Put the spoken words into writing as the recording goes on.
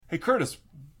Hey, Curtis,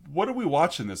 what are we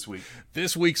watching this week?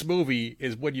 This week's movie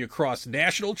is when you cross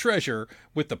national treasure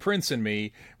with The Prince and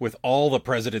Me with all the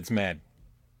president's men.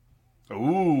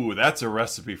 Ooh, that's a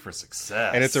recipe for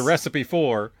success. And it's a recipe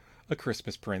for A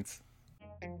Christmas Prince.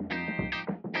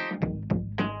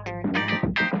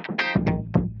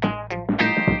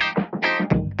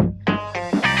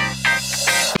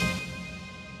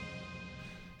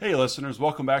 Hey listeners,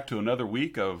 welcome back to another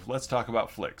week of Let's Talk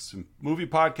About Flicks, a movie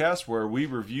podcast where we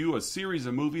review a series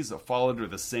of movies that fall under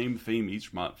the same theme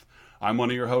each month. I'm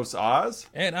one of your hosts, Oz.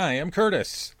 And I am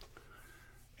Curtis.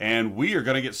 And we are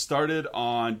going to get started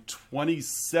on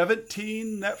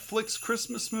 2017 Netflix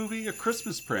Christmas movie, A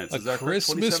Christmas Prince. Is that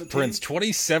Christmas Prince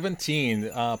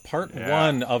 2017, part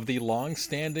one of the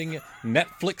long-standing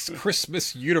Netflix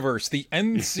Christmas universe, the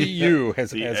NCU,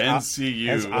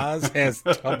 as Oz has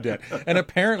dubbed it. And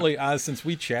apparently, Oz, since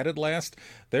we chatted last,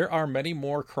 there are many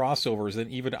more crossovers than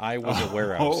even I was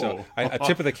aware of. So a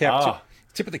tip of the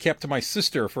cap to my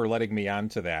sister for letting me on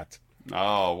to that.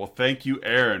 Oh, well, thank you,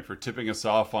 Aaron, for tipping us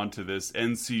off onto this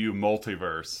NCU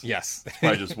multiverse. Yes.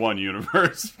 By just one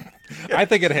universe. I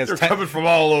think it has... They're coming from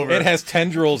all over. It has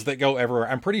tendrils that go everywhere.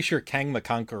 I'm pretty sure Kang the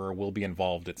Conqueror will be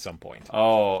involved at some point.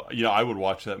 Oh, I would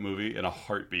watch that movie in a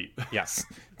heartbeat. Yes.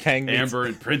 Kang meets... Amber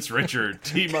and Prince Richard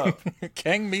team up.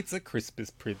 Kang meets a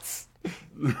Christmas Prince.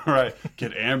 Right.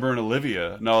 Get Amber and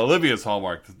Olivia. No, Olivia's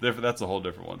Hallmark. That's a whole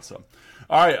different one, so...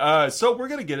 All right, so we're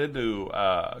going to get into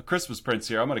Christmas Prince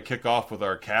here. I'm going to kick off with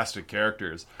our cast of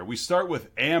characters. We start with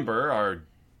Amber, our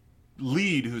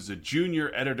lead, who's a junior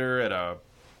editor at a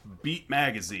beat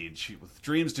magazine. She with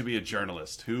dreams to be a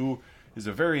journalist, who is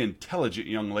a very intelligent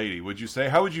young lady, would you say?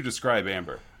 How would you describe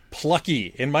Amber?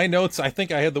 Plucky. In my notes, I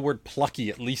think I had the word plucky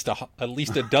at least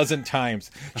a dozen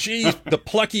times. She's the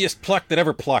pluckiest pluck that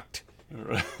ever plucked.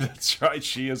 That's right.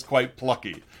 She is quite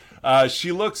plucky.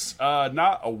 She looks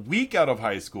not a week out of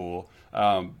high school,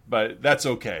 but that's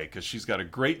okay because she's got a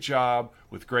great job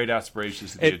with great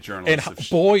aspirations to be a journalist. And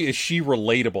boy, is she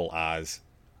relatable, Oz.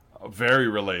 Very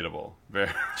relatable.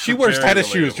 She wears tennis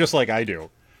shoes just like I do.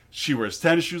 She wears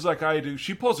tennis shoes like I do.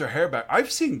 She pulls her hair back.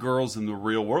 I've seen girls in the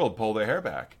real world pull their hair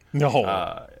back.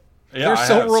 No. They're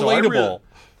so relatable.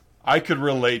 I could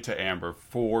relate to Amber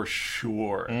for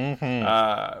sure.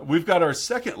 Mm-hmm. We've got our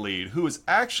second lead, who is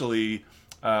actually...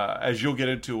 as you'll get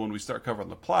into when we start covering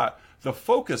the plot, the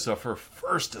focus of her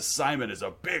first assignment as a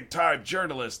big-time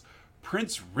journalist,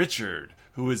 Prince Richard,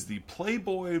 who is the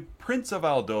Playboy Prince of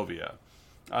Aldovia.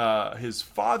 His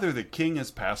father, the king, has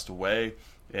passed away,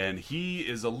 and he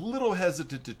is a little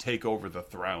hesitant to take over the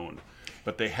throne.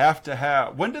 But they have to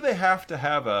have... When do they have to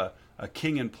have a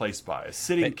king in place by? A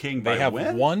sitting king by when? They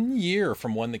have 1 year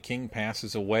from when the king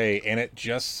passes away, and it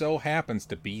just so happens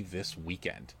to be this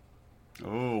weekend.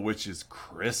 Oh, which is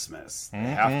Christmas. They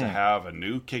have to have a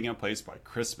new king in place by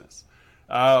Christmas.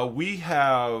 We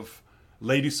have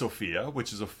Lady Sophia,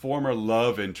 which is a former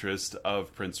love interest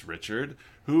of Prince Richard,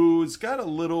 who's got a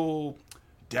little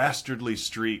dastardly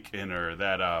streak in her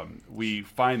that we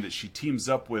find that she teams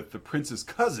up with the prince's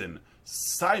cousin,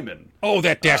 Simon. Oh,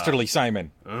 that dastardly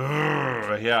Simon.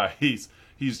 Yeah, he's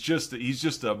just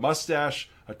a mustache.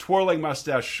 A twirling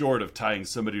mustache short of tying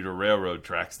somebody to railroad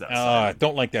tracks. That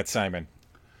don't like that Simon.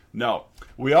 No.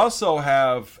 We also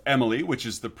have Emily, which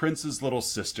is the prince's little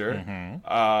sister,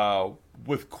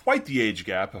 with quite the age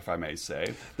gap, if I may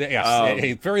say. Yes,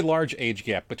 a very large age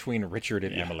gap between Richard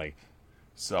and Emily.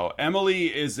 So Emily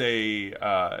is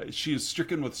she is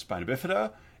stricken with spina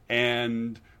bifida,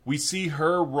 and we see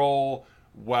her role,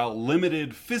 while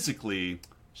limited physically,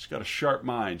 she's got a sharp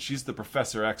mind. She's the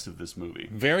Professor X of this movie.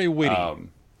 Very witty.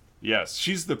 Yes,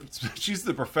 she's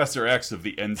the Professor X of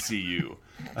the NCU.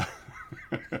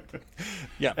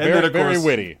 Yeah, and very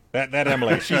witty. That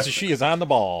Emily, she is on the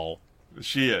ball.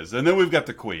 She is. And then we've got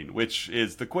the Queen, which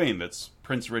is the Queen that's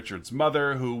Prince Richard's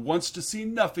mother, who wants to see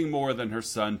nothing more than her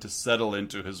son to settle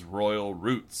into his royal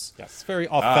roots. Yes, very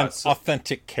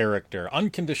authentic character.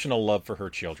 Unconditional love for her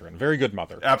children. Very good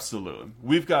mother. Absolutely.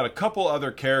 We've got a couple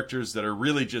other characters that are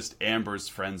really just Amber's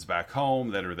friends back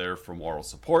home that are there for moral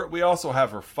support. We also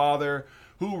have her father,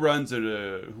 who runs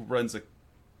a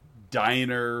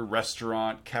diner,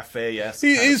 restaurant, cafe-esque.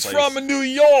 He's from New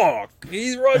York.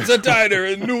 He runs a diner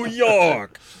in New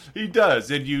York. He does,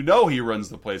 and he runs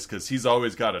the place because he's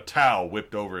always got a towel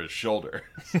whipped over his shoulder.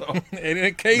 So. And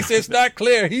in case it's not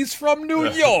clear, he's from New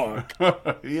York.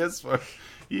 He is,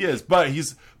 but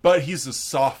he's a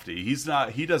softie.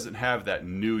 He doesn't have that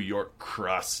New York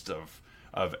crust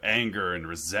of anger and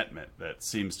resentment that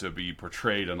seems to be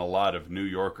portrayed in a lot of New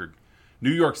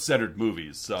New York centered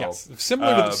movies. So yes,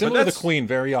 similar to the Queen,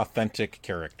 very authentic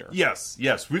character. Yes,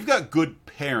 we've got good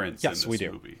parents in this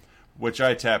movie, which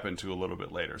I tap into a little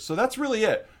bit later. So that's really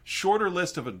it. Shorter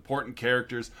list of important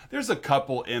characters. There's a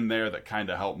couple in there that kind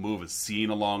of help move a scene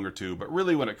along or two, but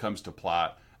really when it comes to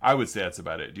plot, I would say that's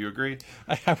about it. Do you agree?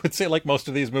 I would say, like most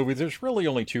of these movies, there's really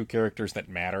only two characters that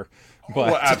matter.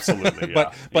 But, well, absolutely,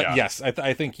 yeah. but yes,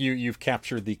 I think you've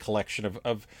captured the collection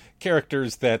of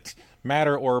characters that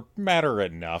matter or matter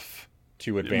enough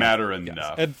to advance.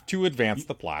 To advance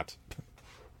the plot.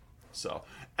 So,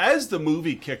 as the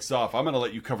movie kicks off, I'm going to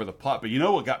let you cover the plot. But you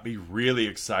know what got me really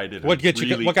excited? What got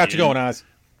you going, Oz?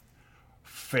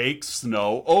 Fake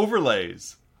snow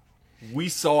overlays. We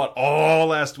saw it all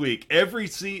last week. Every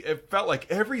scene, it felt like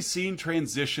every scene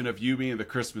transition of Yumi and the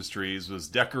Christmas trees was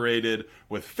decorated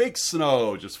with fake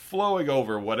snow just flowing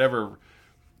over whatever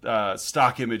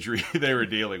stock imagery they were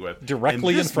dealing with.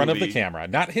 Directly in front of the camera,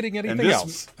 not hitting anything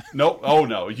else. No, oh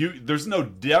no. There's no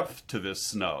depth to this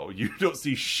snow. You don't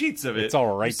see sheets of it. It's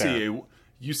all right there.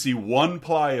 You see one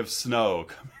ply of snow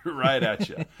coming right at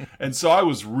you. And so I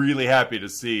was really happy to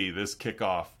see this kick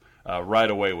off right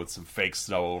away with some fake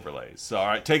snow overlays. So, all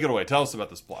right, take it away. Tell us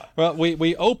about this plot. Well,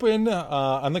 we open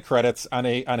on the credits on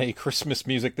a Christmas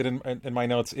music that in my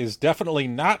notes is definitely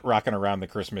not rocking around the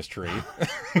Christmas tree.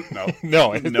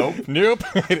 Nope.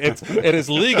 It is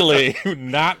legally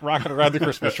not rocking around the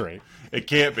Christmas tree. It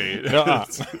can't be.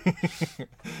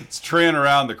 It's treeing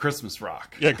around the Christmas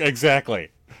rock. Yeah, exactly.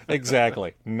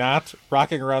 Not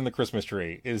rocking around the Christmas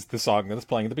tree is the song that is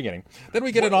playing at the beginning. Then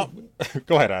we get it all.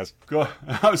 Go ahead, Az.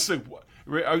 I was like,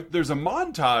 there's a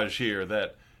montage here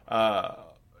that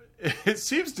it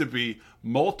seems to be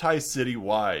multi-city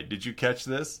wide. Did you catch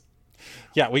this?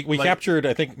 Yeah, we captured,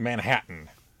 I think, Manhattan.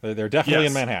 They're definitely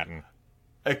in Manhattan.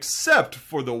 Except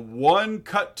for the one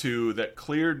cut to that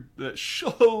clearly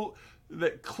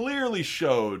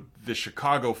showed the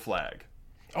Chicago flag.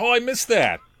 Oh, I missed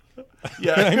that.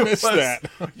 Yeah, I missed that.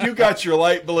 You got your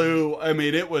light blue. I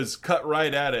mean, it was cut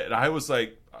right at it. And I was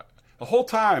like, the whole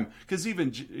time, because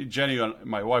even Jenny,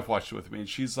 my wife, watched it with me, and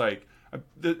she's like,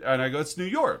 and I go, it's New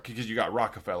York, because you got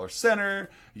Rockefeller Center,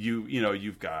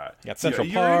 you've got Central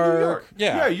Park. You're in New York.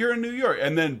 Yeah, you're in New York.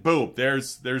 And then, boom,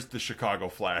 there's the Chicago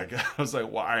flag. I was like,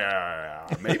 why?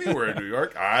 Maybe we're in New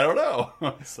York. I don't know.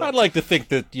 So, I'd like to think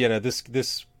that,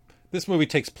 this movie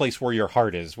takes place where your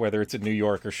heart is, whether it's in New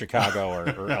York or Chicago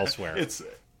or elsewhere.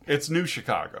 It's New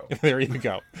Chicago. There you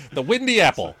go. The Windy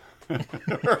Apple.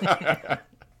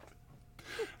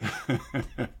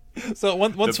 So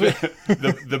once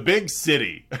the big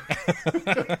city.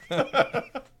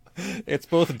 It's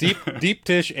both deep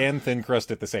dish and thin crust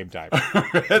at the same time.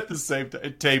 At the same time,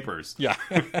 it tapers. Yeah,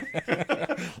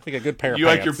 like a good pair of pants.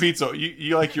 Like your pizza.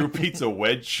 You like your pizza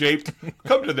wedge shaped?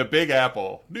 Come to the Big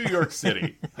Apple, New York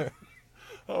City,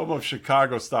 home of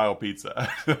Chicago style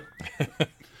pizza.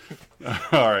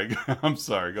 All right, I'm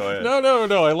sorry. Go ahead.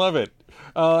 No. I love it.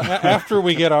 After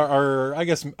we get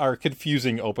our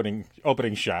confusing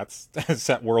opening shots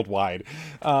set worldwide,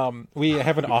 we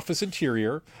have an office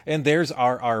interior, and there's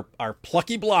our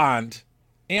plucky blonde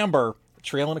Amber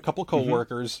trailing a couple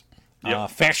coworkers.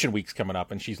 Fashion Week's coming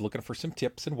up, and she's looking for some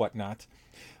tips and whatnot.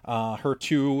 Her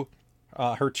two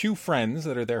friends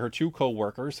that are there, her two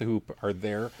coworkers who are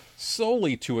there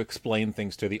solely to explain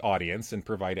things to the audience and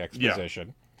provide exposition.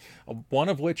 Yeah. One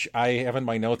of which I have in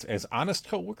my notes as honest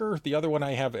coworker. The other one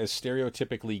I have as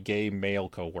stereotypically gay male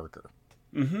coworker.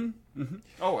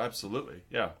 Oh, absolutely.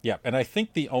 Yeah. Yeah, and I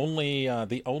think the only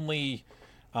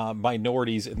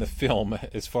minorities in the film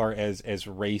as far as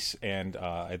race and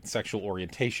sexual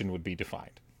orientation would be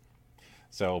defined.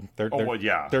 So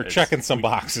they're checking some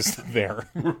boxes there.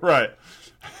 Right.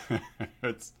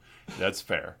 That's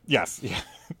fair. Yes. Yeah.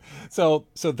 So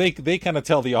they kind of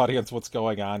tell the audience what's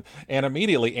going on, and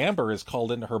immediately Amber is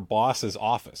called into her boss's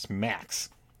office, Max.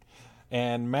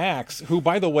 And Max, who,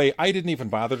 by the way, I didn't even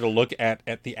bother to look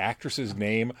at the actress's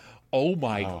name. Oh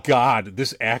my God,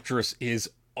 this actress is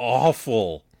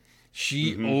awful.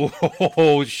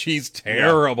 She's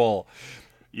terrible.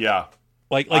 Yeah.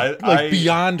 Like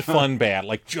beyond fun bad,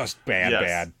 like just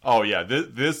bad. Oh yeah,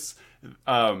 this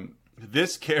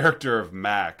character of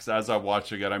Max, as I'm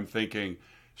watching it, I'm thinking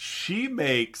she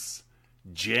makes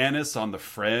Janice on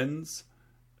Friends,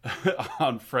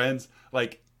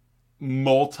 like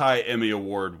multi-Emmy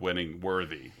Award winning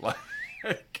worthy.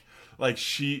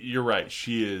 Like you're right.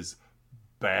 She is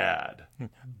bad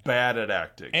at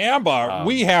acting. Amber,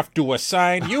 we have to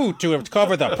assign you to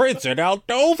cover the Prince in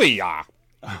Aldovia.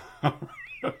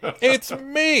 It's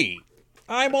me.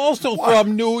 I'm also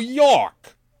from New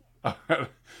York.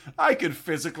 I could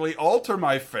physically alter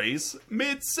my face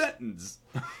mid-sentence.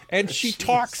 And she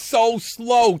talks so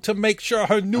slow to make sure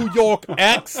her New York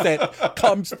accent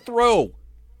comes through.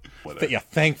 Yeah,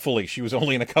 thankfully, she was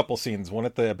only in a couple scenes, one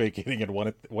at the beginning and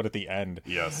one at the end.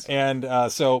 Yes. And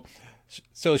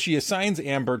so she assigns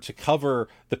Amber to cover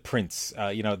the prince.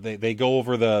 They go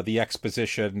over the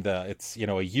exposition. It's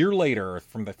a year later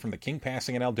from the king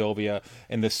passing in Aldovia,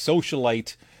 and the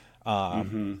socialite,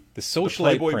 the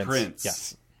Playboy prince.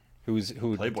 Yes,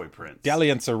 who Playboy prince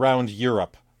dalliance around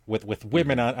Europe with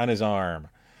women on his arm.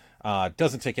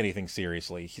 Doesn't take anything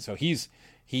seriously. So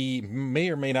he may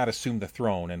or may not assume the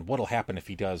throne, and what'll happen if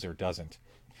he does or doesn't.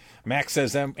 Max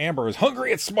says Amber is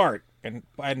hungry and smart, and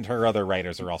her other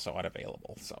writers are also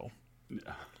unavailable. So,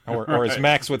 or as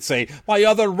Max would say, my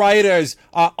other writers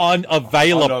are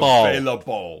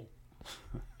unavailable.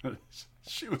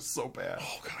 She was so bad.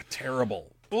 Oh God,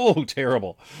 terrible. Oh,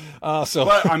 terrible.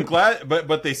 But I'm glad.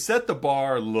 But they set the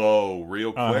bar low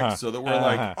real quick, so that we're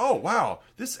like, oh wow,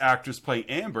 this actress playing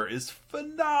Amber is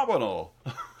phenomenal.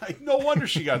 Like, no wonder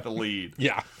she got the lead.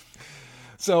 Yeah.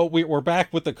 So we're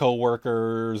back with the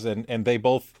co-workers, and they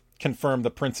both confirm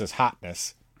the prince's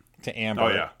hotness to Amber. Oh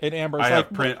yeah, and Amber's I have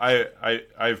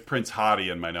Prince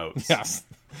Hottie in my notes. Yes.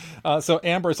 So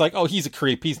Amber's like, oh, he's a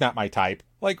creep. He's not my type.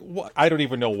 Like, what? I don't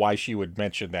even know why she would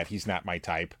mention that he's not my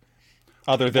type,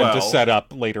 other than to set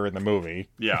up later in the movie.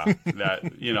 Yeah,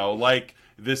 that like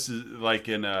this is like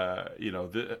in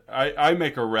I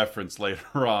make a reference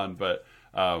later on, but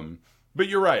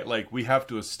you're right. Like, we have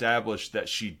to establish that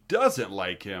she doesn't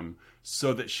like him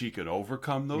so that she could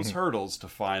overcome those hurdles to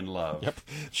find love. Yep.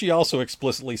 She also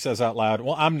explicitly says out loud,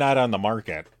 well, I'm not on the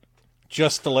market.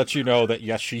 Just to let you know that,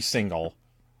 yes, she's single.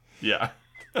 Yeah.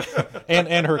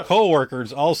 and her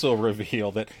co-workers also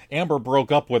reveal that Amber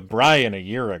broke up with Brian a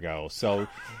year ago. So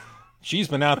she's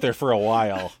been out there for a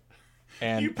while.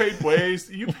 And you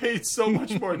paid so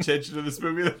much more attention to this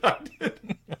movie than I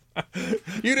did.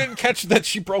 You didn't catch that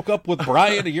she broke up with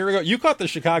Brian a year ago? You caught the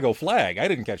Chicago flag. I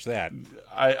didn't catch that.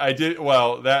 I did.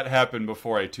 Well, that happened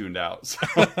before I tuned out. So,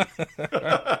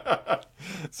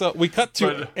 so we cut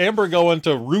to Amber going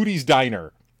to Rudy's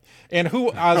Diner. And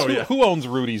who owns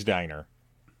Rudy's Diner?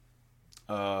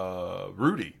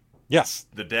 Rudy. Yes.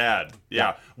 The dad.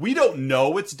 Yeah. We don't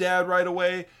know it's dad right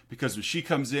away, because when she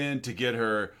comes in to get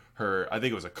her I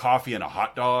think it was a coffee and a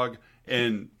hot dog,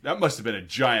 and that must have been a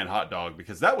giant hot dog,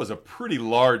 because that was a pretty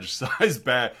large size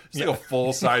bag. It's like a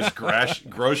full size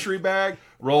grocery bag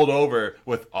rolled over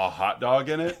with a hot dog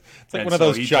in it. It's like one of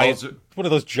those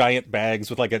giant bags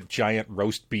with like a giant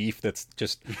roast beef that's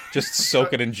just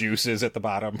soaking in juices at the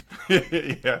bottom.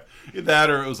 Yeah, that,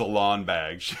 or it was a lawn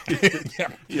bag.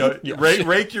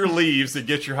 Rake your leaves and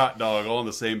get your hot dog all in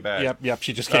the same bag. Yep.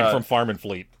 She just came from Farm and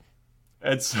Fleet,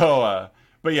 and so.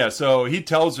 But yeah, so he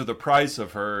tells her the price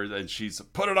of her, and she's,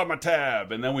 put it on my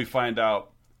tab. And then we find out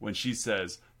when she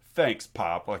says, thanks,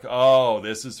 Pop. Like, oh,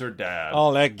 this is her dad.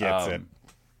 Oh, that gets it.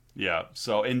 Yeah.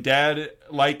 So, and dad,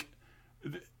 like,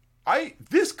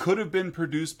 this could have been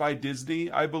produced by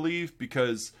Disney, I believe,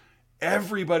 because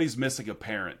everybody's missing a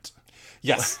parent.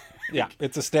 Yes. Yeah.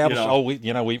 It's established.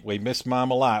 We miss mom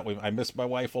a lot. I miss my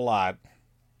wife a lot.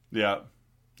 Yeah.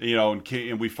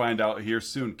 And we find out here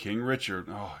soon, King Richard.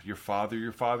 Oh, your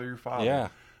father. Yeah.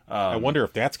 I wonder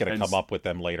if that's going to come up with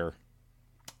them later.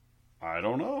 I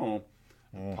don't know.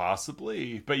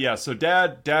 Possibly. But yeah, so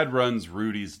dad runs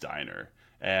Rudy's Diner,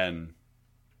 and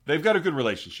they've got a good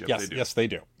relationship. Yes, yes, they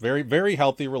do. Very, very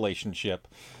healthy relationship.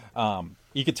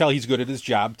 You can tell he's good at his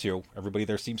job, too. Everybody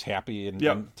there seems happy and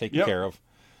taken care of.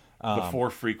 The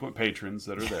 4 frequent patrons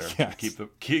that are there. Yes.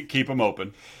 Keep them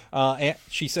open. And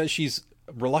she says she's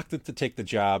reluctant to take the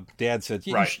job. Dad said,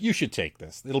 you should take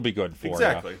this. It'll be good for you.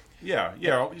 Exactly.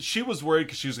 Yeah. She was worried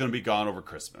because she was going to be gone over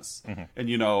Christmas. Mm-hmm.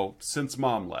 And, since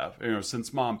mom left,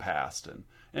 since mom passed.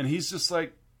 And he's just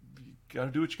like, you got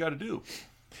to do what you got to do.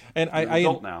 And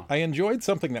I enjoyed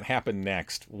something that happened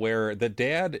next, where the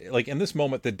dad, like in this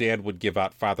moment, the dad would give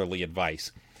out fatherly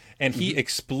advice. And he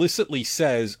explicitly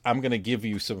says, I'm going to give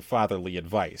you some fatherly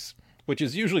advice, which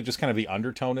is usually just kind of the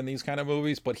undertone in these kind of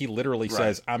movies. But he literally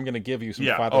says, I'm going to give you some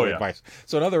fatherly advice.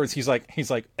 So in other words, he's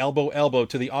like elbow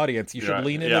to the audience. You should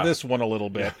lean into this one a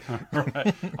little bit. Yeah.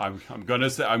 Right. I'm going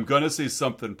to say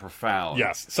something profound.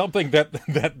 Yes. Something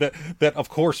that of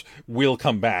course will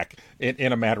come back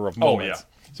in a matter of moments. Oh,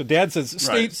 yeah. So Dad says,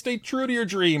 stay true to your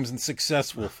dreams and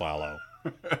success will follow.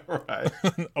 Right.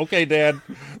 Okay, Dad.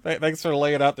 Thanks for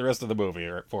laying out the rest of the movie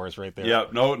for us right there. Yeah,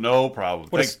 no problem.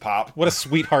 Thanks, Pop. What a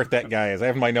sweetheart that guy is. I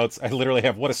have my notes. I literally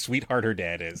have what a sweetheart her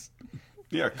dad is.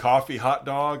 Yeah, coffee, hot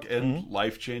dog, and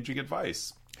life-changing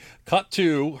advice. Cut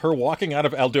to her walking out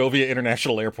of Aldovia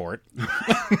International Airport.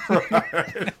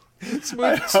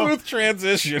 Smooth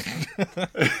transition.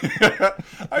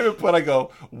 I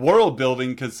go, world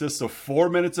building consists of 4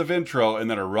 minutes of intro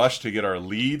and then a rush to get our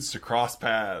leads to cross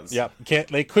paths. Yeah,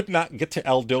 they could not get to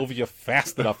Aldovia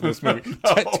fast enough in this movie.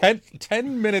 No.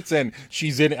 10 minutes in,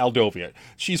 she's in Aldovia.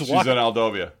 She's in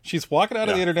Aldovia. She's walking out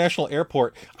of the international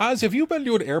airport. Oz, have you been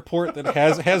to an airport that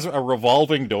has a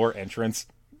revolving door entrance?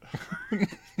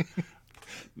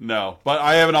 No, but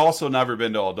I haven't also never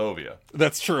been to Aldovia.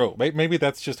 That's true. Maybe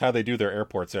that's just how they do their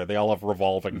airports there. They all have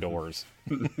revolving doors.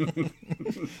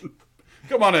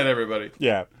 Come on in, everybody.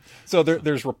 Yeah. So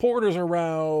there's reporters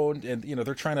around, and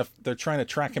they're trying to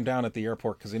track him down at the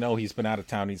airport because they know he's been out of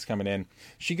town. He's coming in.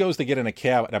 She goes to get in a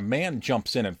cab, and a man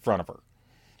jumps in front of her,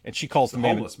 and she calls the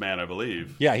man homeless man, I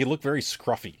believe. Yeah, he looked very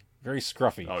scruffy. Very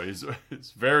scruffy. Oh,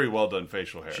 it's very well done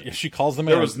facial hair. She calls the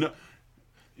man. There was no.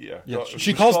 Yeah.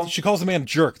 She calls the man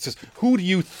jerk. Says, "Who do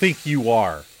you think you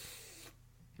are?"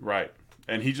 Right.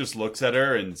 And he just looks at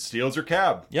her and steals her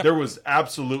cab. Yep. There was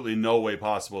absolutely no way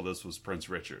possible this was Prince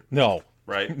Richard. No.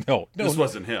 Right? No. This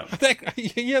wasn't him.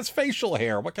 He has facial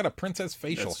hair. What kind of prince has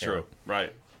facial hair? That's true.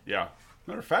 Right. Yeah.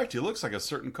 Matter of fact, he looks like a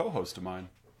certain co-host of mine.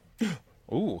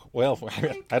 Ooh, well,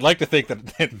 I'd like to think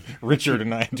that Richard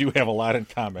and I do have a lot in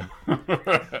common.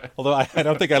 Although I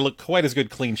don't think I look quite as good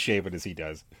clean-shaven as he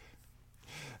does.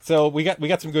 So we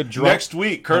got some good drunk. Next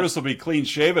week, Curtis will be clean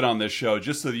shaven on this show,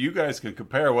 just so that you guys can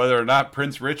compare whether or not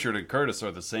Prince Richard and Curtis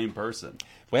are the same person.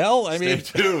 Well, Stay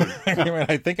tuned.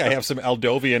 I think I have some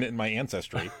Aldovian in my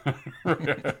ancestry. I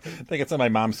think it's on my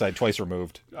mom's side, twice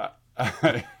removed.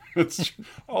 It's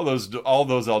all those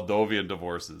Aldovian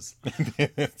divorces.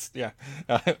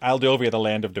 Aldovia, the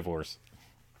land of divorce.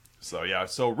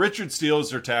 So Richard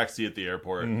steals her taxi at the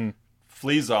airport,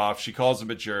 flees off. She calls him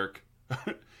a jerk.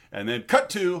 And then cut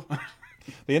to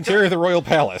the interior of the royal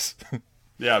palace.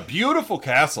 Yeah, beautiful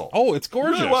castle. Oh, it's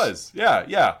gorgeous. It really was.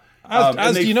 Yeah.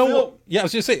 Oz, do you know? Yeah, I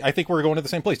was just say. I think we're going to the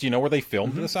same place. Do you know where they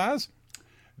filmed this, Oz?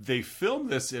 They filmed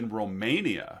this in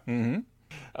Romania.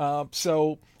 Mm-hmm.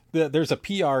 So there's a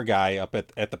PR guy up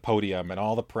at the podium, and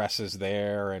all the press is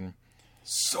there, and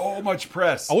so much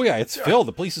press. Oh yeah, it's filled.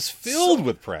 The place is filled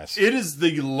with press. It is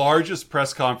the largest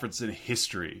press conference in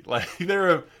history. Like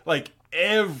there are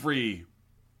every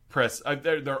press,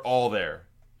 they're all there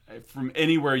from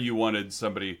anywhere you wanted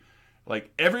somebody.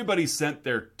 Everybody sent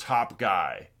their top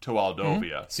guy to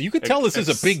Aldovia. So you could tell this is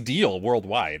a big deal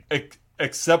worldwide,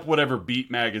 except whatever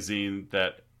Beat magazine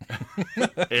that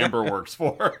Amber works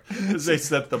for. They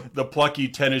sent the plucky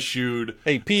tennis shoed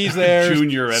AP's there,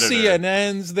 junior editor,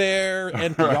 CNN's there,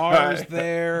 NPR's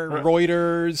there,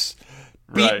 Reuters,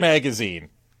 Beat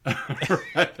magazine.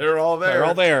 Right. They're all there. They're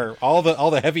all there.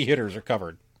 All the heavy hitters are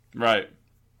covered. Right.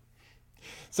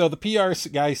 So the PR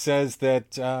guy says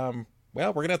that, we're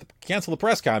going to have to cancel the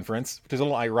press conference, which is a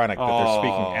little ironic that they're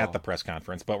speaking at the press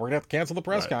conference, but we're going to have to cancel the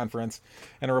press conference.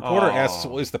 And a reporter asks,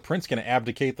 well, is the prince going to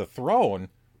abdicate the throne?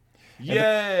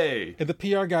 Yay! And the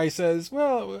PR guy says,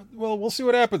 well, we'll see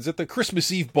what happens at the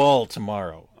Christmas Eve ball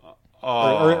tomorrow.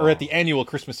 Or at the annual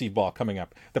Christmas Eve ball coming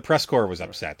up. The press corps was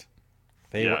upset.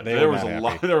 There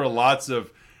were lots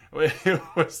of...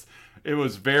 It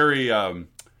was very...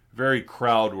 very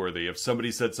crowd worthy. If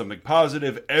somebody said something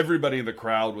positive, everybody in the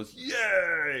crowd was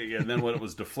yay, and then when it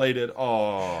was deflated,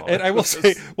 And I will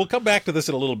say, we'll come back to this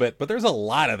in a little bit, but there's a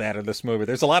lot of that in this movie.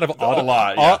 There's a lot of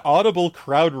audible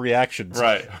crowd reactions,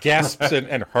 right? Gasps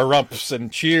and harumps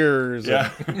and cheers.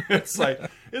 Yeah, it's like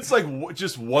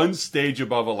just one stage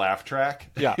above a laugh track.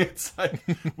 Yeah, it's like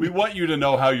we want you to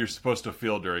know how you're supposed to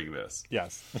feel during this.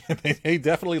 Yes, they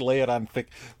definitely lay it on thick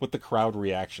with the crowd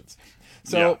reactions.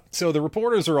 So the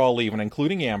reporters are all leaving,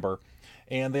 including Amber,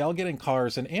 and they all get in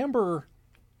cars. And Amber,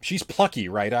 she's plucky,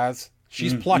 right, Oz?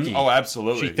 She's plucky. Oh,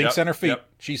 absolutely. She thinks on her feet. Yep.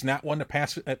 She's not one to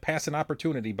pass an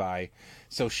opportunity by.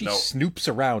 So she snoops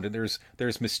around, and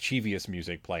there's mischievous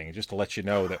music playing, just to let you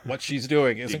know that what she's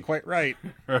doing isn't quite right.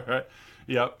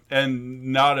 Yep, and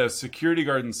not a security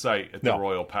guard in sight at the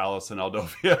Royal Palace in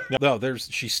Aldovia. No,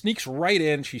 she sneaks right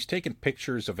in. She's taking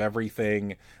pictures of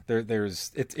everything.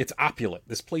 It's opulent.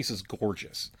 This place is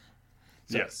gorgeous.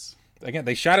 So, yes. Again,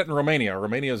 they shot it in Romania.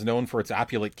 Romania is known for its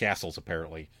opulent castles,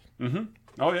 apparently. Mm-hmm.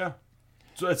 Oh yeah.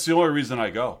 So that's the only reason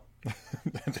I go.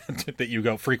 That you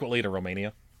go frequently to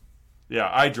Romania. Yeah,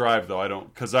 I drive though. I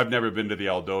don't, because I've never been to the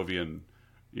Aldovian.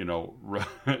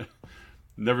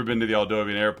 Never been to the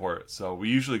Aldovian airport, so we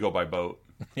usually go by boat.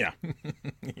 Yeah.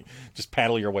 Just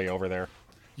paddle your way over there.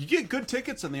 You get good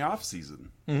tickets in the off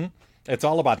season. Mm-hmm. It's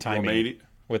all about timing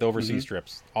with overseas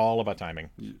trips. All about timing.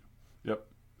 Yep.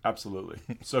 Absolutely.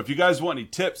 So if you guys want any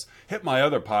tips, hit my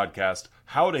other podcast,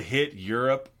 How to Hit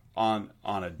Europe on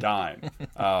a Dime.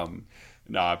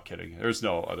 No, I'm kidding. There's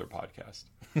no other podcast.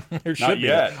 There should Not be.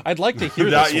 yet. I'd like to hear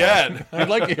Not this yet. one. I'd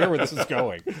like to hear where this is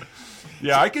going.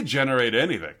 Yeah, I could generate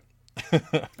anything.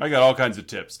 I got all kinds of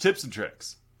tips and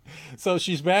tricks. So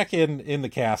she's back in the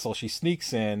castle. She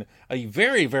sneaks in. A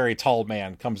very, very tall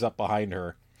man comes up behind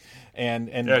her. And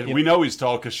yeah, we know he's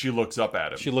tall because she looks up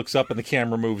at him. She looks up and the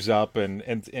camera moves up and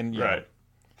you know. Right.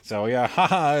 So yeah,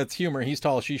 haha, it's humor. He's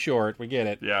tall, she's short. We get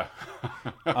it. Yeah.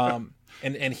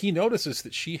 And he notices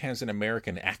that she has an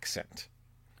American accent,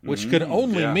 which could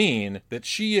only mean that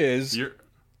she is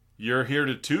You're here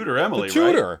to tutor Emily, the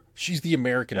tutor. right? She's the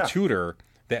American tutor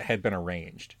that had been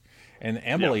arranged. And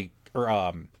Emily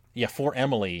for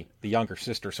Emily, the younger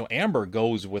sister. So Amber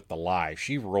goes with the lie.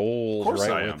 She rolls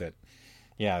right with it.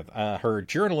 Yeah, her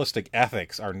journalistic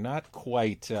ethics are not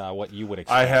quite what you would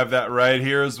expect. I have that right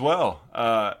here as well.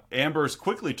 Amber's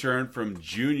quickly turned from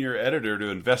junior editor to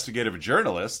investigative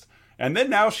journalist, and then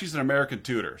now she's an American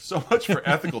tutor. So much for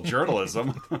ethical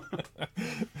journalism.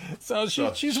 So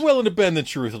she's willing to bend the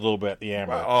truth a little bit, the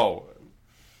Amber.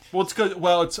 Well, it's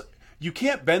because you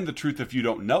can't bend the truth if you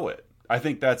don't know it. I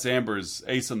think that's Amber's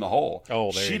ace in the hole.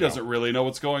 Oh, there she you go. doesn't really know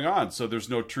what's going on, so there's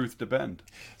no truth to bend.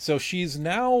 So she's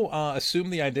now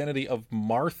assumed the identity of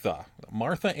Martha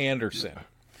Anderson,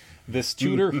 this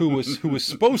tutor who was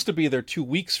supposed to be there 2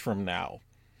 weeks from now,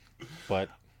 but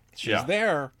she's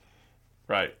there.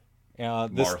 Right.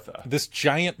 Martha. This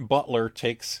giant butler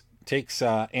takes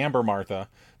Amber Martha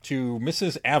to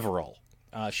Mrs. Averill.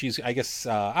 She's, I guess,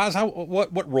 Oz,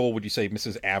 what role would you say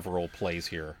Mrs. Averill plays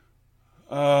here?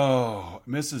 Oh,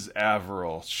 Mrs.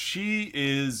 Averill. She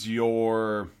is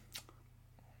your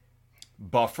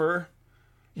buffer.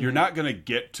 You're not going to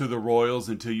get to the royals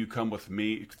until you come with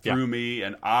me, through me,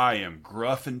 and I am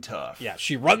gruff and tough. Yeah,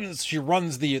 she runs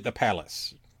the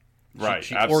palace. Right,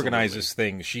 she organizes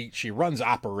things. She runs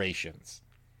operations.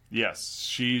 Yes,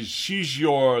 she's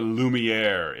your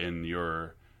Lumiere in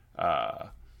your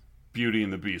Beauty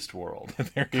and the Beast world.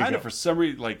 There you kind go. of for some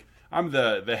reason, like I'm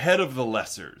the head of the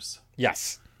lessers.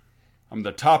 Yes. I'm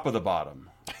the top of the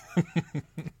bottom.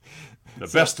 The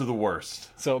best of the worst.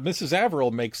 So Mrs.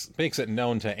 Averill makes it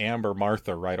known to Amber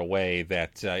Martha right away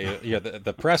that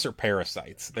the press are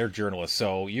parasites. They're journalists.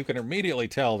 So you can immediately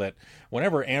tell that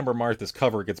whenever Amber Martha's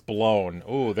cover gets blown,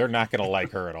 they're not going to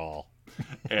like her at all.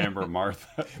 Amber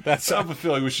Martha. I have a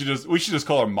feeling we should just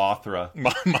call her Mothra.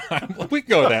 We can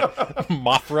go with that.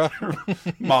 Mothra.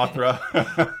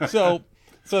 Mothra. So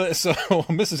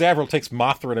Mrs. Averill takes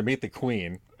Mothra to meet the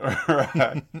Queen.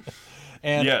 Right.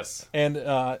 And, yes. And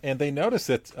they notice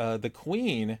that the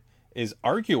Queen is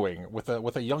arguing with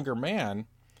a younger man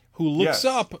who looks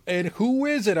up, and who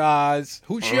is it, Oz?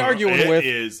 Who's she arguing with?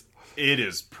 It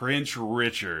is Prince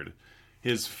Richard.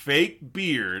 His fake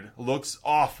beard looks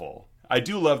awful. I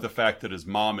do love the fact that his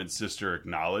mom and sister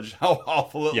acknowledge how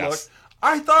awful it looked.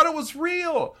 I thought it was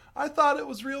real.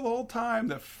 The whole time.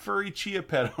 That furry chia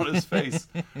pet on his face.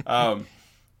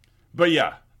 But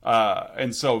yeah.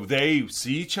 And so they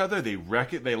see each other. They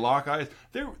they lock eyes.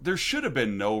 There should have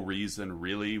been no reason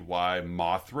really why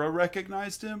Mothra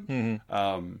recognized him.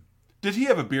 Mm-hmm. Did he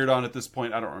have a beard on at this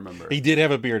point? I don't remember. He did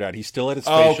have a beard on. He still had his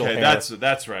facial hair.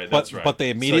 That's right. But they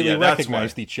immediately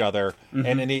recognized each other,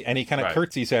 and he kind of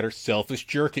curtsies at her. Selfish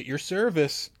jerk at your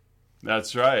service.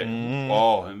 That's right.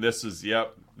 Oh, and this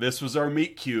was our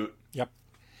meet cute. Yep.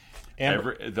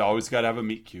 They always got to have a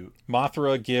meet cute.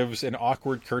 Mothra gives an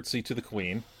awkward curtsy to the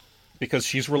Queen because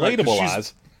she's relatable,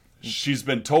 Oz. She's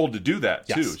been told to do that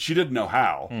too. Yes. She didn't know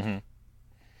how. Mm-hmm.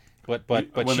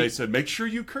 But when they said make sure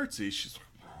you curtsy, she's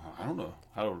I don't know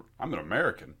how. I'm an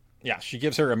American. Yeah, she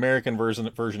gives her American version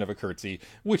of a curtsy,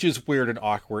 which is weird and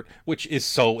awkward, which is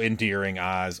so endearing,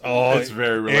 Oz. Oh, it's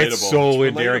very relatable. It's so it's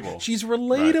endearing. Relatable. She's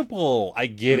relatable. Right. I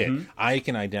get it. I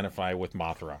can identify with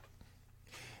Mothra.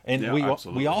 And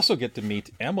we also get to meet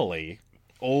Emily.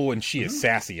 Oh, and she is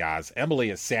sassy, Oz.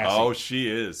 Emily is sassy. Oh, she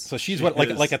is. So she's like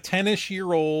a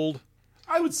 10-ish-year-old.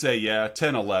 I would say,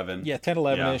 10, 11. Yeah, 10,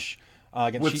 11-ish.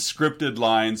 With scripted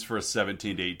lines for a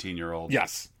 17 to 18-year-old.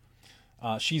 Yes.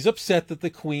 She's upset that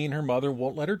the Queen, her mother,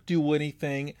 won't let her do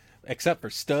anything except for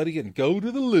study and go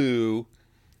to the loo.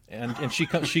 And she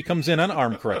comes in on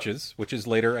arm crutches, which is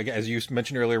later, as you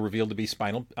mentioned earlier, revealed to be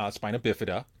spina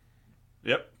bifida.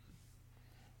 Yep.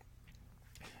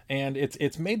 And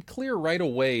it's made clear right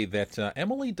away that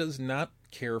Emily does not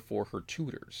care for her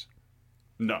tutors.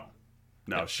 No,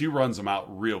 she runs them out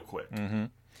real quick. Mm-hmm.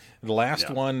 The last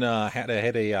one had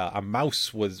a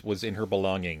mouse was in her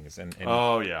belongings, and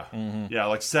oh yeah,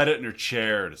 like set it in her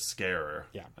chair to scare her.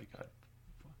 Yeah,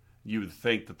 you would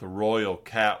think that the royal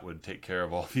cat would take care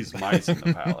of all these mice in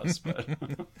the palace, but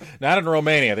not in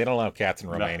Romania. They don't allow cats in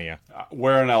Romania. No,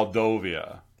 we're in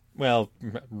Aldovia. Well,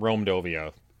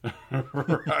 Romedovia.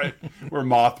 Right, where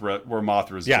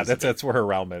Mothra's. Yeah, that's where her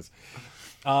realm is.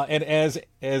 And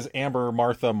as Amber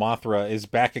Martha Mothra is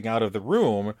backing out of the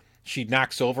room, she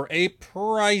knocks over a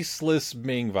priceless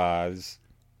Ming vase.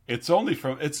 It's only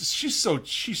from she's so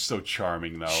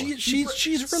charming though. She's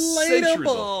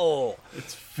relatable.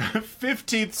 It's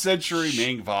 15th century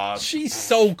Ming vase. She's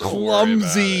so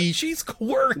clumsy. She's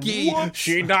quirky. Whoops.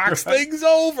 She knocks things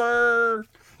over.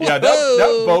 Yeah,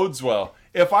 that bodes well.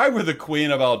 If I were the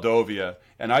Queen of Aldovia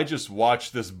and I just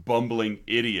watched this bumbling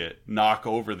idiot knock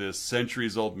over this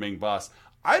centuries-old Ming vase,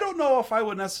 I don't know if I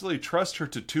would necessarily trust her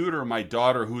to tutor my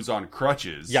daughter who's on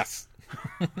crutches. Yes.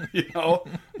 You know,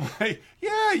 like,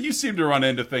 yeah, you seem to run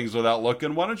into things without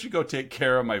looking. Why don't you go take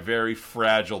care of my very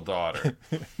fragile daughter?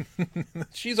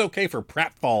 She's okay for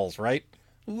pratfalls, right?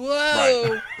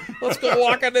 Whoa! Right. Let's go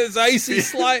walk on this icy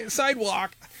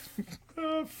sidewalk.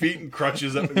 Feet and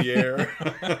crutches up in the air.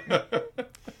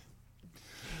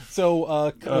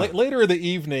 So later in the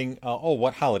evening,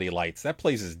 what holiday lights? That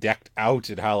place is decked out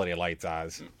in holiday lights,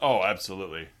 Oz. Oh,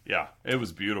 absolutely. Yeah, it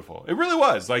was beautiful. It really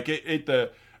was. Like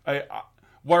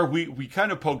where we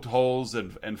kind of poked holes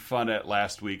and fun at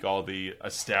last week, all the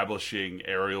establishing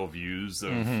aerial views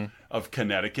of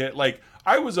Connecticut. Like,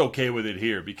 I was okay with it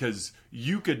here because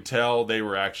you could tell they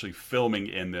were actually filming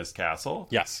in this castle.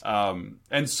 Yes.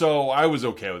 And so I was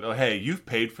okay with it. Hey, you've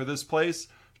paid for this place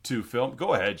to film.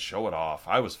 Go ahead, show it off.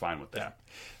 I was fine with that. Yeah.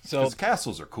 So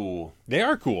castles are cool. They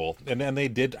are cool, and they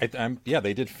did.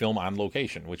 They did film on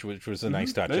location, which was a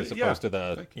nice touch, as opposed to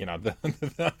the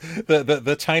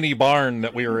tiny barn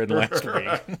that we were in last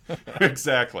week.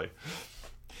 Exactly.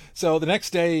 So the next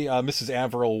day, Mrs.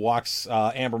 Averill walks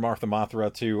Amber Martha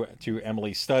Mothra to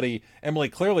Emily's study. Emily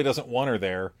clearly doesn't want her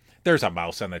there. There's a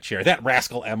mouse on the chair. That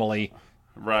rascal Emily.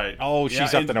 Right. Oh,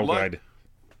 she's up to no good.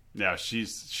 Yeah, she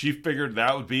figured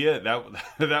that would be it.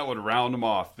 That would round them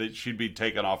off. That she'd be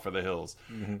taken off for the hills.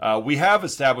 Mm-hmm. We have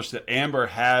established that Amber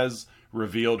has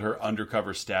revealed her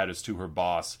undercover status to her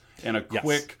boss in a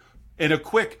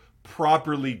quick,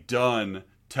 properly done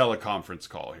teleconference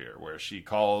call here, where she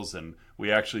calls and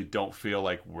we actually don't feel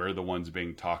like we're the ones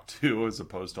being talked to, as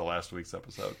opposed to last week's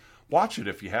episode. Watch it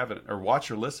if you haven't, or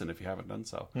watch or listen if you haven't done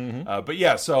so. Mm-hmm. But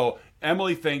yeah, so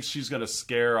Emily thinks she's going to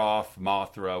scare off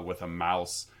Mothra with a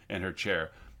mouse in her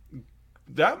chair.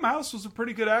 That mouse was a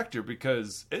pretty good actor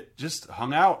because it just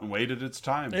hung out and waited its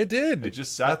time. It did. It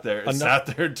just sat there. It sat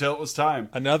there until it was time.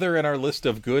 Another in our list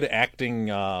of good acting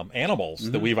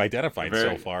animals that we've identified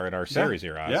so far in our series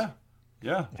here, Oz.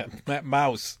 Yeah. That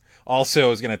mouse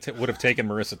also is would have taken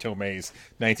Marissa Tomei's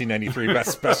 1993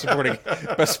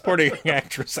 best supporting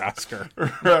actress Oscar.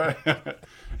 Right.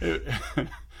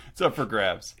 It's up for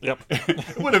grabs. Yep.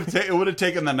 It would have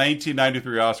taken the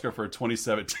 1993 Oscar for a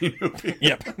 2017 movie.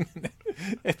 Yep.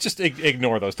 Just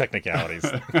ignore those technicalities.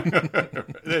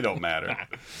 They don't matter.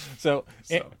 So.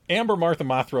 Amber Martha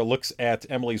Mothra looks at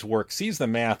Emily's work, sees the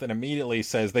math, and immediately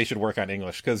says they should work on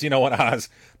English. Because you know what, Oz?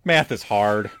 Math is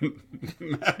hard.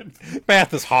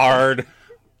 Math is hard.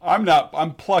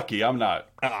 I'm plucky. I'm not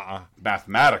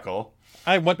mathematical.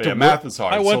 Math is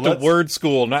hard. I went to word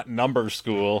school, not number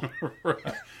school. Right.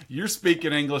 You're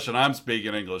speaking English and I'm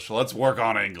speaking English. So let's work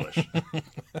on English.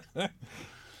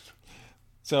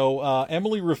 So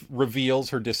Emily reveals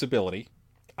her disability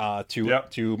to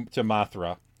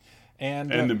Mothra,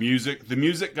 and the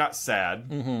music got sad.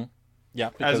 Mm-hmm.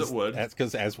 Yeah, as it would,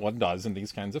 because as one does in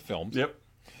these kinds of films. Yep.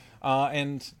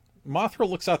 And Mothra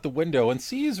looks out the window and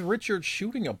sees Richard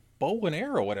shooting a bow and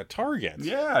arrow at a target.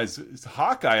 Yeah, it's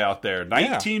Hawkeye out there,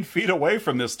 19 feet away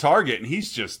from this target, and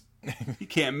he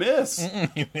can't miss.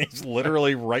 He's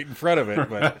literally right in front of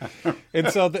it. And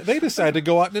so they decide to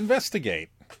go out and investigate.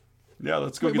 Yeah,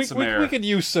 let's go get some air. We could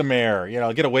use some air,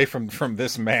 get away from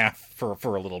this math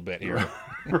for a little bit here.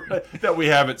 Right. That we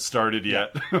haven't started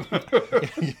yet.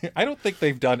 I don't think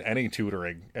they've done any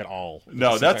tutoring at all.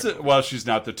 No, that's it. Well, she's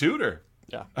not the tutor.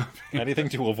 Yeah, anything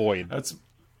to avoid.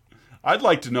 I'd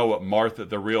like to know what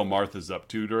the real Martha's up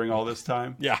to during all this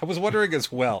time. Yeah, I was wondering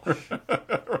as well.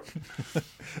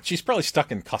 She's probably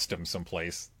stuck in customs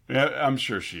someplace. Yeah, I'm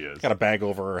sure she is. Got a bag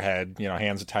over her head,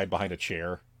 hands tied behind a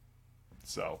chair.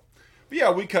 So, but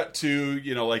yeah, we cut to,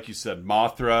 like you said,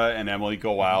 Mothra and Emily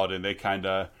go out and they kind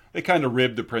of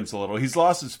rib the prince a little. He's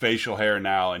lost his facial hair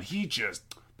now, and he just,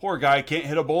 poor guy, can't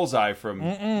hit a bullseye from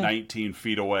 19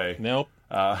 feet away. Nope.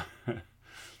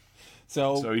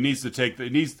 So he needs to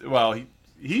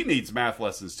he needs math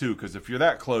lessons too, because if you're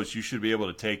that close, you should be able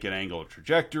to take an angle of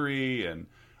trajectory and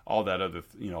all that other,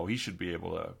 he should be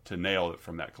able to nail it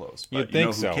from that close. But You'd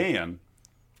think so.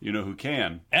 You know who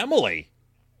can? Emily.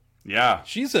 Yeah.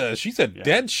 She's a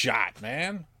dead shot,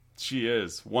 man. She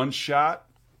is. One shot.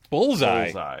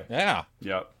 Bullseye. Yeah.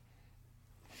 Yep.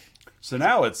 So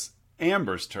now it's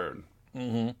Amber's turn.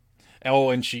 Mm-hmm. Oh,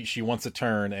 and she wants a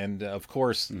turn, and of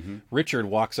course, Richard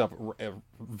walks up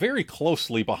very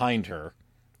closely behind her.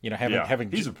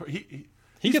 Having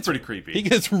he gets pretty creepy. He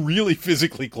gets really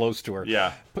physically close to her.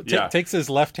 Yeah. Takes his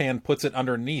left hand, puts it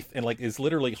underneath, and is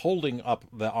literally holding up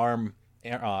the arm,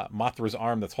 Mothra's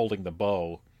arm that's holding the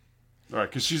bow. Right,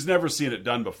 because she's never seen it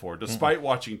done before. Despite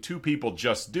watching two people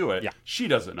just do it, she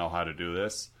doesn't know how to do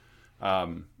this.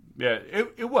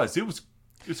 It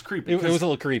was creepy. It was a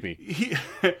little creepy.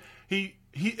 He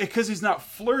because he's not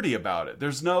flirty about it.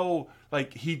 There's no,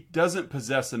 he doesn't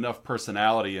possess enough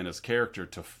personality in his character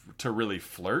to really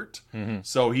flirt.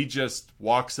 So he just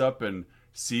walks up and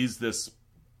sees this,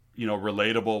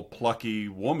 relatable, plucky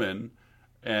woman,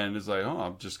 and is like, "Oh,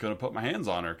 I'm just going to put my hands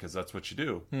on her because that's what you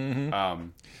do."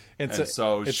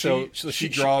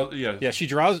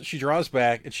 She draws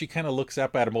back, and she kind of looks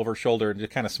up at him over her shoulder and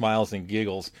just kind of smiles and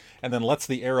giggles, and then lets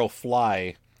the arrow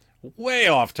fly way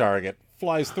off target,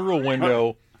 flies through a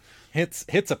window,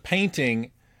 hits a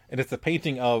painting, and it's a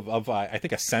painting of I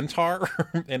think a centaur,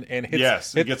 and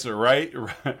hits, it gets it right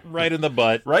in the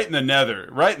butt, right in the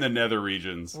nether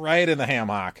regions, right in the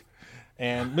hammock.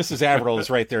 And Mrs. Averill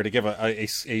is right there to give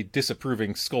a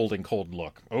disapproving, scolding, cold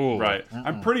look. Oh, right.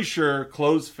 I'm pretty sure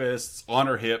closed fists on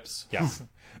her hips. Yes.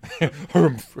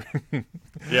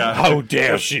 Yeah. How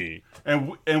dare she?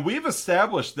 And we've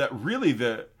established that really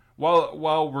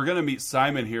while we're going to meet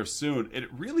Simon here soon, it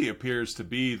really appears to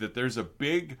be that there's a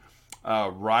big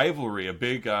rivalry, a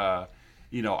big. I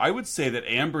would say that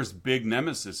Amber's big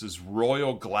nemesis is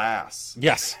Royal Glass.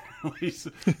 Yes.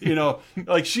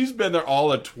 She's been there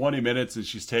all of 20 minutes, and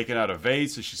she's taken out a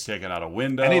vase, and she's taken out a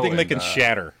window. Anything that can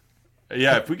shatter.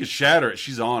 Yeah, if we could shatter it,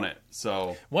 she's on it.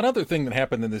 So one other thing that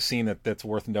happened in this scene that's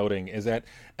worth noting is that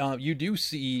you do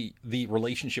see the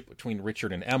relationship between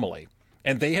Richard and Emily,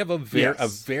 and they have a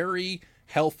very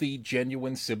healthy,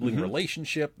 genuine sibling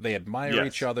relationship. They admire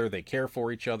each other, they care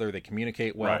for each other, they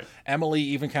communicate well. Right. Emily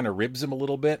even kind of ribs him a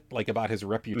little bit, about his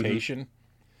reputation.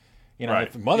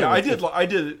 If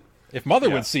Mother, If Mother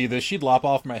would see this, she'd lop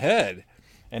off my head.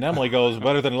 And Emily goes,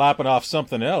 "Better than lopping off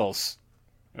something else,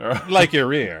 like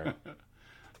your ear."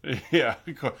 Yeah,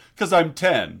 because I'm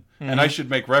 10, and I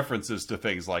should make references to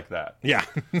things like that. Yeah,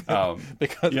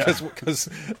 because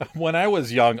when I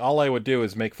was young, all I would do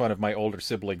is make fun of my older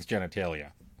siblings'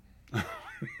 genitalia.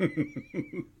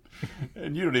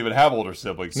 And you don't even have older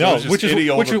siblings. So no, which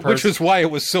is why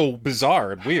it was so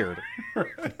bizarre and weird.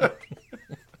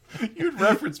 You'd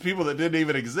reference people that didn't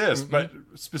even exist, but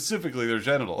specifically their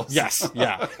genitals. Yes,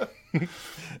 yeah.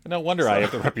 No wonder I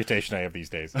have the reputation I have these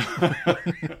days.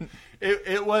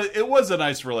 It was a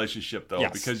nice relationship, though,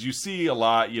 because you see a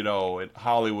lot,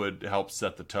 Hollywood helps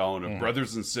set the tone of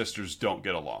brothers and sisters don't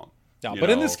get along. No, but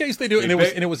in this case they do, and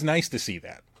it was nice to see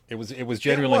that. It was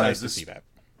genuinely nice to see that.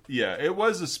 Yeah, it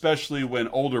was, especially when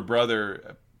older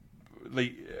brother...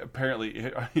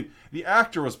 apparently, the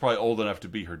actor was probably old enough to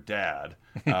be her dad,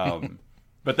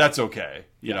 but that's okay.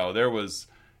 There was,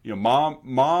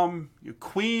 mom,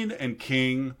 queen, and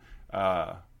king.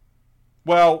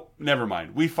 Well, never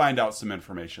mind. We find out some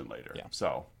information later,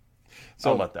 so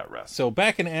I'll let that rest. So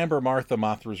back in Martha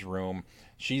Mothra's room,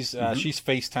 she's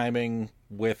FaceTiming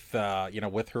with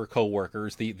with her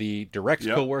coworkers, the direct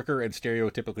coworker and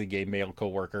stereotypically gay male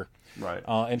coworker. Right.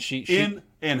 And she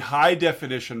in high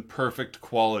definition, perfect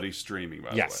quality streaming, by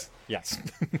the way. Yes.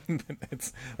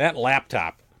 It's that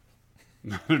laptop.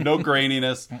 No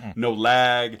graininess, no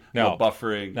lag, no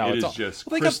buffering. No, it is just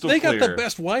crystal clear. They got the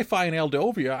best Wi-Fi in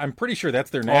Eldovia. I'm pretty sure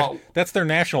that's their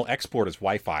national export is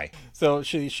Wi-Fi. So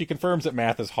she confirms that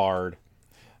math is hard,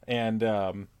 and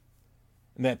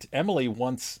that Emily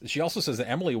wants. She also says that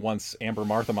Emily wants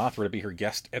Martha Mothra to be her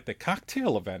guest at the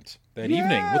cocktail event that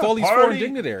evening with all these foreign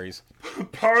dignitaries.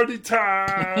 Party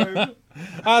time.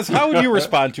 Oz, how would you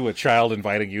respond to a child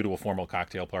inviting you to a formal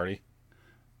cocktail party?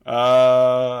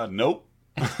 Nope.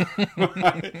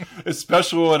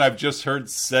 Especially when I've just heard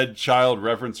said child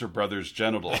reference her brother's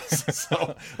genitals.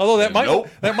 So, although that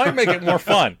might make it more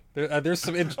fun. There's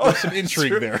some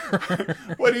intrigue there.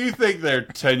 What do you think there,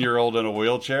 10-year-old in a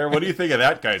wheelchair? What do you think of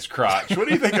that guy's crotch? What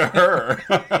do you think of her?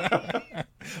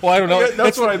 Well, I don't know.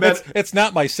 That's what I meant. It's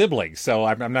not my sibling, so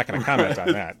I'm not going to comment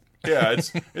on that. Yeah,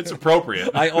 it's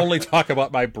appropriate. I only talk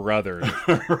about my brother.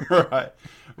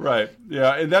 Right.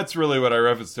 Yeah, and that's really what I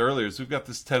referenced earlier. Is we've got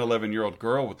this 10, 11-year-old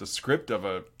girl with the script of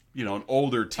a an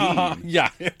older teen. Yeah,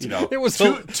 it was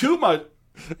too much.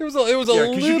 It was a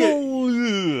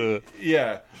little.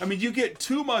 I mean, you get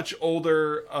too much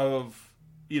older of,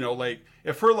 like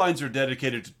if her lines are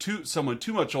dedicated to someone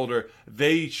too much older,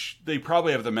 they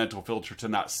probably have the mental filter to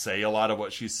not say a lot of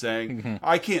what she's saying. Mm-hmm.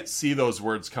 I can't see those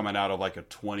words coming out of like a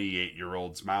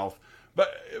 28-year-old's mouth.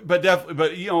 But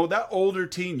definitely, that older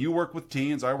teen, you work with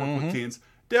teens, I work with teens.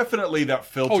 Definitely, that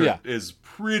filter is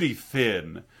pretty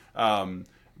thin.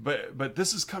 But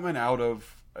this is coming out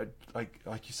of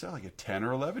like you said, like a 10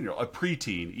 or 11-year-old, a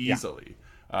preteen easily.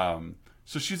 Yeah.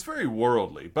 So she's very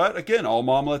worldly. But again, all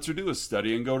mom lets her do is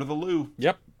study and go to the loo.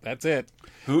 Yep, that's it.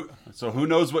 Who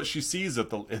knows what she sees in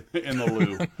the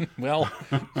loo? Well,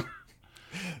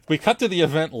 we cut to the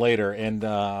event later, and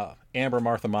Amber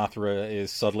Martha Mothra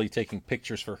is subtly taking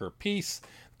pictures for her piece. The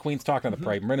Queen's talking to the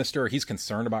Prime Minister. He's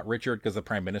concerned about Richard because the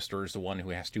Prime Minister is the one who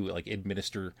has to like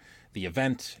administer the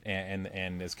event,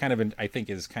 and is kind of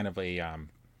a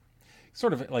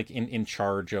sort of like in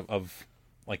charge of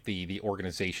like the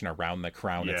organization around the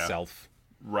crown itself.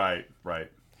 Right.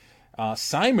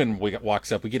 Simon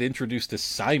walks up. We get introduced to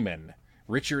Simon,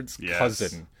 Richard's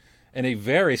cousin, in a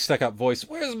very stuck-up voice.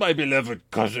 "Where's my beloved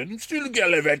cousin? Still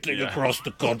gallivanting across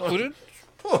the continent?"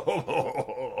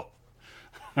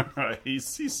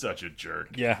 He's such a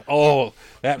jerk. Yeah. Oh,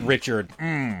 that Richard.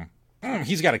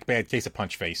 He's got a bad case of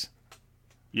punch face.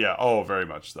 Yeah. Oh, very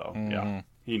much so. Mm-hmm. Yeah.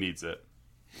 He needs it.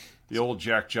 The old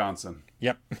Jack Johnson.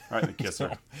 Yep. Right in the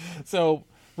kisser. So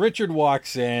Richard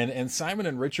walks in, and Simon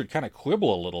and Richard kind of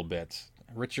quibble a little bit.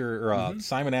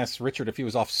 Simon asks Richard if he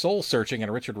was off soul searching,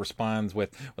 and Richard responds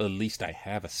with, "Well, at least I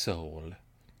have a soul."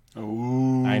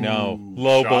 Ooh. I know.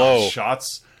 Low blow.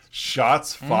 Shots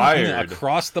fired.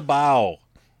 Across the bow.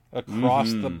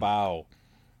 The bow.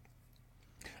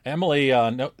 Emily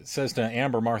says to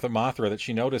Amber Martha Mothra that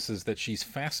she notices that she's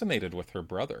fascinated with her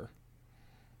brother.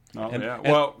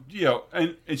 Oh, yeah.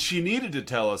 And she needed to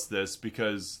tell us this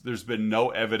because there's been no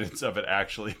evidence of it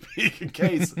actually being a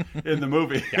case in the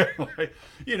movie.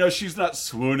 She's not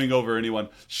swooning over anyone.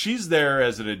 She's there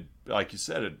as like you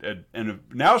said, and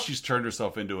now she's turned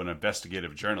herself into an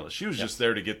investigative journalist. She was just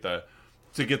there to get the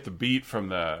beat from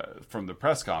the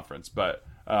press conference. But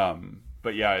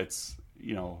yeah, it's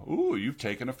you've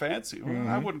taken a fancy. Well,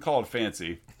 I wouldn't call it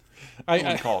fancy. I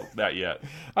wouldn't call it that yet.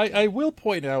 I will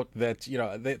point out that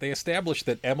they established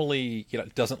that Emily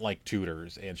doesn't like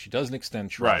tutors and she doesn't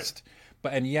extend trust,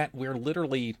 and yet we're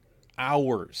literally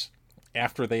hours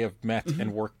after they have met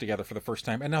and worked together for the first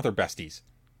time, and now they're besties.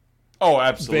 Oh,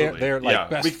 absolutely. They're like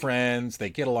best friends.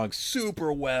 They get along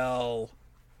super well.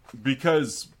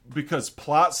 Because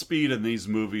plot speed in these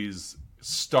movies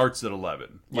starts at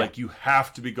 11. Yeah. Like you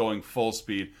have to be going full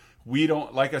speed. We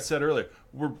don't, like I said earlier,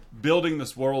 we're building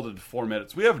this world in 4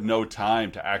 minutes. We have no time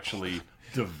to actually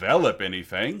develop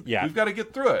anything. Yeah. We've got to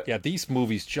get through it. Yeah, these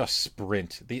movies just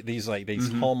sprint. These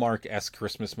Hallmark-esque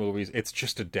Christmas movies, it's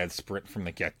just a dead sprint from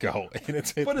the get-go.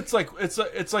 But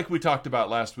it's like we talked about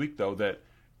last week, though, that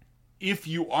if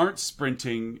you aren't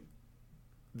sprinting,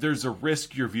 there's a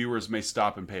risk your viewers may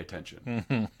stop and pay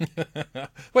attention.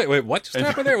 Wait, what just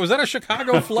happened there? Was that a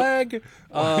Chicago flag?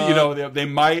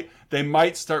 They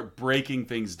might start breaking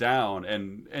things down,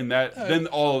 and that then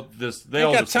all this they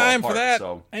all just fall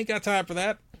apart. Ain't got time for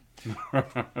that.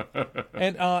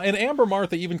 And Amber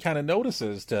Martha even kind of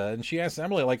notices, and she asks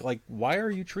Emily, like, why are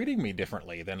you treating me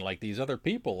differently than like these other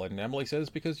people? And Emily says,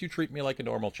 because you treat me like a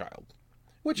normal child.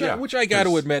 Which I got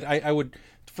to admit, I would,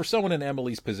 for someone in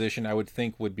Emily's position, I would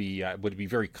think would be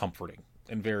very comforting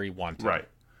and very wanting. Right.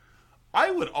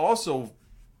 I would also,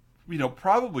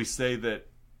 probably say that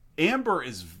Amber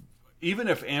is, even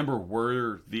if Amber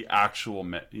were the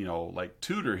actual,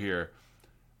 tutor here,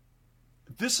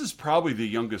 this is probably the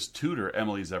youngest tutor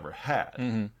Emily's ever had.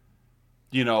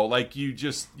 Mm-hmm. Like you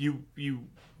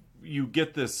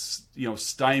get this,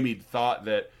 stymied thought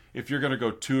that if you're going to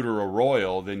go tutor a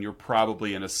royal, then you're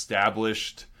probably an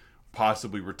established,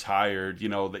 possibly retired,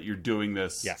 that you're doing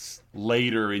this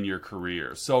later in your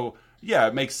career. So, yeah,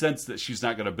 it makes sense that she's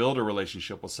not going to build a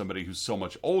relationship with somebody who's so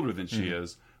much older than she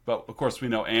is. But, of course, we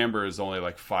know Amber is only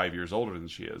like 5 years older than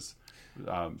she is.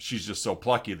 She's just so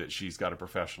plucky that she's got a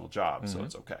professional job, so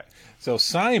it's okay. So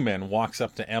Simon walks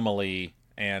up to Emily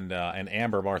and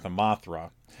Amber Martha Mothra.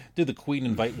 Did the Queen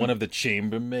invite one of the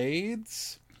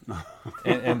chambermaids?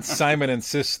 and Simon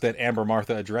insists that Amber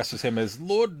Martha addresses him as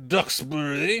Lord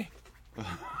Duxbury.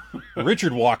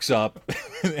 Richard walks up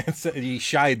and he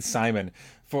shied Simon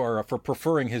for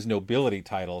preferring his nobility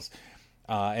titles,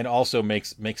 and also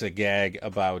makes a gag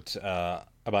about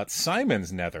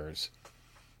Simon's nethers.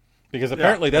 Because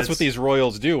apparently that's what these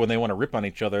royals do when they want to rip on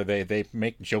each other. They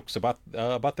make jokes about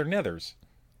their nethers.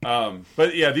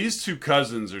 But yeah, these two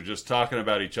cousins are just talking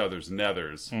about each other's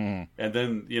nethers. And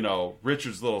then,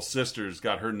 Richard's little sister's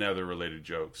got her nether-related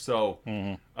jokes. So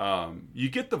you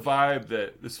get the vibe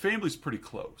that this family's pretty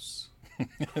close.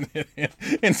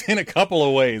 In a couple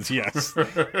of ways, yes.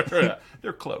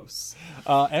 They're close.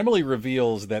 Emily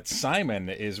reveals that Simon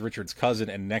is Richard's cousin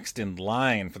and next in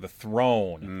line for the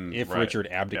throne if Richard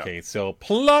abdicates. So,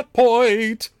 plot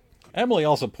point! Emily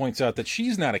also points out that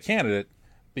she's not a candidate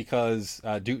because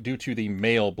due to the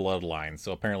male bloodline.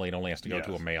 So apparently it only has to go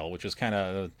to a male, which is kind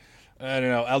of, I don't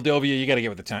know, Aldovia, you got to get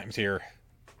with the times here.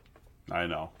 I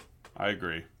know. I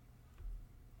agree.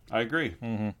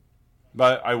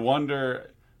 But I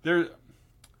wonder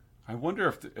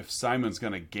if Simon's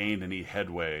going to gain any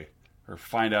headway or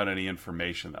find out any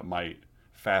information that might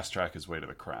fast track his way to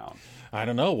the crown. I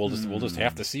don't know. We'll just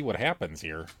have to see what happens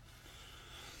here.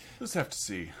 Just have to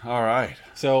see. All right.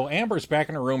 So Amber's back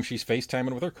in her room. She's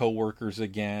FaceTiming with her coworkers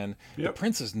again. Yep. The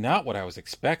prince is not what I was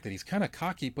expecting. He's kind of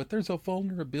cocky, but there's a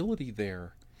vulnerability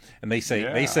there. And they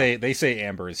say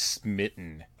Amber is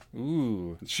smitten.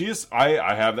 Ooh. She is.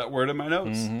 I have that word in my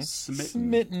notes.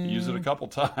 Smitten. Use it a couple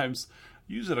times.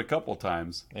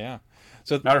 Yeah.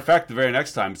 So matter of fact, the very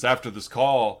next time, it's after this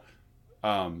call.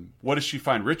 What does she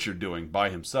find Richard doing by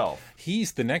himself?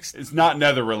 He's the next. It's not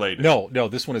nether related. No.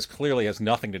 This one clearly has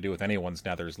nothing to do with anyone's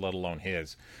nethers, let alone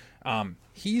his.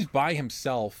 He's by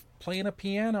himself playing a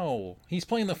piano. He's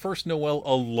playing the first Noel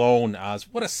alone. Oz,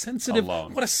 what a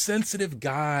sensitive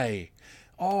guy.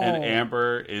 Oh. And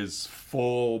Amber is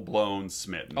full blown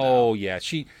smitten. Oh yeah,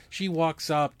 she walks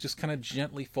up, just kind of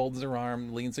gently folds her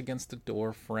arm, leans against the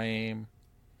door frame.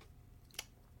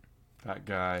 That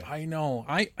guy. I know.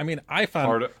 I mean, I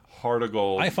found heart of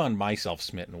gold. I found myself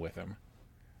smitten with him.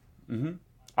 Mm-hmm.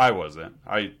 I wasn't.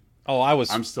 I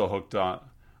was. I'm still hooked on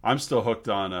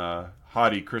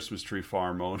Hottie Christmas Tree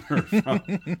Farm owner from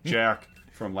Jack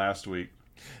from last week.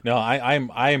 No,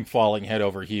 I am falling head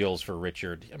over heels for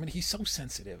Richard. I mean, he's so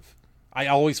sensitive. I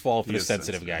always fall for the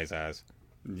sensitive guys. As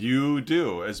you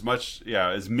do, as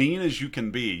mean as you can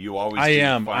be. You always.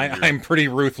 I'm pretty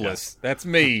ruthless. Yeah. That's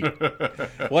me.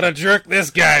 What a jerk this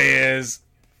guy is.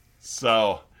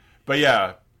 So, but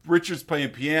yeah, Richard's playing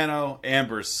piano.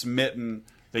 Amber's smitten.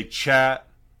 They chat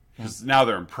because now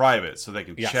they're in private, so they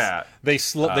can chat.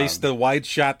 The wide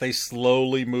shot. They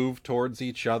slowly move towards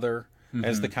each other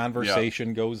as the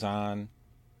conversation goes on.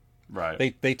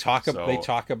 Right. They talk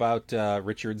about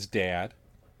Richard's dad.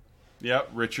 Yep,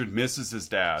 Richard misses his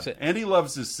dad, and he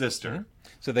loves his sister.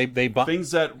 So they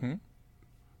things that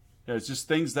it's just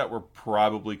things that were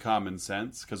probably common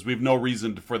sense because we've no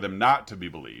reason for them not to be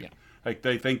believed. Yeah. Like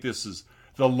they think this is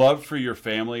the love for your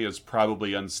family is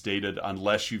probably unstated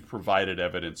unless you've provided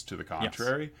evidence to the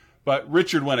contrary. Yes. But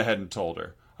Richard went ahead and told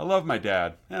her, "I love my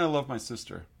dad and I love my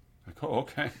sister." Like, oh,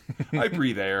 okay, I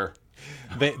breathe air.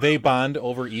 They bond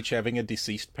over each having a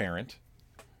deceased parent.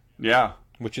 Yeah.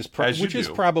 Which is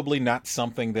probably not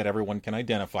something that everyone can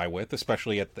identify with,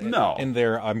 especially in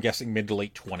their, I'm guessing, mid to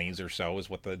late 20s or so is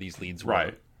what these leads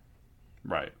were.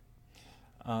 Right.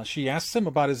 She asks him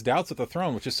about his doubts at the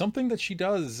throne, which is something that she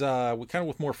does kind of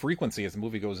with more frequency as the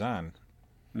movie goes on.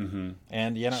 Mm-hmm.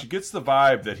 And she gets the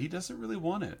vibe that he doesn't really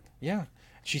want it. Yeah,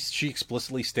 she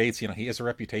explicitly states, he has a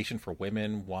reputation for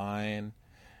women, wine.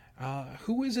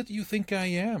 Who is it you think I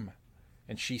am?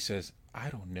 And she says,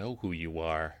 I don't know who you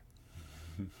are.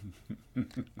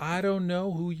 I don't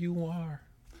know who you are.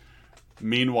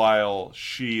 Meanwhile,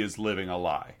 she is living a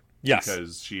lie. Yes.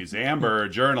 Because she's Amber, a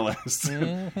journalist,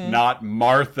 not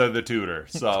Martha the tutor.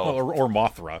 So or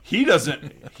Mothra. He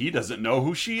doesn't know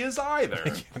who she is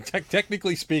either.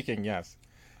 Technically speaking, yes.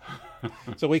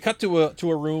 So we cut to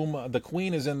a room. The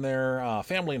Queen is in there.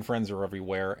 Family and friends are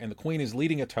everywhere, and the Queen is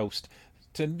leading a toast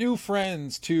to new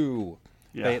friends too.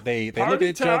 Yeah. They look at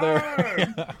each other.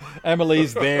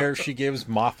 Emily's there. She gives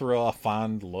Mothra a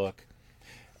fond look.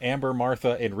 Amber,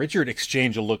 Martha, and Richard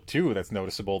exchange a look too. That's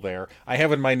noticeable there. I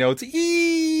have in my notes,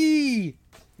 "Eee."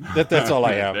 That's all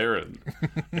I have.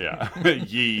 Yeah,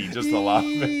 yee, just a lot.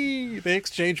 They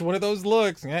exchange one of those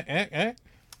looks. And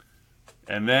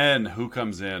then who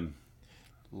comes in?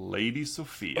 Lady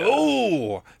Sophia.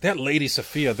 Oh, that Lady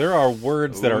Sophia. There are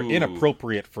words that are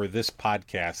inappropriate for this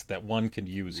podcast that one can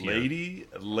use here.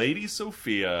 Lady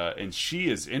Sophia, and she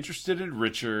is interested in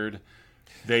Richard.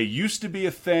 They used to be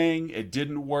a thing. It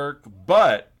didn't work,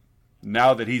 but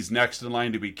now that he's next in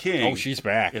line to be king, she's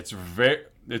back. It's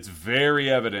very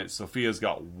evident Sophia's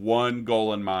got one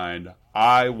goal in mind.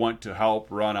 I want to help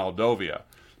run Aldovia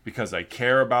because I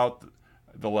care about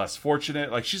the less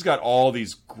fortunate. Like she's got all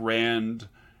these grand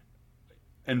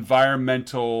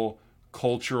environmental,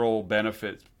 cultural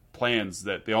benefit plans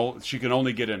that she can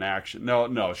only get in action.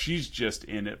 No, she's just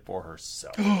in it for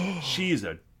herself. She's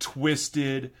a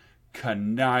twisted,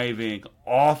 conniving,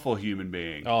 awful human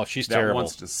being. Oh, she's that terrible.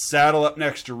 Wants to saddle up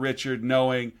next to Richard,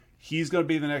 knowing he's going to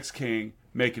be the next king,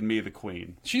 making me the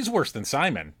queen. She's worse than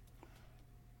Simon.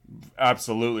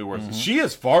 Absolutely worse. Mm-hmm. She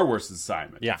is far worse than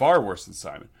Simon. Yeah. Far worse than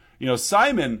Simon.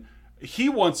 Simon, he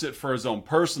wants it for his own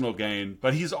personal gain,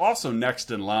 but he's also next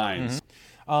in line.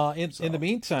 Mm-hmm. In the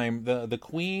meantime, the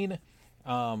queen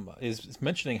is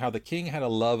mentioning how the king had a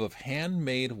love of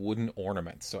handmade wooden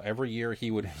ornaments. So every year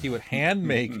he would hand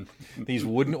make these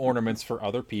wooden ornaments for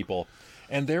other people.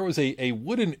 And there was a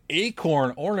wooden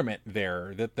acorn ornament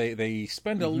there that they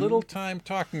spend a little time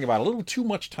talking about, a little too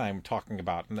much time talking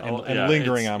about, and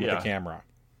lingering on with the camera.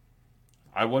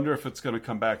 I wonder if it's going to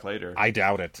come back later. I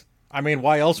doubt it. I mean,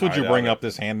 why else would you bring up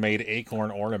this handmade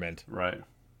acorn ornament? Right.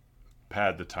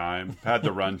 Pad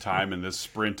the run time in this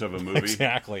sprint of a movie.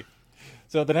 Exactly.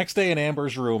 So the next day in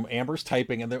Amber's room, Amber's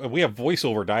typing, and we have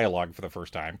voiceover dialogue for the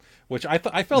first time, which I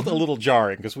felt a little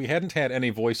jarring because we hadn't had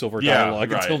any voiceover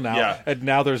dialogue until now, and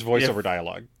now there's voiceover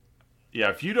dialogue. Yeah,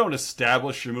 if you don't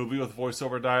establish your movie with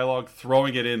voiceover dialogue,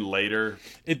 throwing it in later,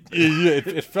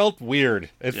 it felt weird.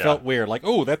 It felt weird, like,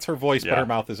 oh, that's her voice, but her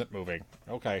mouth isn't moving.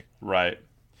 Okay, right.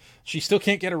 She still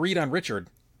can't get a read on Richard.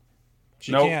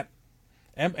 She can't.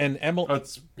 And Emily,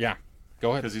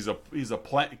 go ahead.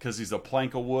 Because he's a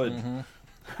plank of wood,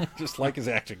 just like his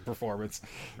acting performance.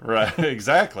 Right,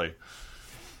 exactly.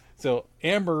 So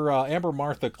Amber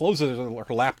Martha closes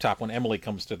her laptop when Emily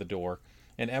comes to the door,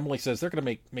 and Emily says they're going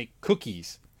to make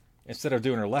cookies instead of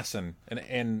doing her lesson.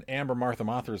 And Amber Martha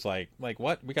Mather's like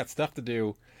what? We got stuff to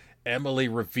do. Emily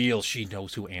reveals she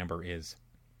knows who Amber is.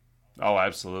 Oh,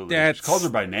 absolutely. She calls her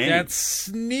by name. That's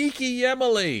sneaky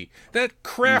Emily. That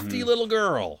crafty little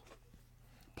girl.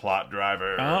 Plot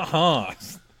driver. Uh-huh.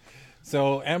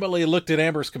 So Emily looked at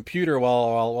Amber's computer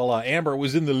while Amber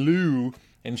was in the loo,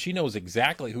 and she knows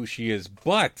exactly who she is,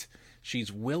 but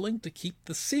she's willing to keep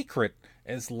the secret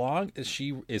as long as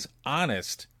she is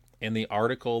honest in the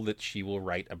article that she will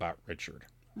write about Richard.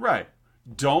 Right.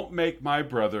 Don't make my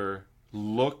brother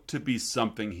look to be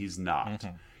something he's not.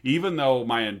 Mm-hmm. Even though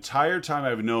my entire time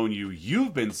I've known you,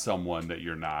 you've been someone that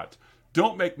you're not.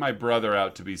 Don't make my brother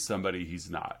out to be somebody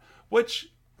he's not. Which,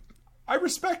 I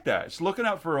respect that. She's looking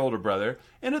out for her older brother.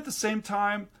 And at the same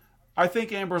time, I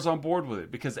think Amber's on board with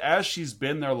it. Because as she's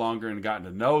been there longer and gotten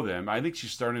to know them, I think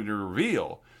she's starting to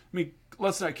reveal. I mean,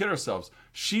 let's not kid ourselves.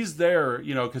 She's there,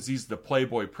 because he's the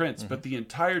Playboy Prince. Mm-hmm. But the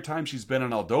entire time she's been in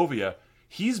Aldovia,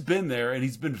 he's been there and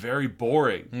he's been very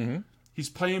boring. Mm-hmm. He's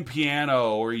playing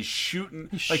piano or he's shooting.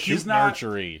 He's not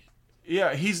archery.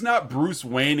 Yeah, he's not Bruce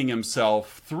Wayning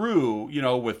himself through,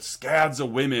 with scads of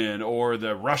women or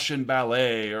the Russian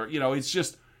ballet or he's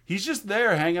just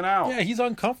there hanging out. Yeah, he's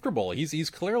uncomfortable. He's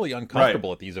clearly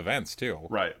uncomfortable at these events too.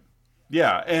 Right.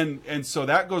 Yeah, and so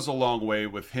that goes a long way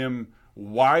with him.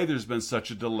 Why there's been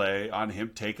such a delay on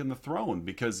him taking the throne,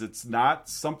 because it's not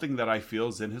something that I feel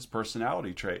is in his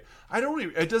personality trait.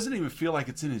 It doesn't even feel like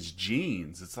it's in his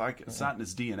genes. It's like it's not in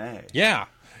his DNA. Yeah,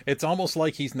 it's almost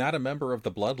like he's not a member of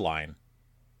the bloodline.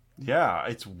 Yeah,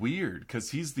 it's weird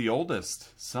because he's the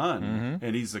oldest son,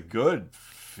 and he's a good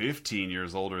 15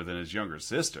 years older than his younger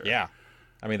sister. Yeah,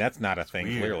 I mean that's not a thing.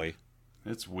 Clearly,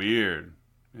 it's weird.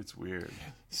 It's weird.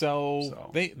 So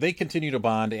they continue to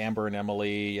bond, Amber and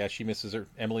Emily.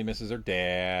 Emily misses her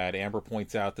dad. Amber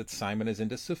points out that Simon is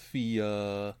into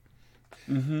Sophia.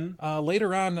 Mm-hmm.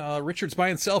 Later on, Richard's by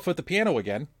himself at the piano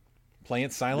again,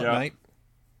 playing Silent Night.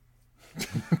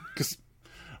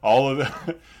 All of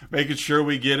it, making sure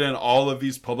we get in all of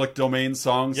these public domain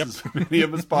songs, as many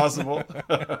of as possible.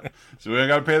 So we don't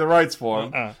got to pay the rights for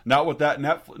them. Not with that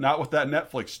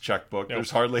Netflix checkbook. Nope.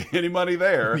 There's hardly any money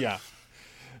there. Yeah.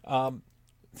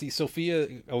 Sophia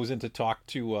goes in to talk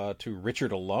to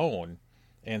Richard alone,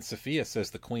 and Sophia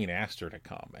says the Queen asked her to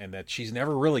come, and that she's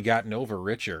never really gotten over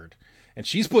Richard, and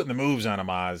she's putting the moves on him,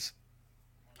 Oz.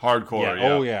 Hardcore, yeah.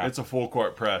 Oh, yeah. It's a full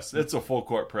court press. It's a full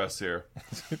court press here.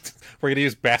 We're going to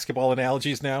use basketball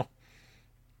analogies now?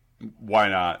 Why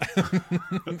not?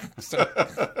 So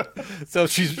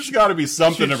there's got to be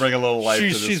something to bring a little life to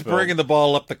this She's film. bringing the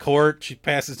ball up the court. She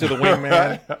passes to the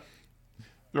wingman.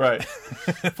 Right.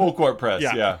 Full court press,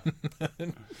 yeah.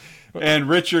 And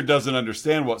Richard doesn't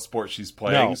understand what sport she's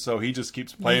playing, so he just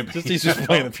keeps playing piano. He's just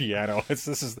playing the piano.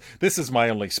 This is my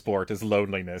only sport, is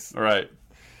loneliness. Right.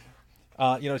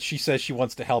 She says she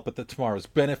wants to help at tomorrow's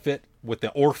benefit with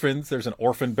the orphans. There's an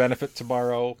orphan benefit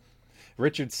tomorrow.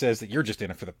 Richard says that you're just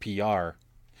in it for the PR.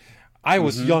 I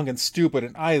was young and stupid,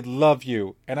 and I love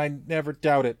you, and I never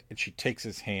doubt it. And she takes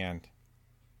his hand.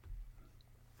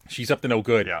 She's up to no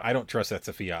good. Yeah. I don't trust that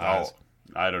Sophia Oz. Oh,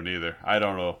 I don't either. I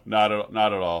don't know. Not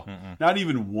at all. Not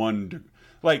even one.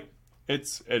 Like,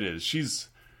 it is. She's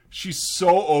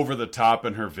so over the top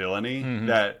in her villainy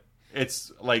that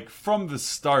it's like from the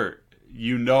start,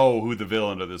 you know who the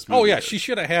villain of this movie is. Oh, yeah. She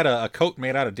should have had a coat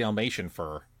made out of Dalmatian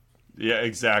fur. Yeah,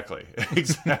 exactly.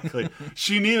 Exactly.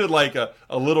 She needed like a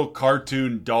little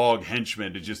cartoon dog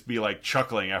henchman to just be like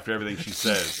chuckling after everything she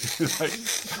says.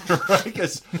 Like, right?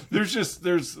 Because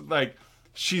there's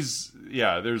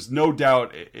no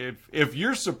doubt if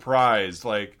you're surprised,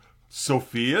 like,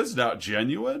 Sophia's not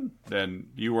genuine, then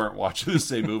you weren't watching the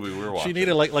same movie we were watching. She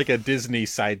needed like a Disney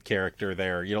side character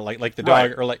there, like the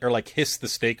dog, right. or like Hiss the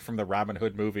Steak from the Robin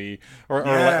Hood movie, or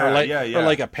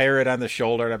like a parrot on the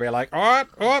shoulder to be like, "Oh,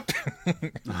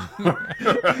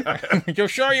 you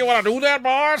sure you want to do that,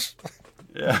 boss?"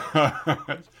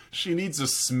 Yeah, she needs a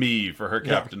Smee for her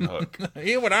Captain Hook.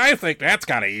 Even I think that's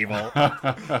kind of evil.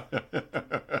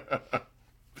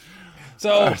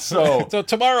 So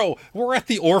tomorrow we're at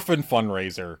the orphan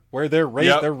fundraiser where they're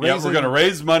raising. We're going to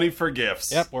raise money for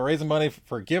gifts. Yep, we're raising money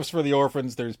for gifts for the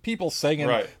orphans. There's people singing.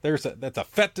 Right. That's a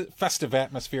festive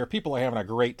atmosphere. People are having a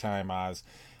great time, Oz.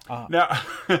 Now,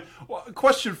 well, a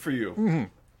question for you.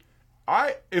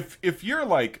 If you're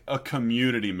like a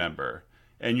community member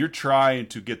and you're trying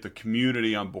to get the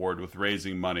community on board with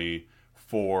raising money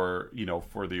for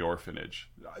the orphanage,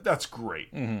 that's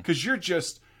great because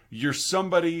you're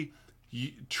somebody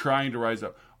trying to rise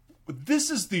up. This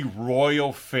is the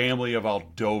royal family of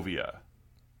Aldovia.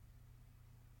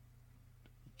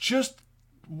 Just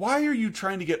why are you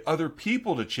trying to get other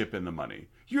people to chip in the money?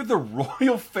 You're the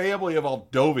royal family of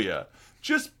Aldovia.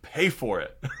 Just pay for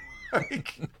it.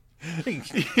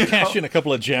 Cash in a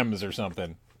couple of gems or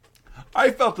something.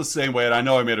 I felt the same way, and I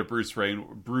know I made a Bruce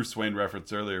Wayne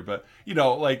reference earlier, but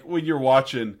like when you're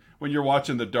watching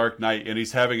The Dark Knight and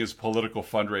he's having his political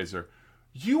fundraiser,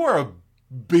 you are a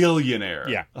billionaire.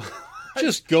 Yeah.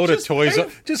 Just go to Toys R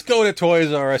Us. Just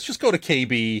go to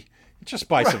KB. Just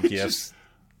buy some gifts.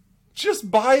 Just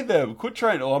buy them. Quit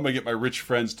trying. I'm going to get my rich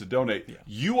friends to donate. Yeah.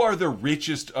 You are the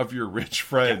richest of your rich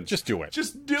friends. Yeah, just do it.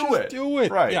 Just do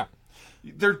it. Right. Yeah.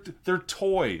 They're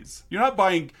toys. You're not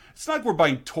buying. It's not like we're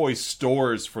buying toy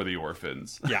stores for the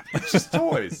orphans. Yeah, it's just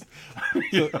toys.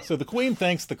 So the Queen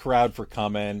thanks the crowd for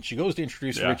coming. She goes to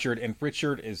introduce Richard, and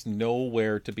Richard is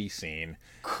nowhere to be seen.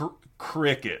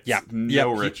 Crickets. Yeah,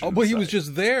 Richard. But he was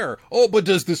just there. Oh, but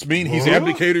does this mean he's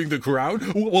abdicating the crown?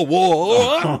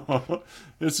 Whoa.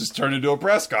 This has turned into a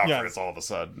press conference all of a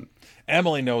sudden.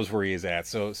 Emily knows where he is at,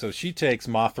 so she takes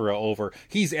Mothra over.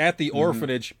 He's at the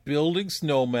orphanage building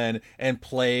snowmen and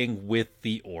playing with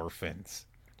the orphans.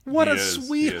 What a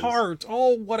sweetheart.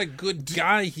 Oh, what a good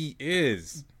guy he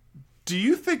is. Do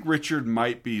you think Richard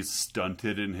might be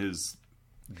stunted in his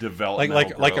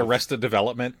development? Like Arrested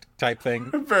Development type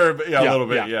thing? A little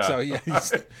bit, yeah. So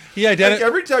he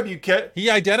every time he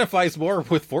identifies more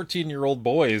with 14-year-old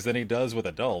boys than he does with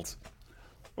adults.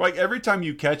 Like every time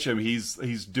you catch him,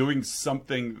 he's doing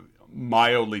something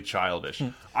mildly childish.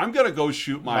 I'm gonna go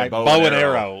shoot my bow and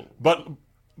arrow, but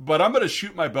I'm gonna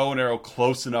shoot my bow and arrow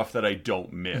close enough that I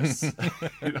don't miss.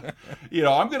 I'm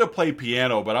gonna play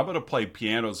piano, but I'm gonna play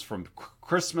pianos from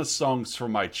Christmas songs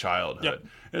from my childhood. Yep.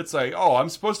 It's like, I'm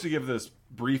supposed to give this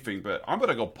briefing, but I'm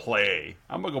gonna go play.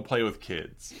 I'm gonna go play with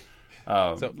kids.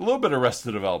 A little bit of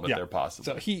Arrested Development there,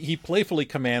 possibly. So he playfully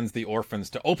commands the orphans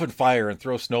to open fire and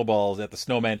throw snowballs at the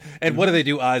snowman. And what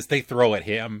do, Oz? They throw at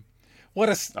him.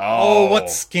 What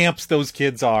scamps those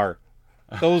kids are!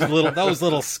 Those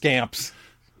little scamps.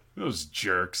 Those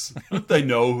jerks. Don't they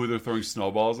know who they're throwing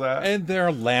snowballs at? And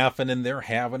they're laughing and they're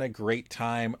having a great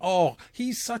time. Oh,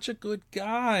 he's such a good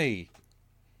guy.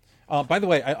 By the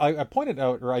way, I pointed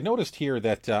out, or I noticed here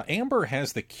that Amber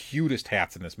has the cutest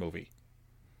hats in this movie.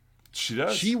 She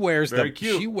does. She wears Very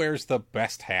cute. She wears the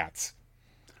best hats.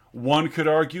 One could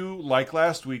argue, like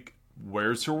last week,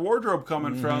 where's her wardrobe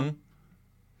coming from?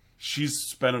 She's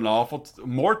spent an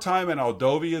more time in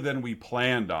Aldovia than we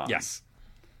planned on. Yes.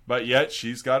 But yet,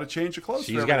 she's got a change of clothes.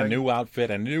 She's got a new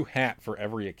outfit, a new hat for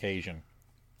every occasion.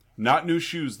 Not new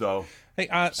shoes, though. Hey,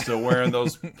 still wearing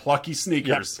those plucky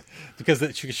sneakers. Yep.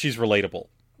 Because she's relatable.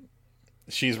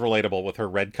 She's relatable with her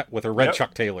red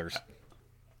Chuck Taylors.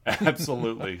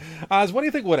 Absolutely. Oz, what do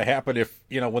you think would have happened if,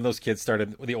 when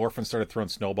the orphans started throwing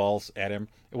snowballs at him?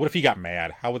 What if he got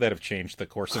mad? How would that have changed the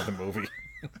course of the movie?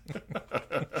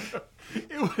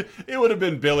 It would have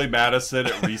been Billy Madison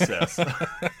at recess.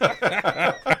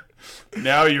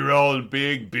 Now you're all in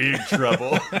big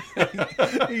trouble.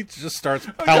 He just starts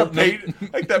pelting.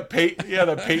 Like that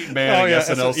Peyton Manning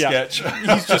SNL sketch.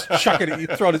 He's just chucking it.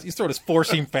 He's throwing his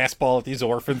four-seam fastball at these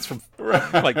orphans from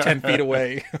like 10 feet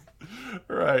away.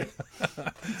 Right.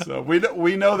 So we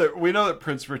know that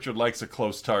Prince Richard likes a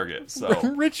close target. So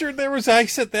Richard, there was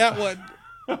ice at that one.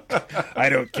 I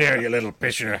don't care, you little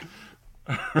pisher.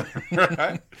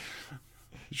 Right?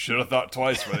 Should have thought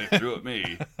twice when they threw at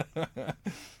me.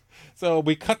 So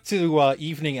we cut to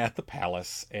evening at the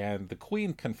palace, and the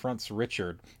queen confronts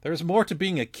Richard. There's more to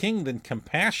being a king than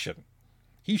compassion.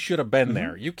 He should have been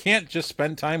there. You can't just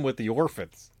spend time with the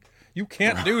orphans. You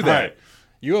can't do that. Right.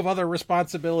 You have other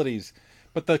responsibilities.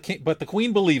 But the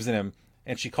queen believes in him,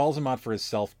 and she calls him out for his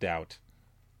self-doubt.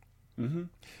 Mm-hmm.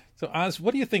 So, Oz,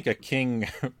 what do you think a king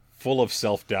full of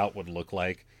self-doubt would look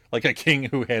like? Like a king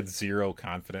who had zero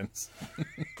confidence.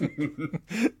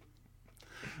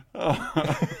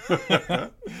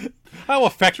 How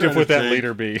effective would that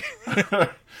leader be?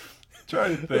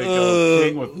 Trying to think of a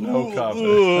king with no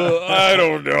confidence. I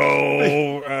don't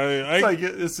know. I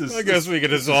guess we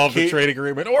could dissolve the trade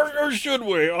agreement, or should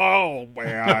we? Oh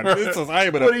man,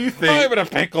 what do you think? I'm in a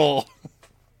pickle.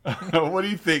 What do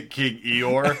you think, King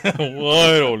Eeyore?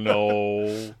 I don't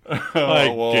know.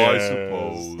 I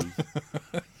suppose.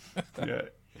 Yeah,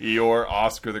 Eeyore,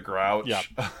 Oscar the Grouch. Yep.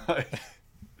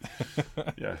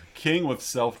 Yeah, king with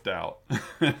self-doubt.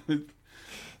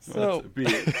 So,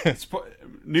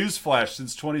 newsflash: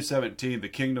 since 2017, the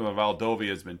kingdom of Aldovia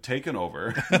has been taken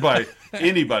over by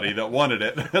anybody that wanted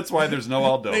it. That's why there's no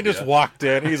Aldovia. They just walked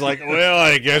in. He's like, "Well,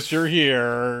 I guess you're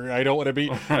here. I don't want to be.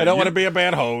 I don't want to be a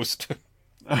bad host."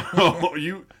 Oh,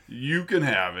 you can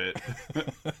have it.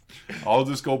 I'll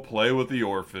just go play with the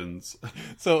orphans.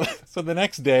 So the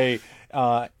next day,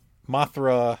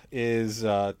 Mothra is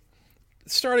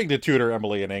starting to tutor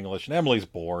Emily in English, and Emily's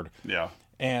bored. Yeah.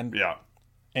 And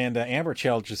Amber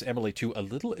challenges Emily to a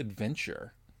little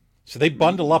adventure. So they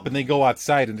bundle up and they go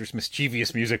outside, and there's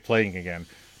mischievous music playing again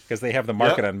because they have the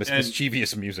market on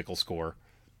mischievous musical score.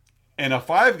 And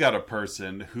if I've got a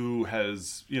person who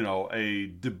has,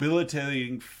 a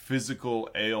debilitating physical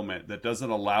ailment that doesn't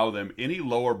allow them any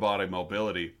lower body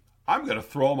mobility, I'm going to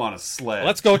throw them on a sled.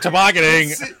 Let's go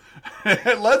tobogganing.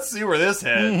 Let's see where this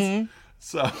heads. Mm-hmm.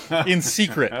 So in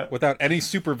secret, without any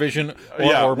supervision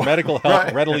or medical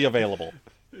help readily available.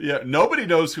 Yeah, nobody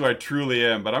knows who I truly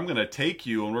am, but I'm going to take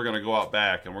you, and we're going to go out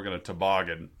back, and we're going to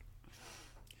toboggan.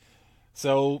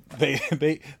 So they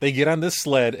get on this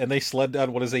sled, and they sled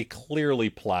down what is a clearly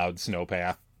plowed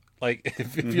snowpath. Like,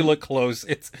 if you look close,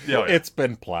 it's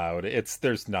been plowed.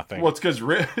 There's nothing. Well, it's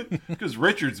because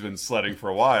Richard's been sledding for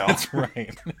a while. That's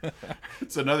right.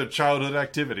 It's another childhood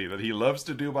activity that he loves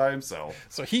to do by himself.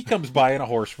 So he comes by on a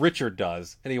horse, Richard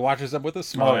does, and he watches them with a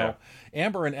smile. Oh, yeah.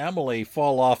 Amber and Emily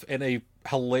fall off in a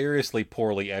hilariously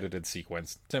poorly edited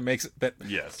sequence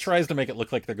tries to make it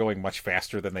look like they're going much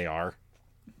faster than they are.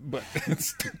 But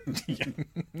it's,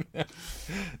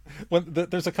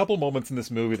 there's a couple moments in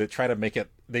this movie that try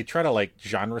to like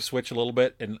genre switch a little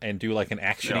bit and do like an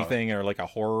action-y thing or like a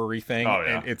horror-y thing. Oh,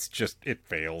 yeah. And it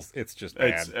fails. It's just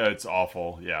bad. It's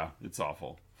awful. Yeah, it's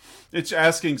awful. It's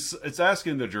asking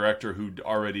the director, who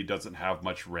already doesn't have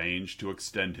much range, to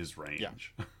extend his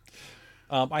range.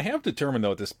 Yeah. I have determined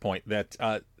though at this point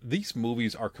that these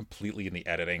movies are completely in the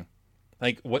editing.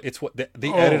 Like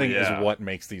the editing is what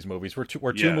makes these movies.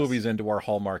 We're two movies into our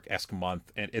Hallmark-esque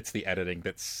month, and it's the editing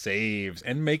that saves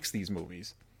and makes these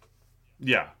movies.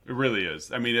 Yeah, it really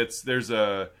is. I mean, it's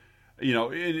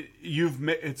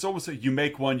almost like you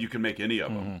make one, you can make any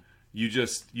of them.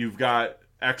 You've got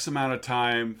X amount of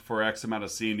time for X amount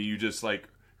of scene. You just like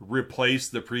replace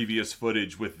the previous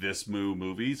footage with this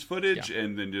movie's footage,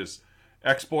 and then just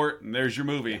export, and there's your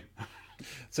movie.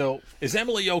 So, is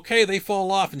Emily okay? They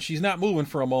fall off, and she's not moving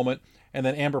for a moment. And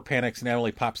then Amber panics, and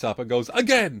Emily pops up and goes,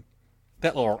 again!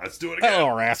 Let's do it again. That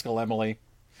little rascal, Emily.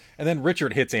 And then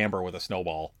Richard hits Amber with a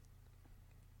snowball.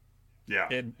 Yeah.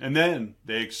 And then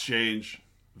they exchange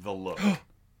the look.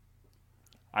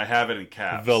 I have it in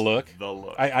caps. The look? The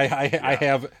look. I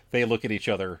have, they look at each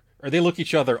other, or they look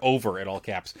each other over in all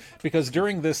caps. Because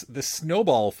during this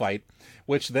snowball fight,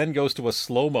 which then goes to a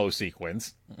slow-mo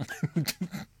sequence...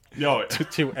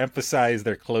 to emphasize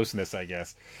their closeness, I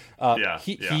guess.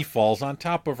 He falls on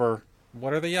top of her.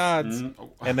 What are the odds?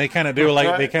 And they kind of do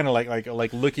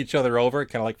like look each other over,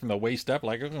 kind of like from the waist up,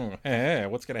 like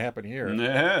what's going to happen here?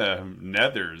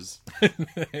 Nethers.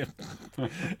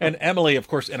 And Emily, of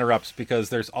course, interrupts because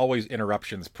there's always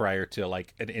interruptions prior to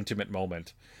like an intimate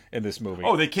moment in this movie.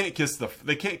 Oh, they can't kiss the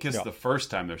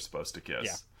first time they're supposed to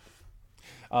kiss.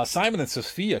 Simon and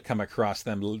Sophia come across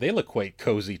them. They look quite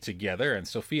cozy together, and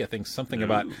Sophia thinks something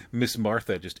about Miss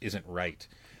Martha just isn't right.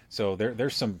 So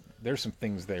there's some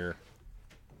things there.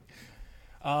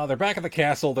 They're back at the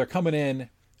castle. They're coming in.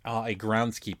 A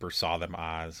groundskeeper saw them,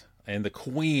 Oz, and the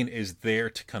Queen is there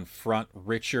to confront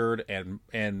Richard and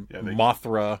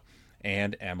Mothra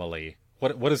and Emily.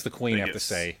 What does the Queen have to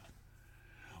say?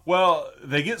 Well,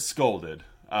 they get scolded.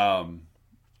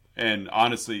 And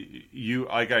honestly,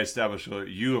 like I established earlier,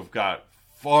 you have got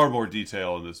far more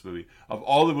detail in this movie. Of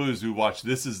all the movies we watched,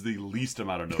 this is the least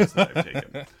amount of notes that I've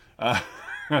taken.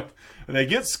 They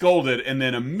get scolded, and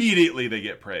then immediately they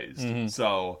get praised. Mm-hmm.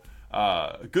 So,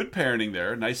 good parenting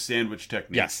there. Nice sandwich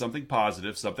technique. Yes. Something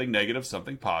positive, something negative,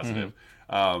 something positive.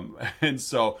 Mm-hmm. And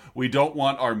so we don't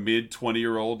want our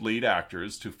mid-20-year-old lead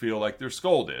actors to feel like they're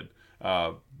scolded,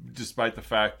 despite the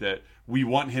fact that we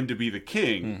want him to be the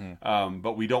king,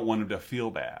 but we don't want him to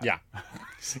feel bad. Yeah.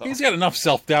 So. He's got enough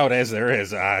self-doubt as there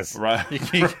is, Oz. Right.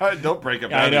 Right. Don't break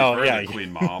up. I know. Yeah.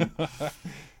 Queen Mom.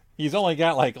 He's only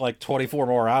got like 24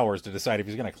 more hours to decide if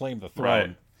he's going to claim the throne.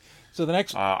 Right. So the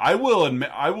next, I will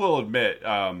admit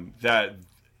that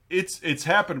it's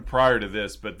happened prior to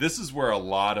this, but this is where a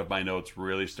lot of my notes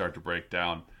really start to break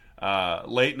down.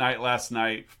 Late night last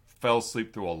night, fell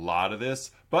asleep through a lot of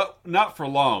this, but not for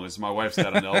long, as my wife's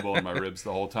got an elbow in my ribs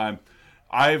the whole time.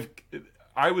 I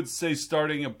would say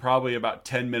starting probably about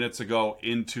 10 minutes ago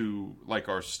into like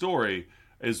our story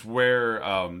is where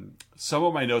some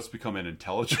of my notes become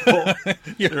unintelligible.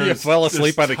 you fell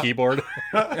asleep by the keyboard.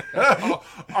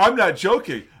 I'm not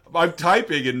joking. I'm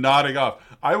typing and nodding off.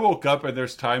 I woke up and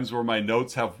there's times where my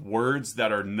notes have words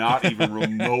that are not even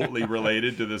remotely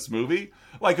related to this movie.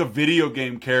 Like a video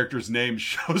game character's name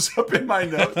shows up in my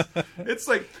notes. It's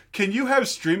like, can you have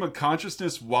stream of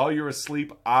consciousness while you're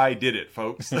asleep? I did it,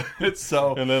 folks. It's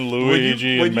so. And then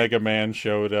Luigi and Mega Man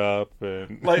showed up.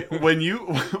 And like when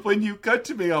you cut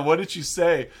to me on what did you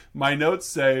say? My notes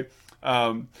say,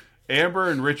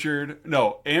 Amber and Richard.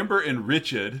 Forgot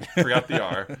the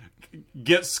R.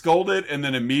 Get scolded and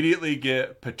then immediately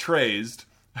get betrayed.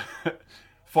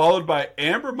 Followed by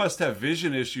Amber must have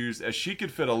vision issues as she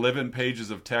could fit 11 pages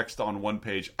of text on one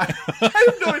page. I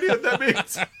have no idea what that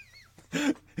means.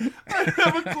 I don't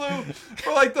have a clue.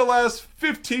 For like the last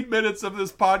 15 minutes of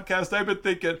this podcast, I've been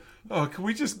thinking, oh, can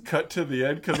we just cut to the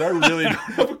end? Because I really don't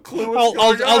have a clue what's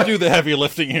going on. I'll do the heavy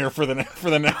lifting here for the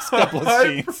next couple of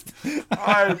scenes.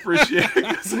 I appreciate it.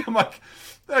 Because I'm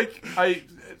like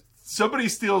somebody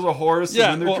steals a horse and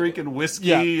then they're drinking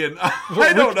whiskey and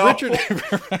I don't know. Richard,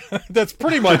 that's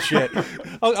pretty much it.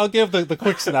 I'll give the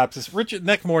quick synopsis.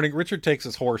 Next morning, Richard takes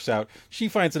his horse out. She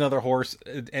finds another horse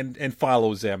and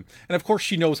follows him. And of course,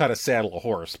 she knows how to saddle a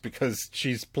horse because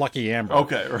she's Plucky Amber.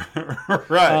 Okay,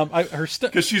 right.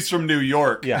 Because she's from New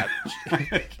York. Yeah.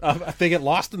 They get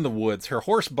lost in the woods. Her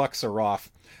horse bucks her off.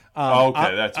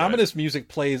 Okay, that's right. Ominous music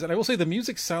plays, and I will say the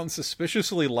music sounds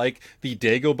suspiciously like the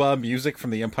Dagobah music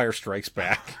from The Empire Strikes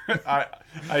Back.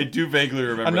 I do vaguely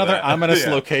remember another that. ominous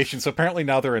location. So apparently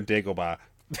now they're in Dagobah,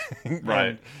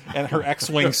 right? and her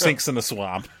X-wing sinks in the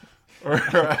swamp.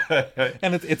 Right.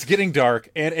 And it's getting dark,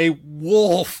 and a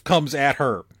wolf comes at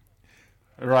her.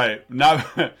 Right. Now,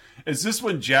 is this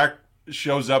when Jack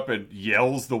shows up and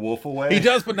yells the wolf away? He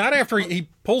does, but not after he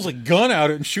pulls a gun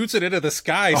out and shoots it into the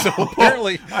sky. So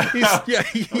apparently,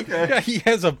 he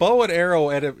has a bow and arrow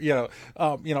at it,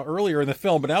 earlier in the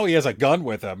film, but now he has a gun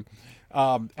with him.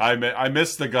 I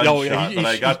missed the gunshot, but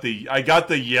I got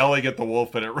the yelling at the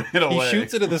wolf and it ran away. He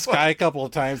shoots into the sky a couple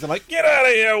of times. I'm like, get out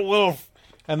of here, wolf!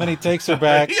 And then he takes her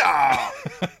back.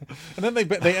 And then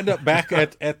they end up back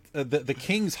at the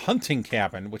king's hunting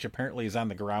cabin, which apparently is on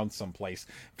the ground someplace.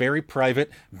 Very private,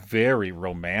 very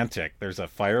romantic. There's a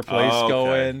fireplace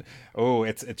going. Oh,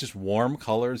 it's just warm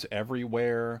colors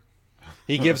everywhere.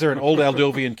 He gives her an old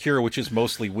Aldovian cure, which is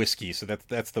mostly whiskey. So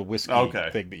that's the whiskey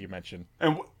thing that you mentioned.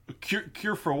 And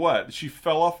cure for what? She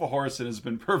fell off a horse and has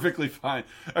been perfectly fine.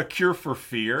 A cure for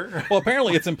fear? Well,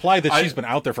 apparently it's implied that she's been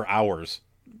out there for hours.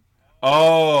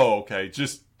 Oh, okay.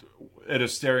 Just at a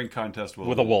staring contest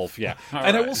with a wolf. Yeah.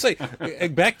 And I will say,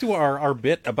 back to our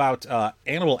bit about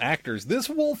animal actors, this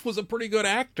wolf was a pretty good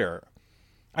actor.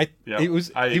 Was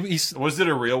it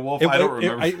a real wolf? I don't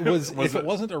remember. If it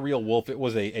wasn't a real wolf, it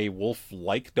was a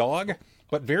wolf-like dog,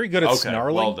 but very good at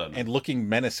snarling and looking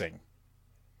menacing.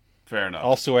 Fair enough.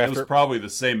 Also, it was probably the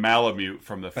same Malamute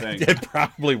from the Thing. It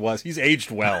probably was. He's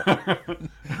aged well.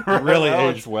 Really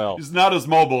aged well. He's not as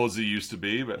mobile as he used to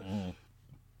be, but.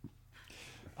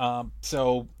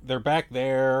 So they're back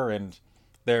there, and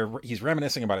he's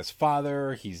reminiscing about his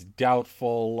father. He's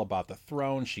doubtful about the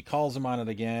throne. She calls him on it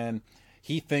again.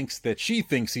 She thinks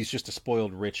he's just a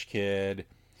spoiled rich kid.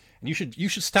 and you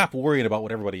should stop worrying about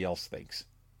what everybody else thinks.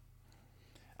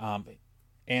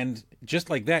 And just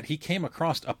like that, he came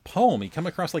across a poem. He came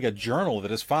across like a journal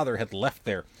that his father had left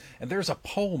there. And there's a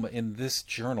poem in this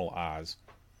journal, Oz.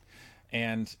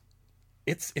 And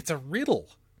it's a riddle.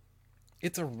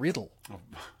 It's a riddle.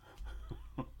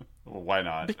 Well, why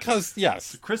not? Because,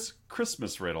 yes. It's a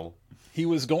Christmas riddle. He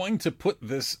was going to put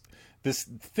this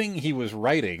thing he was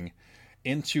writing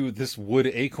into this wood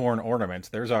acorn ornament.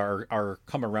 There's our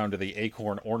come around to the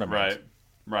acorn ornament.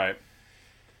 Right.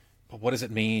 But what does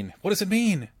it mean? What does it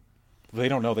mean? They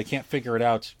don't know. They can't figure it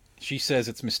out. She says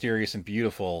it's mysterious and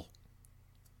beautiful.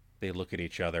 They look at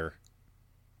each other.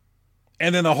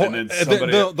 And then the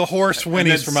horse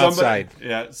whinnies from outside.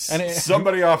 Yeah,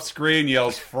 somebody off screen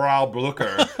yells, Frau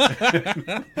Blucher.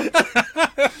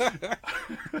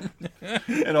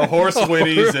 And a horse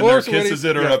whinnies, and their kiss is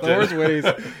interrupted. Yeah, the horse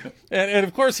whinnies. And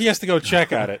of course he has to go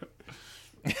check on it.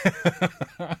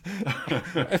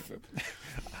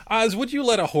 Oz, would you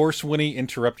let a horse whinny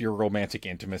interrupt your romantic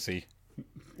intimacy?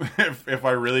 If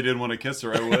I really didn't want to kiss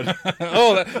her, I would.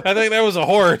 I think that was a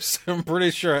horse. I'm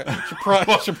pretty sure.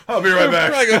 I'll be right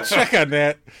back. Probably go check on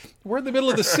that. We're in the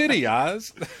middle of the city,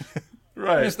 Oz.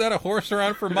 Right. Is that a horse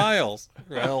around for miles?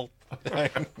 Well,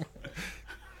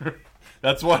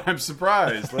 that's why I'm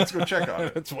surprised. Let's go check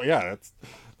on it.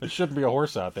 There shouldn't be a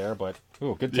horse out there, but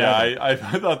good time. Yeah, I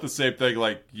thought the same thing.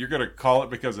 Like, you're going to call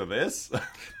it because of this?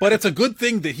 But it's a good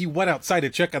thing that he went outside to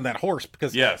check on that horse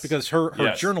because her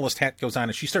Yes. journalist hat goes on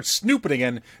and she starts snooping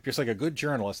again, just like a good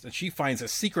journalist, and she finds a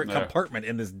secret compartment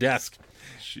in this desk.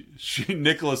 She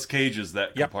Nicolas Cages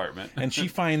that compartment. And she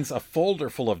finds a folder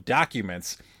full of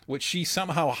documents which she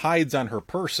somehow hides on her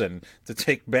person to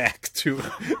take back to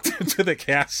the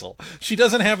castle. She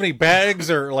doesn't have any bags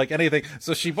or like anything,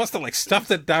 so she must have like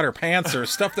stuffed it down her pants or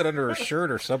stuffed it under her shirt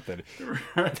or something.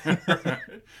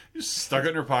 Just stuck it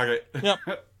in her pocket. Yep.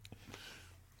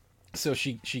 So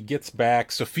she gets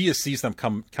back. Sophia sees them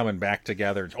coming back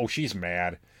together. Oh, she's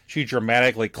mad. She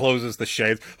dramatically closes the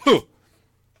shades. Whew!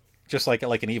 Just like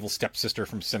an evil stepsister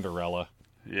from Cinderella.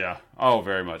 Yeah. Oh,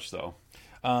 very much so.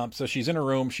 So she's in her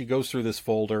room. She goes through this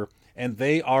folder, and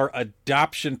they are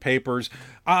adoption papers.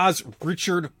 Oz,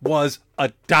 Richard was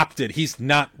adopted. He's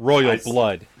not royal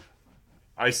blood.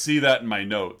 I see that in my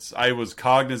notes. I was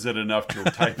cognizant enough to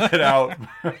type it out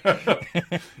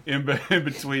in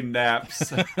between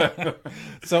naps.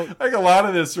 So, like a lot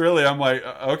of this, really, I'm like,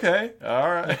 okay, all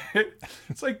right.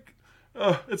 It's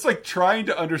like trying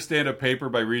to understand a paper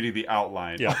by reading the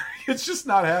outline. Yeah, it's just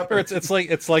not happening. It's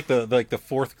like the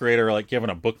fourth grader like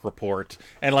giving a book report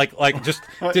and like just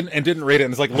didn't read it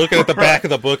and it's like looking at the back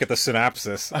of the book at the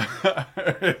synopsis.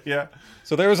 Yeah.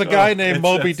 So there was a guy named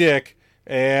Moby Dick,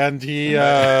 and he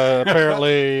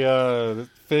apparently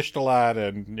fished a lot,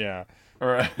 and yeah. All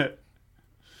right.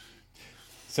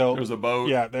 So there's a boat.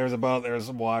 Yeah, there's a boat. There's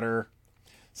some water.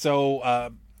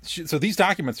 So. So these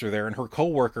documents are there, and her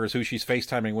co-workers, who she's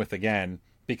FaceTiming with again,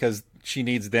 because she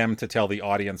needs them to tell the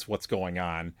audience what's going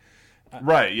on.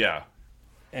 Right, yeah.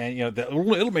 And,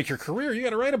 it'll make your career. You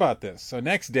got to write about this. So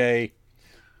next day,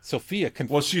 Sophia...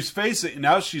 she's facing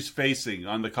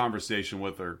on the conversation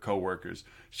with her co-workers.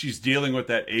 She's dealing with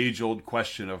that age-old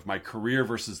question of my career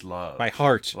versus love. My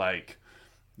heart. Like,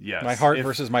 yes. My heart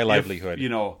versus my livelihood.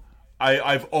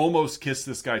 I've almost kissed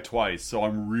this guy twice, so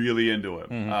I'm really into him.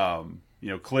 Mm-hmm.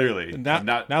 Clearly.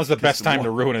 Now's the best time to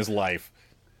ruin his life.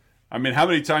 I mean, how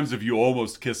many times have you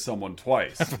almost kissed someone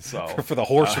twice? So for the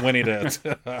horse whinny to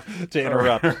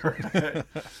interrupt.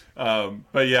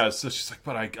 But yeah, so she's like,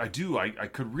 but I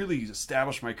could really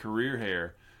establish my career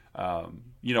here,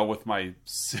 with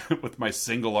my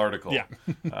single article. Yeah.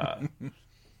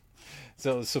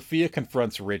 So Sophia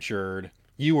confronts Richard.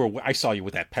 I saw you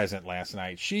with that peasant last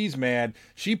night. She's mad.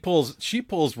 She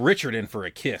pulls Richard in for a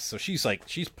kiss. So she's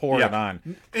pouring it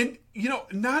on. And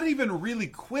not even really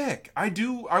quick. I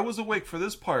was awake for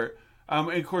this part.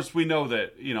 And of course we know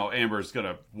that, Amber's going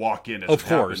to walk in as it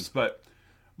happens, but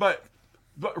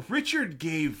Richard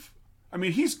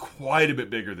he's quite a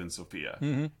bit bigger than Sophia.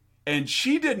 Mm-hmm. And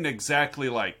she didn't exactly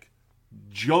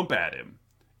jump at him.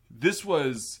 This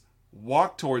was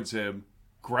walk towards him,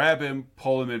 grab him,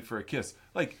 pull him in for a kiss.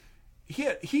 Like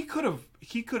he could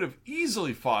have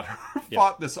easily fought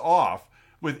this off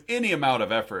with any amount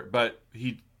of effort, but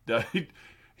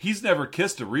he's never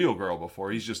kissed a real girl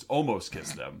before. He's just almost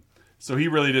kissed them, so he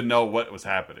really didn't know what was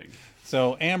happening.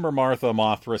 So Amber Martha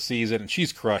Mothra sees it and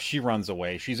she's crushed. She runs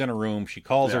away. She's in a room. She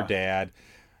calls her dad.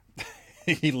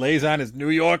 He lays on his New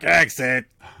York accent.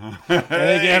 And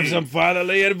they give him some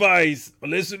fatherly advice.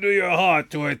 Listen to your heart,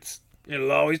 twits.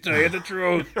 It'll always tell you the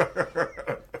truth.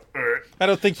 I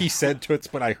don't think he said Toots,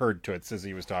 but I heard Toots as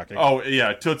he was talking. Oh,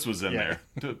 yeah, Toots was in there.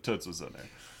 Toots was in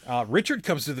there. Richard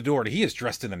comes to the door, and he is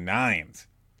dressed in the nines.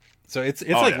 So it's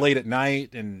like late at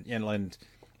night, and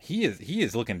he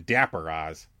is looking dapper,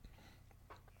 Oz.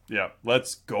 Yeah,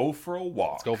 let's go for a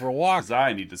walk. Let's go for a walk. 'Cause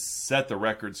I need to set the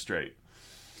record straight.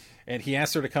 And he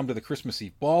asked her to come to the Christmas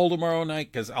Eve ball tomorrow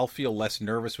night because I'll feel less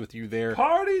nervous with you there.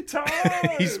 Party time!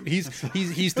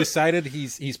 he's decided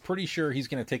he's pretty sure he's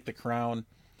going to take the crown.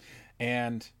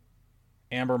 And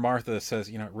Amber Martha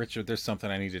says, Richard, there's something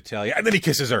I need to tell you. And then he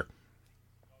kisses her.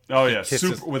 Oh, yeah,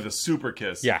 with a super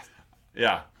kiss. Yeah.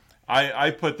 Yeah.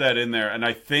 I put that in there, and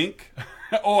I think...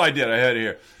 Oh, I did. I had it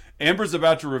here. Amber's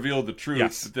about to reveal the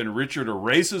truth, but then Richard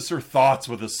erases her thoughts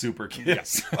with a super kiss.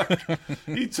 Yes.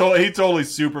 he totally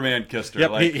Superman kissed her.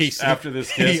 Yep, after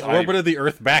this kiss, he orbited the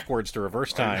Earth backwards to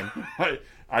reverse time.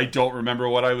 I don't remember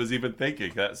what I was even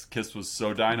thinking. That kiss was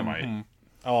so dynamite. Mm-hmm.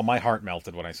 Oh, my heart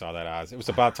melted when I saw that, Oz. It was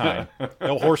about time.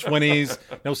 No horse whinnies,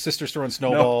 no sisters throwing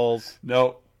snowballs.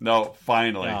 No,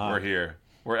 finally, we're here.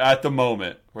 We're at the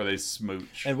moment where they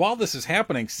smooch. And while this is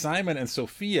happening, Simon and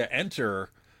Sophia enter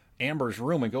Amber's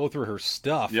room and go through her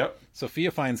stuff. Yep.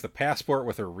 Sophia finds the passport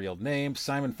with her real name.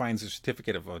 Simon finds a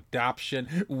certificate of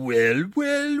adoption. Well.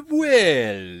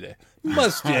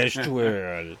 Mustache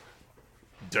twirl.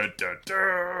 Dun, dun,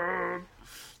 dun.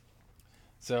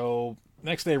 So,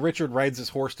 next day, Richard rides his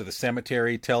horse to the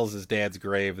cemetery, tells his dad's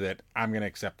grave that I'm going to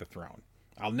accept the throne.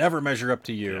 I'll never measure up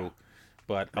to you,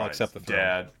 but I'll accept the throne.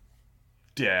 Dad.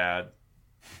 Dad.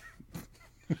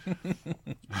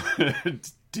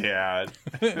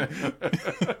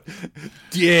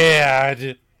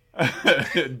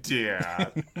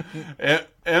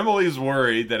 Emily's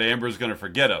worried that Amber's going to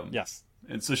forget him. Yes.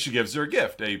 And so she gives her a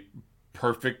gift, a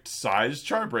perfect-sized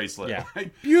charm bracelet. Yeah.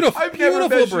 Beautiful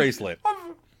bracelet.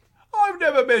 I've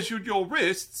never measured your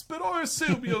wrists, but I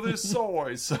assume you're this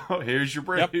size. So here's your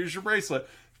bracelet.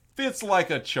 Fits like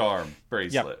a charm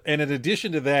bracelet. Yep. And in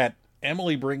addition to that,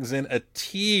 Emily brings in a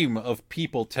team of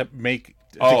people to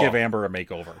give Amber a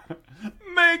makeover.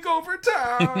 Makeover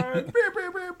time! Beer,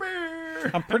 beer, beer,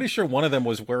 beer. I'm pretty sure one of them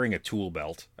was wearing a tool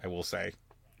belt, I will say.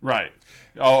 Right.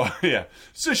 Oh, yeah.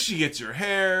 So she gets her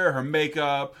hair, her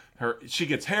makeup, she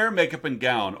gets hair, makeup, and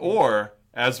gown, or,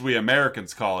 as we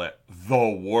Americans call it, the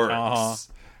works.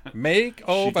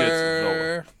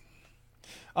 Makeover.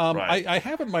 Right. I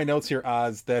have in my notes here,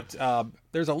 Oz, that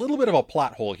there's a little bit of a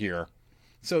plot hole here.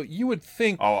 So you would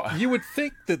think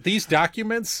that these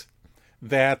documents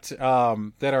that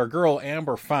our girl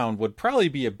Amber found would probably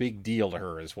be a big deal to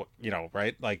her, as what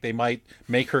right? Like they might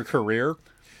make her career.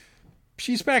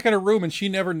 She's back in her room and she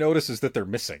never notices that they're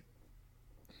missing.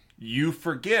 You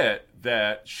forget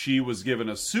that she was given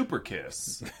a super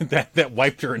kiss that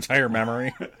wiped her entire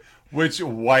memory, which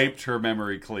wiped her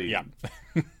memory clean. Yeah,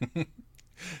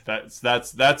 that's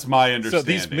my understanding. So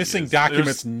these missing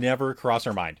documents never cross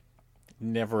her mind.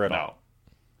 Never at all.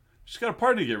 She's got a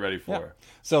party to get ready for. Yeah.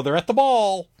 So they're at the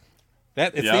ball.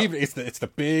 It's the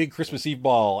big Christmas Eve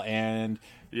ball, and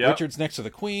Richard's next to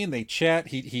the Queen. They chat.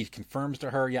 He confirms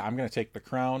to her, I'm going to take the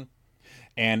crown.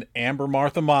 And Amber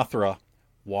Martha Mothra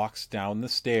walks down the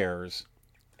stairs,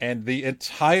 and the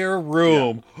entire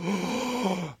room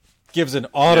gives an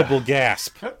audible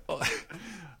gasp.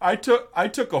 I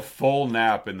took a full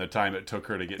nap in the time it took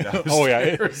her to get down the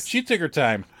stairs. She took her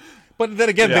time. But then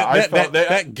again,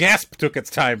 that gasp took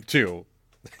its time, too.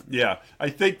 Yeah, I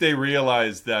think they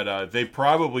realized that they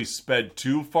probably sped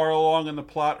too far along in the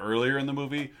plot earlier in the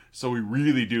movie, so we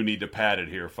really do need to pad it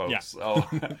here, folks. Yeah. So,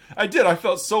 I did. I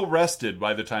felt so rested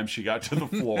by the time she got to the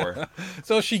floor.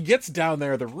 So she gets down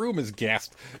there. The room is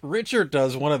gasped. Richard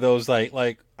does one of those,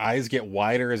 like eyes get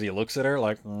wider as he looks at her,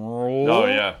 like, oh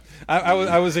yeah.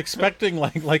 I was expecting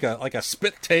like a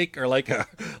spit take or like a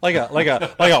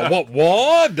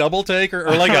what double take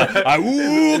or like a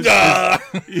ooga.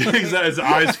 His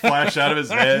eyes flash out of his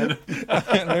head.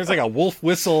 There's like a wolf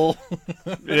whistle.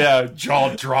 Yeah,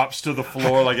 jaw drops to the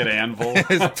floor like an anvil.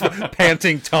 His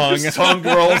panting tongue. His tongue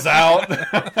rolls out.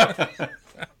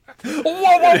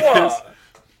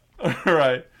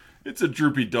 Right. It's a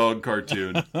droopy dog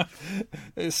cartoon.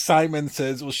 Simon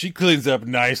says, well, she cleans up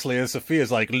nicely, and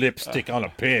Sophia's like lipstick on a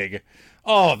pig.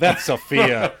 Oh, that's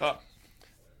Sophia.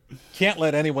 Can't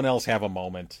let anyone else have a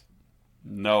moment.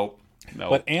 Nope.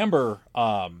 But Amber,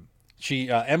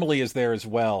 Emily is there as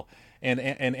well, and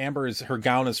Amber's, her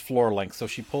gown is floor length, so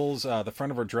she pulls the front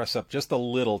of her dress up just a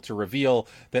little to reveal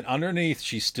that underneath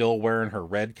she's still wearing her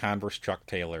red Converse Chuck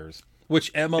Taylors,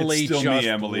 which Emily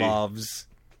loves.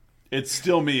 It's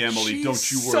still me, Emily.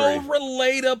 Don't you worry. So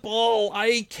relatable.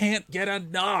 I can't get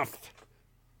enough.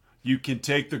 You can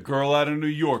take the girl out of New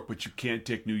York, but you can't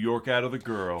take New York out of the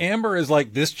girl. Amber is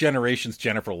like this generation's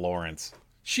Jennifer Lawrence.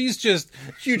 You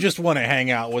just want to hang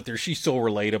out with her. She's so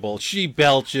relatable. She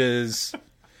belches.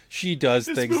 She does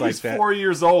things like that. 4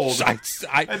 years old. I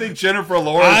think Jennifer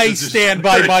Lawrence. I stand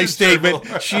by my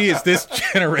statement. She is this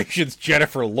generation's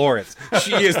Jennifer Lawrence.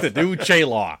 She is the new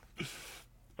J-Law.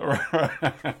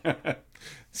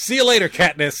 See you later,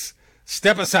 Katniss.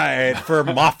 Step aside for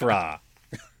Mothra.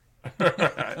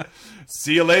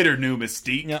 See you later, new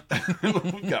Mystique. Yep.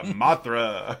 We got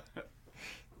Mothra.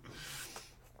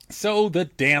 So the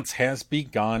dance has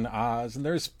begun, Oz, and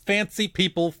there's fancy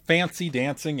people, fancy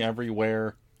dancing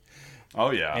everywhere.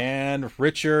 Oh, yeah. And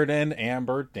Richard and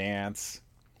Amber dance.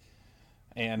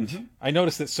 And I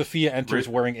noticed that Sophia enters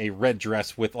wearing a red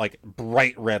dress with, like,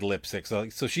 bright red lipstick. So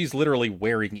she's literally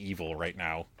wearing evil right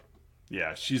now.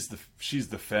 Yeah, she's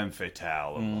the femme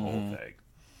fatale of the whole thing.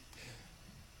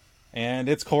 And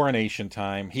it's coronation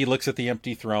time. He looks at the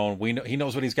empty throne. He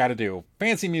knows what he's got to do.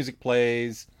 Fancy music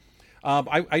plays.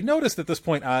 I noticed at this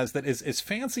point, Oz, that as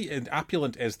fancy and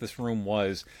opulent as this room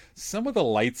was, some of the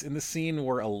lights in the scene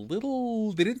were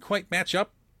they didn't quite match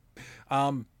up.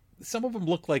 Some of them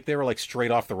looked like they were like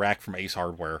straight off the rack from Ace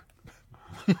Hardware.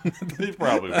 They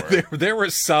probably were. There were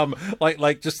some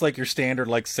like just like your standard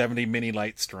like 70 mini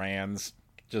light strands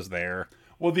just there.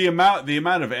 Well, the amount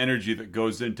of energy that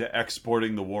goes into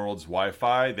exporting the world's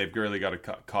Wi-Fi, they've really got to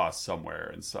cut costs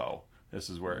somewhere, and so this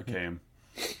is where it came.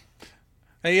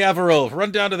 Hey, Averill,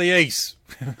 run down to the Ace.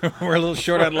 We're a little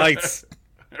short on lights.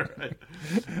 Right.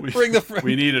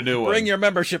 We need a new one. Bring your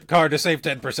membership card to save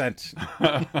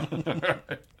 10%.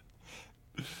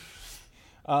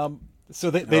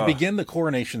 So they begin the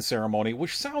coronation ceremony,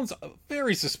 which sounds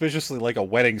very suspiciously like a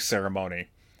wedding ceremony.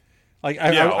 Like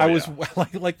I was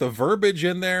like the verbiage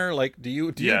in there. Like, do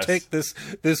you take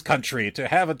this country to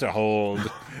have and to hold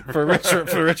for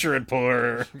richer and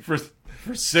poor, for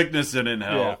sickness and in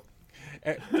hell. Yeah.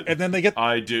 And then they get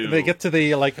They get to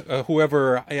the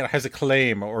whoever has a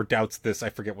claim or doubts this. I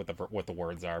forget what the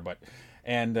words are, but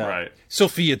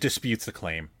Sophia disputes the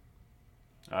claim.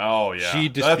 Oh yeah, she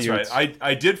disputes. That's right.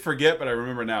 I did forget, but I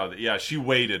remember now that she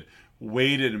waited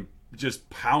and just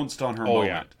pounced on her moment.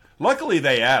 Yeah. Luckily,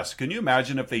 they asked. Can you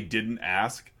imagine if they didn't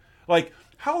ask? Like,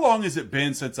 how long has it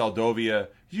been since Aldovia?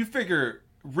 You figure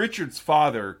Richard's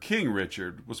father, King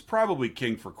Richard, was probably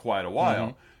king for quite a while.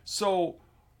 Mm-hmm. So,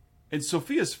 and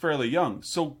Sophia's fairly young.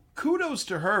 So, kudos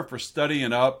to her for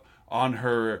studying up on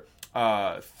her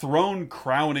throne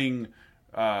crowning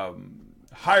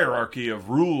hierarchy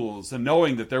of rules and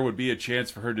knowing that there would be a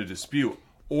chance for her to dispute.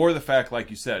 Or the fact, like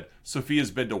you said, Sophia's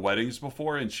been to weddings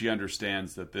before, and she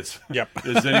understands that this... Yep.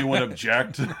 Does anyone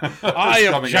object? I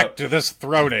object to this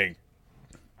throning.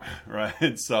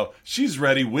 Right. So she's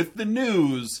ready with the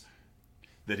news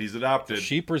that he's adopted.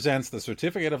 She presents the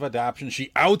certificate of adoption.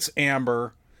 She outs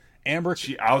Amber.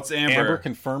 She outs Amber. Amber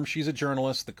confirms she's a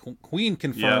journalist. The Queen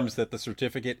confirms that the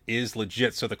certificate is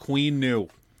legit. So the Queen knew.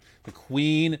 The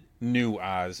Queen knew,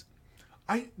 Oz.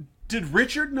 Did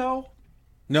Richard know?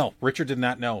 No, Richard did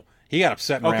not know. He got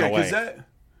upset and ran away.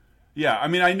 I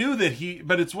mean, I knew that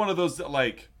but it's one of those that,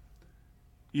 like,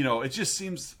 it just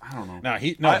seems, I don't know.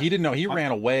 He didn't know. He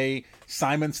ran away.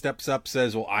 Simon steps up,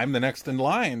 says, well, I'm the next in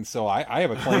line, so I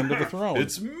have a claim to the throne.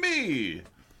 It's me.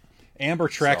 Amber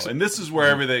tracks. And this is where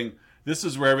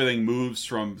everything moves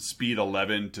from speed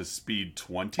 11 to speed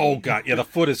 20. Oh, God. Yeah, the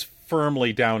foot is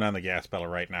firmly down on the gas pedal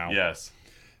right now. Yes.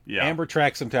 Yeah. Amber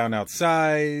tracks him down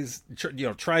outside,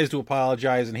 tries to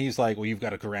apologize, and he's like, well, you've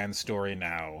got a grand story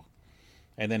now.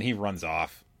 And then he runs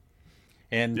off.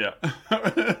 And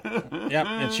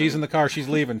and she's in the car, she's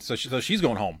leaving, so she's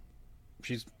going home.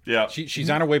 She's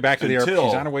on her way back to the airport.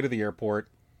 She's on her way to the airport.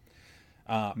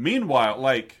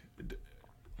 Meanwhile,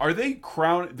 are they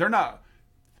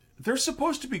they're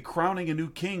supposed to be crowning a new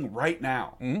king right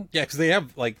now. Mm-hmm. Yeah, because they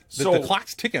have, the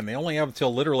clock's ticking. They only have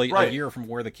until literally a year from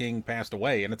where the king passed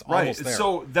away, and it's almost there.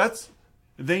 So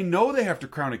they know they have to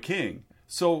crown a king.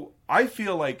 So I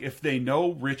feel like if they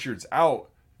know Richard's out,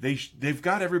 they've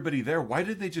got everybody there. Why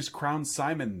did they just crown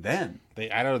Simon then?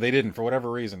 I don't know. They didn't, for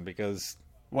whatever reason, because...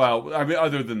 Well, I mean,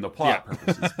 other than the plot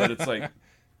purposes, but it's like,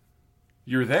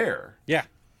 you're there. Yeah.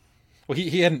 Well,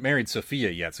 he hadn't married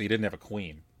Sophia yet, so he didn't have a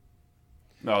queen.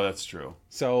 No, that's true.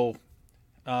 So,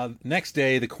 next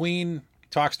day, the Queen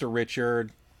talks to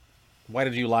Richard. Why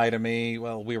did you lie to me?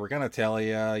 Well, we were going to tell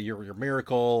you. You're a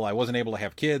miracle. I wasn't able to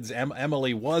have kids.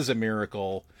 Emily was a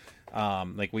miracle.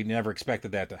 We never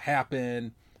expected that to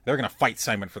happen. They're going to fight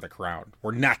Simon for the crown.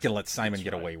 We're not going to let Simon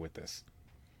get away with this.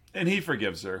 And he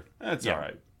forgives her. That's all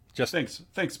right. Just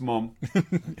thanks, Mom.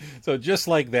 So just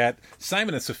like that,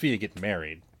 Simon and Sophia get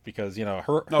married. because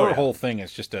her whole thing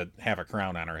is just to have a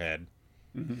crown on her head.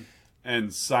 Mm-hmm.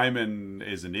 And Simon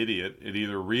is an idiot. It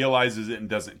either realizes it and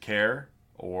doesn't care,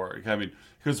 or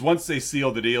because once they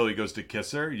seal the deal, he goes to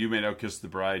kiss her. You may now kiss the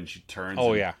bride, and she turns.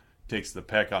 Takes the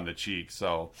peck on the cheek.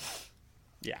 So,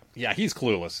 yeah, he's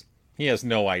clueless. He has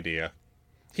no idea.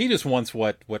 He just wants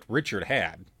what Richard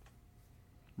had.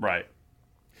 Right.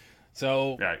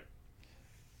 So,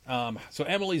 so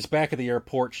Emily's back at the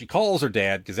airport. She calls her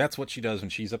dad because that's what she does when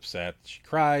she's upset. She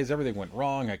cries. Everything went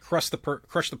wrong. I crushed the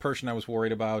person I was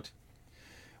worried about.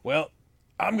 Well,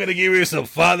 I'm going to give you some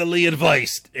fatherly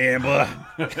advice, Amber.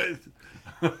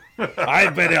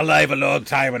 I've been alive a long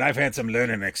time, and I've had some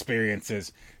learning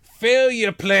experiences.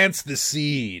 Failure plants the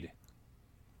seed.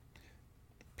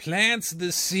 Plants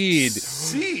the seed.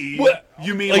 Seed? What?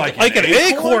 You mean like an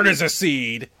acorn is a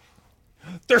seed?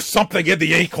 There's something in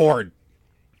the acorn.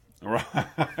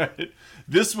 Right.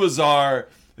 This was our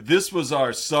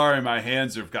sorry my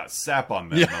hands have got sap on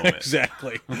them moment.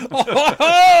 Exactly.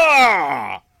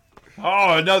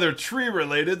 Oh, another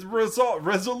tree-related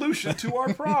resolution to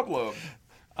our problem.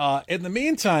 In the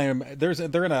meantime, they're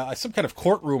in some kind of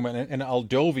courtroom in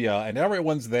Aldovia, and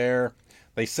everyone's there.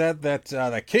 They said that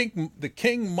the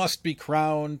king must be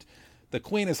crowned. The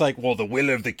queen is like, well, the will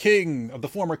of the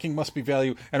former king must be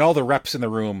valued, and all the reps in the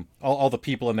room, all the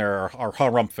people in there are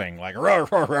harumphing, like,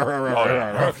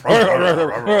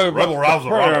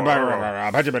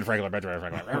 Benjamin Franklin.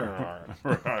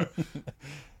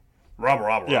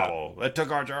 Robble. That took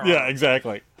our job. Yeah,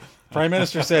 exactly. Prime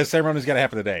Minister says ceremony's got to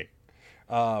happen today.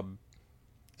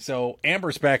 So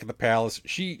Amber's back at the palace.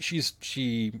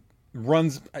 She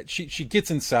runs. She gets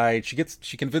inside.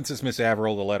 She convinces Miss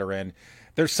Averil to let her in.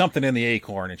 There's something in the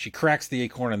acorn, and she cracks the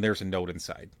acorn, and there's a note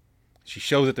inside. She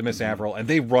shows it to Miss Averil, and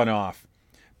they run off.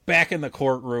 Back in the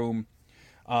courtroom,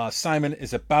 Simon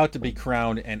is about to be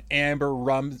crowned, and Amber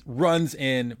runs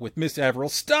in with Miss Averil.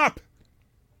 Stop!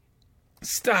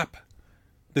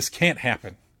 This can't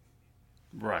happen.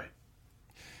 Right.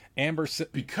 Amber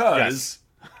because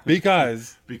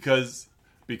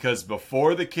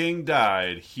before the king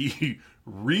died, he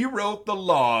rewrote the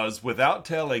laws without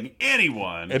telling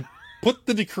anyone and put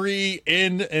the decree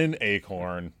in an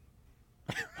acorn.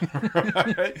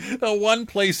 Right? The one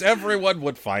place everyone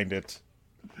would find it.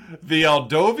 The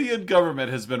Aldovian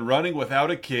government has been running without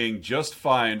a king just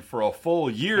fine for a full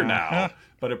year now.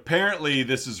 But apparently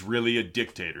this is really a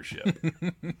dictatorship.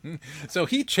 So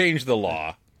he changed the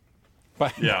law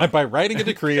by writing a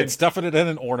decree and stuffing it in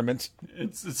an ornament.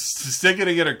 It's sticking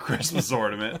it in a Christmas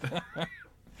ornament.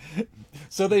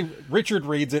 So Richard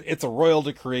reads it. It's a royal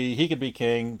decree. He could be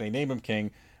king. They name him king.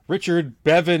 Richard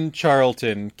Bevan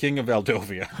Charlton, King of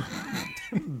Aldovia.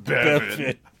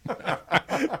 Bevan.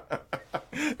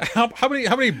 How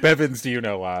many Bevins do you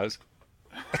know, Oz?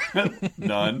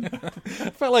 None. I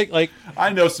felt like I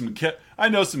know some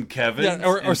Kevins,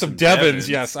 or some Devons.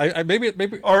 Yes, I maybe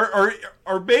or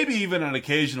maybe even an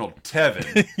occasional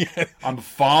Tevin. Yeah. I'm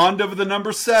fond of the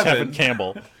number 7. Tevin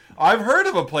Campbell. I've heard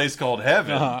of a place called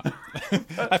Heaven.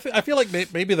 I feel like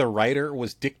maybe the writer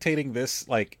was dictating this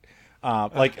like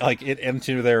it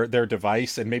into their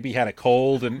device, and maybe had a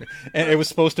cold, and it was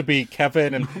supposed to be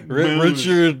Kevin and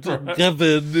Richard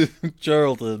Kevin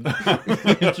Charlton,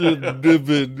 Richard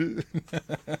Bevan,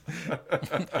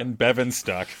 and Bevan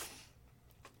stuck.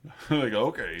 Like,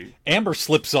 okay. Amber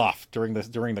slips off during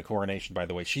the coronation. By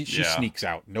the way, she sneaks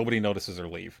out. Nobody notices her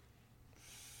leave.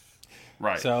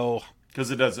 Right. So because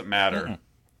it doesn't matter. Mm-mm.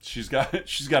 She's got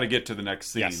to get to the next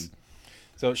scene. Yes.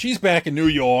 So she's back in New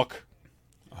York.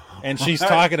 And she's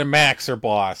talking to Max, her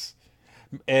boss,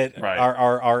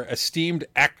 our esteemed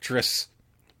actress,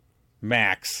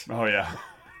 Max. Oh, yeah.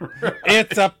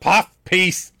 It's a puff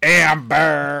piece,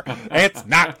 Amber. It's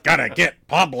not going to get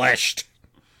published.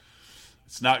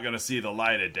 It's not going to see the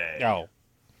light of day. No.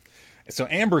 So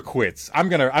Amber quits. I'm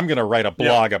gonna write a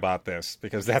blog about this,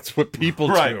 because that's what people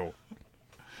do.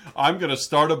 I'm going to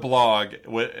start a blog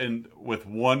with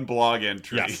one blog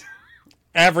entry. Yes.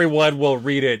 Everyone will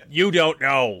read it. You don't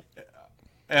know.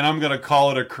 And I'm going to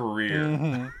call it a career.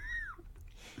 Mm-hmm.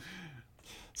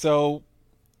 So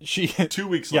she 2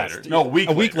 weeks later. No, a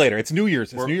week later. It's New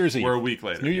Year's. It's New Year's Eve. We're a week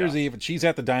later. It's New Year's Eve, and she's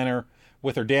at the diner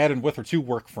with her dad and with her 2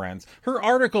 work friends. Her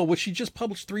article, which she just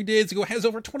published 3 days ago, has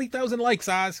over 20,000 likes,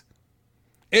 Oz.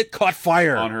 It caught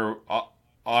fire. On her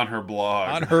blog.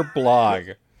 On her blog.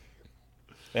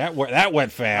 That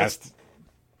went fast.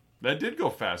 That did go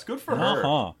fast. Good for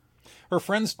her. Her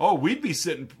friends. Oh, we'd be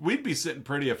sitting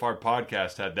pretty if our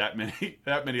podcast had that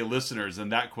many listeners in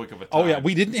that quick of a time. Oh yeah,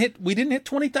 we didn't hit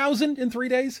 20,000 in 3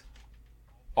 days.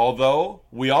 Although,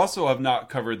 we also have not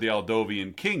covered the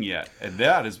Aldovian king yet, and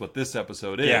that is what this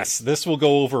episode is. Yes, this will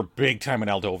go over big time in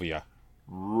Aldovia.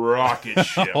 Rocket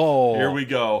ship. Here we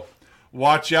go.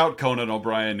 Watch out, Conan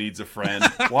O'Brien needs a friend.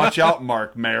 Watch out,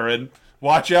 Mark Maron.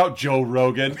 Watch out, Joe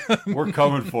Rogan. We're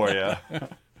coming for you.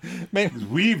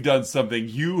 We've done something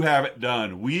you haven't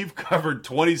done. We've covered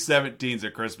 2017's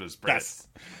A Christmas Prince. Yes.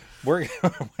 We're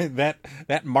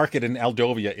that market in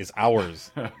Aldovia is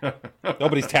ours.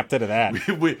 Nobody's tapped into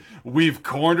that. We've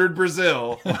cornered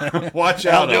Brazil. Watch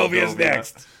out, Aldovia's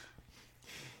next.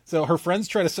 So her friends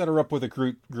try to set her up with a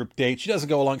group date. She doesn't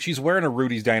go along. She's wearing a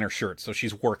Rudy's Diner shirt, so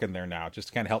she's working there now, just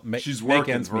to kind of help make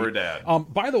ends for meet. Her dad.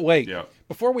 By the way,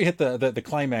 before we hit the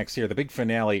climax here, the big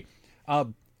finale,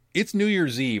 it's New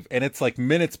Year's Eve, and it's like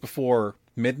minutes before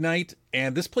midnight,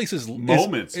 and this place is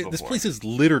this place is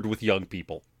littered with young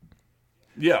people.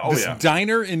 Yeah, this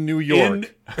diner in New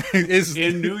York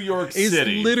in New York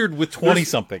City is littered with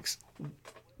 20-somethings.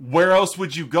 Where else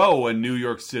would you go in New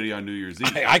York City on New Year's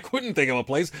Eve? I couldn't think of a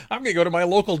place. I'm going to go to my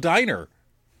local diner.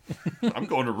 I'm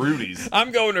going to Rudy's.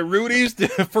 I'm going to Rudy's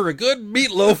for a good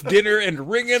meatloaf dinner and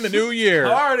ring in the new year.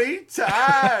 Party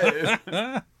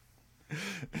time!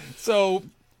 So,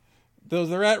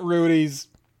 they're at Rudy's.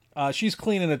 She's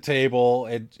cleaning a table,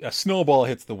 and a snowball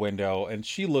hits the window, and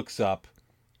she looks up.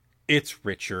 It's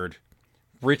Richard.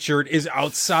 Richard is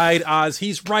outside Oz.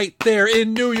 He's right there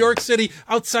in New York City,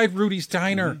 outside Rudy's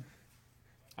Diner. Mm-hmm.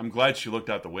 I'm glad she looked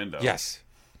out the window. Yes.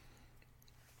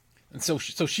 And so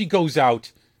she goes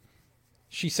out.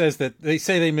 She says that they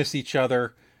say they miss each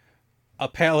other. A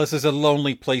palace is a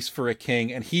lonely place for a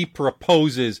king, and he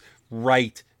proposes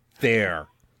right there.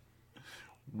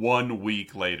 1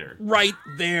 week later. Right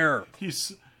there.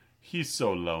 He's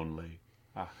so lonely.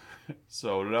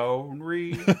 So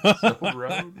lonely, so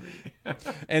lonely.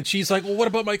 And she's like, well, what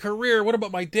about my career? What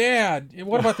about my dad?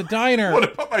 What about the diner?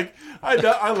 What about my...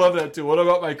 I love that, too. What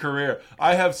about my career?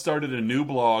 I have started a new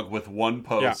blog with one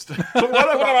post. Yeah.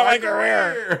 What about my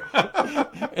career?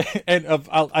 And I'm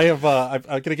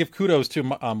going to give kudos to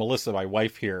Melissa, my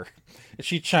wife here.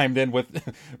 She chimed in with,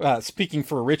 speaking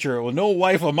for Richard, well, no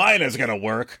wife of mine is going to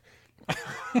work.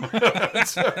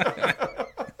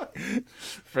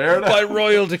 Fair enough. By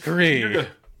royal decree.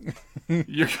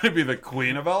 You're gonna be the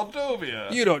queen of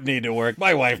Aldovia. You don't need to work.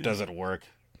 My wife doesn't work.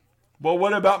 Well,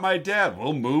 what about my dad?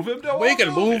 We'll move him to Aldovia. We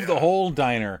can move the whole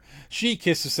diner. She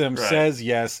kisses him, says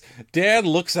yes. Dad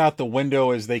looks out the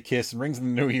window as they kiss and rings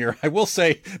in the new year. I will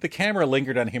say the camera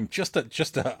lingered on him just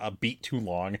a beat too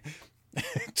long.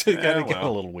 To get a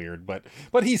little weird, but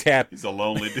he's happy. He's a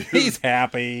lonely dude. He's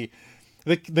happy.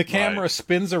 The camera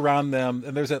spins around them,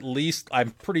 and there's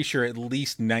I'm pretty sure at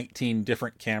least 19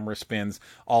 different camera spins,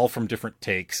 all from different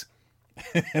takes.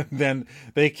 And then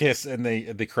they kiss, and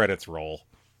the credits roll.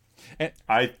 And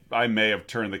I may have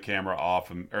turned the camera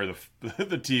off, or the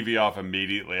TV off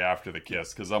immediately after the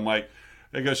kiss, because I'm like,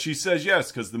 because she says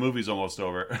yes, because the movie's almost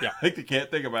over. Yeah. Like, they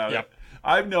can't think about it.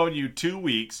 I've known you 2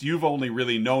 weeks. You've only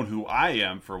really known who I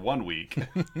am for 1 week.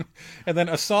 And then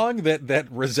a song that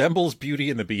resembles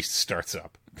Beauty and the Beast starts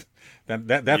up.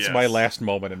 That's my last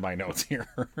moment in my notes here.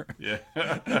 Yeah.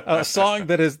 A song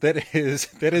that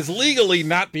is legally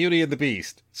not Beauty and the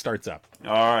Beast starts up.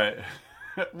 All right.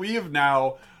 We have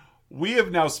now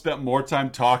spent more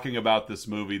time talking about this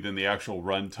movie than the actual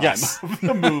runtime of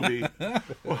the movie.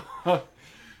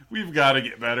 We've got to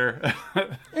get better.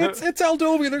 It's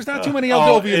Aldovia. There's not too many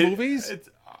Aldovia movies.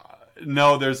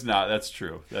 No, there's not. That's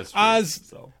true.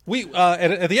 Oz, we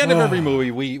at the end of every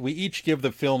movie, we each give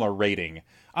the film a rating.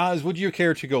 Oz, would you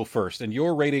care to go first? And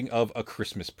your rating of A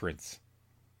Christmas Prince?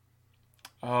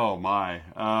 Oh my,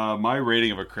 my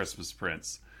rating of A Christmas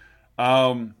Prince.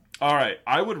 All right,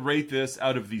 I would rate this,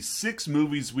 out of the 6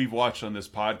 movies we've watched on this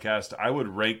podcast, I would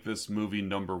rank this movie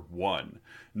number 1.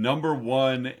 Number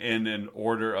 1 in an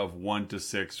order of 1 to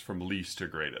 6 from least to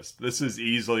greatest. This is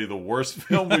easily the worst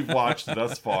film we've watched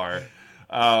thus far.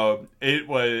 I'll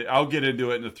get into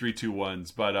it in the 3, 2,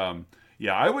 1s, but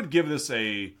I would give this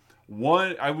a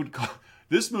 1. I would call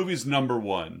this movie's number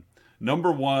 1.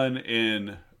 Number 1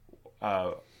 in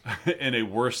a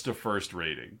worst to first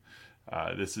rating.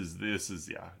 This is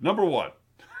number 1.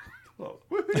 Oh,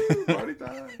 woohoo, party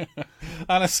time.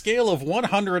 On a scale of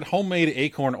 100 homemade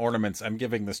acorn ornaments, I'm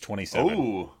giving this 27.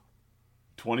 Oh,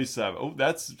 27. Oh,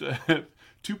 that's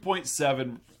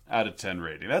 2.7 out of 10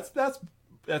 rating.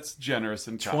 That's generous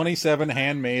and kind. 27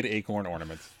 handmade acorn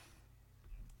ornaments.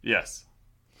 Yes.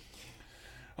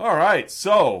 All right,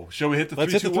 so shall we hit the 3, 2,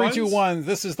 1s? Let's hit the 3, 2, 1s.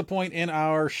 This is the point in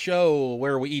our show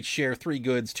where we each share 3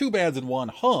 goods, 2 bads, and 1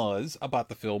 haws about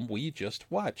the film we just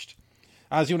watched.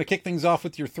 Oz, you want to kick things off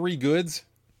with your 3 goods?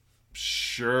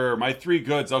 Sure. My 3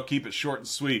 goods. I'll keep it short and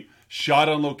sweet. Shot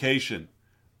on location.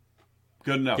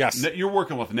 Good enough. Yes. You're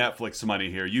working with Netflix money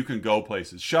here. You can go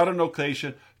places. Shot on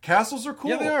location. Castles are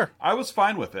cool. Yeah, they are. I was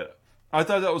fine with it. I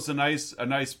thought that was a nice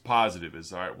positive.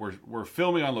 Is all right. We're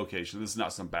filming on location. This is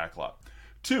not some backlot.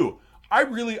 2.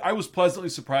 I was pleasantly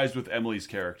surprised with Emily's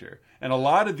character. And a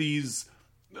lot of these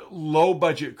low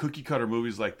budget cookie cutter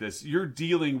movies like this, you're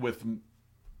dealing with,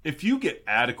 if you get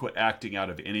adequate acting out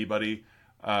of anybody,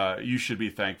 you should be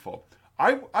thankful.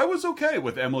 I was okay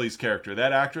with Emily's character.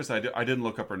 That actress, I didn't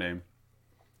look up her name.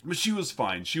 But she was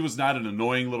fine. She was not an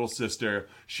annoying little sister.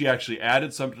 She actually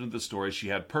added something to the story. She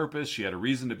had purpose. She had a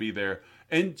reason to be there.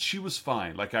 And she was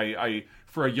fine. Like, I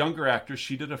for a younger actress,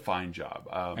 she did a fine job.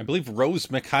 I believe Rose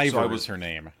McIver was her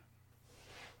name.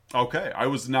 Okay. I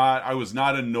was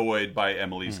not annoyed by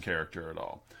Emily's character at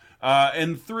all.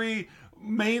 And 3,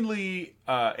 mainly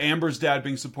Amber's dad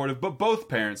being supportive, but both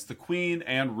parents, the Queen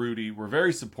and Rudy, were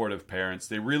very supportive parents.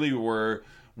 They really were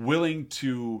willing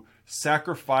to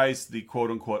sacrifice the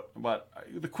quote-unquote, but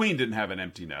the Queen didn't have an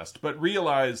empty nest, but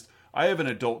realized, I have an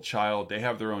adult child, they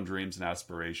have their own dreams and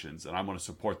aspirations, and I'm going to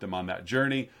support them on that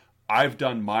journey. I've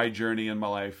done my journey in my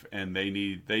life, and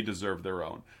they deserve their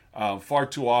own. Far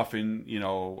too often,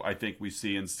 I think we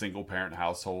see in single-parent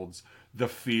households the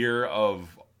fear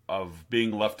of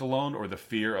being left alone, or the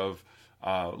fear of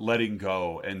letting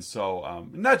go. And so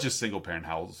not just single parent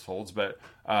households, but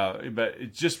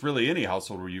it's just really any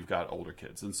household where you've got older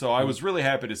kids. And so I was really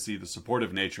happy to see the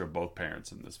supportive nature of both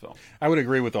parents in this film. I would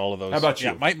agree with all of those. How about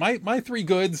you? Yeah, my 3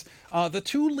 goods, the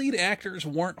 2 lead actors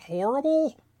weren't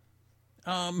horrible.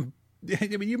 I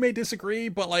mean, you may disagree,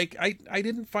 but like I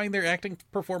didn't find their acting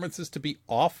performances to be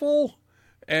awful,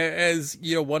 as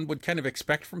one would kind of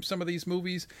expect from some of these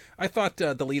movies. I thought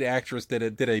the lead actress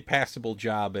did a passable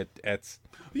job at.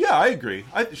 Yeah, I agree.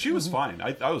 She was fine.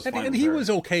 I was fine. And he was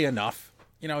okay enough.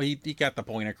 He got the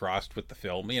point across with the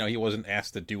film. He wasn't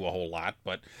asked to do a whole lot,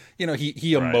 but he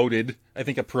emoted, I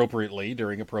think, appropriately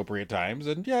during appropriate times,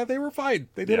 and yeah, they were fine.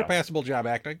 They did a passable job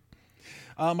acting.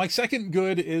 My second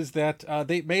good is that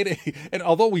they made and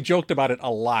although we joked about it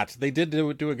a lot, they did do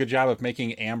a good job of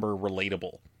making Amber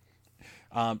relatable.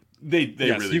 They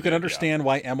yes, really you can did, understand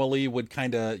why Emily would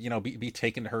kind of be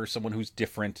taken to her, someone who's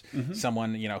different,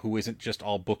 someone who isn't just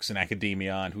all books and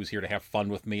academia, and who's here to have fun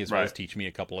with me as well as teach me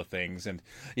a couple of things, and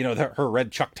her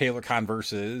red Chuck Taylor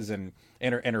Converses and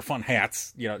her fun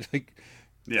hats,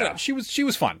 she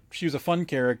was fun. She was a fun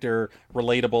character,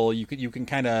 relatable. You can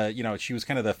kind of she was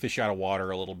kind of the fish out of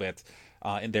water a little bit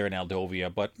in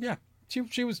Aldovia, but yeah,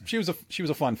 she was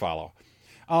a fun follow.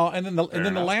 And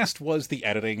then the last was the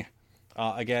editing.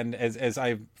 Again, as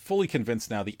I'm fully convinced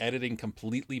now, the editing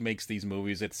completely makes these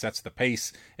movies. It sets the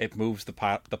pace, it moves the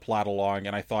plot along,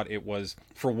 and I thought it was,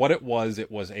 for what it was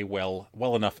a well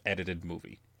enough edited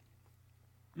movie.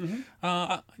 Mm-hmm.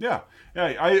 I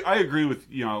agree with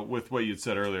with what you'd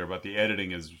said earlier about the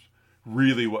editing is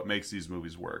really what makes these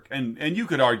movies work, and you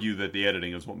could argue that the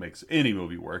editing is what makes any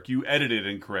movie work. You edit it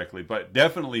incorrectly, but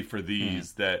definitely for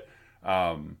these that.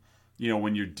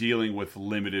 When you're dealing with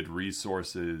limited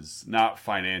resources, not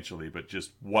financially, but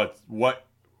just what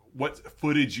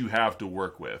footage you have to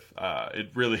work with,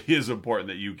 it really is important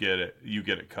that you get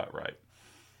it cut right.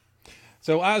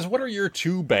 So, Oz, what are your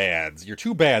 2 bads? Your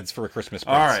 2 bads for A Christmas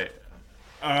Prince. All right.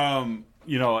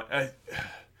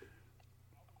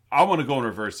 I want to go in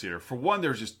reverse here. For one,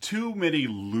 there's just too many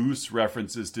loose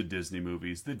references to Disney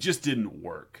movies that just didn't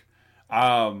work.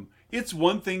 It's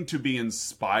one thing to be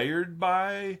inspired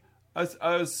by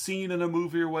a scene in a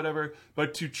movie or whatever,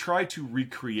 but to try to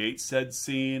recreate said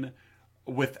scene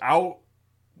without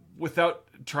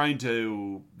trying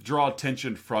to draw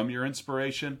attention from your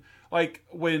inspiration. Like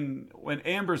when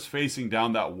Amber's facing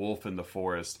down that wolf in the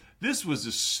forest, this was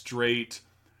a straight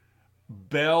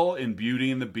Belle in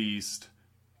Beauty and the Beast,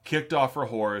 kicked off her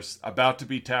horse, about to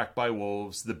be attacked by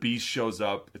wolves. The beast shows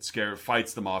up,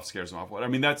 fights them off, scares them off.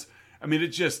 It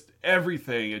just,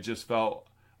 everything, it just felt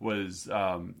was,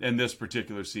 in this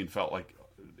particular scene, felt like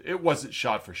it wasn't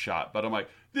shot for shot, but I'm like,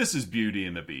 this is Beauty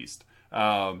and the Beast.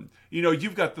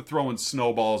 You've got the throwing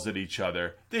snowballs at each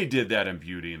other. They did that in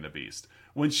Beauty and the Beast.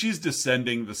 When she's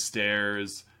descending the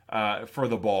stairs for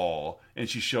the ball and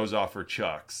she shows off her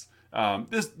chucks,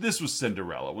 this was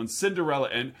Cinderella. When Cinderella,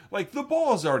 and like the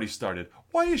ball has already started,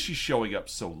 why is she showing up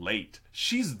so late?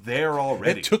 She's there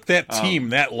already. It took that team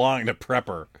that long to prep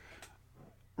her.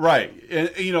 Right.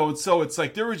 And so it's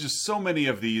like there were just so many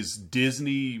of these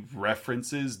Disney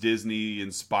references, Disney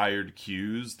inspired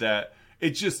cues that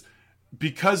it just,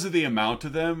 because of the amount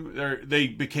of them, they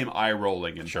became eye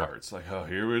rolling in parts. Like, oh,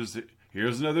 here's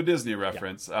another Disney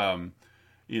reference. Yeah.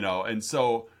 And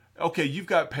so okay, you've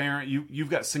got you've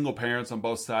got single parents on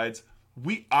both sides.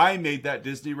 I made that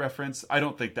Disney reference. I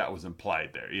don't think that was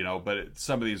implied there, you know. But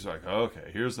some of these are like,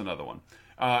 okay, here's another one.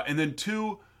 And then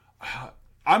 2,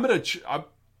 I'm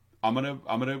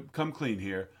gonna come clean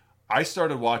here. I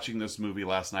started watching this movie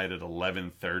last night at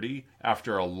 11:30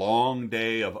 after a long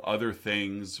day of other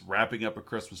things, wrapping up a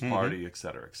Christmas party, et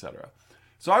cetera, et cetera.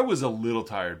 So I was a little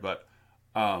tired, but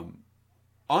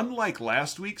unlike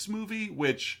last week's movie,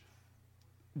 which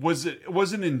was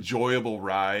an enjoyable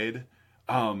ride,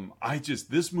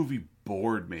 this movie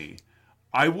bored me.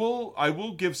 I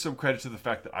will give some credit to the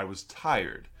fact that I was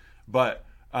tired, but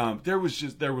there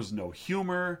was no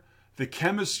humor. The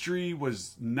chemistry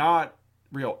was not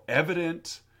real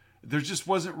evident. There just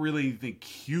wasn't really anything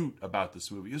cute about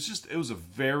this movie. It was a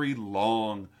very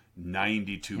long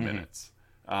 92 minutes.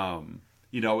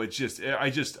 You know, I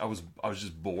was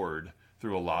just bored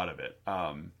through a lot of it.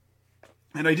 And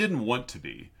I didn't want to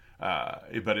be,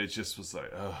 but it just was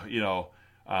like, you know,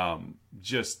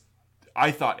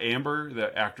 I thought Amber,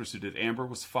 the actress who did Amber,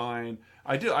 was fine.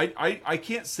 I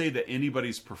can't say that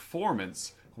anybody's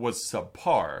performance was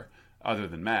subpar other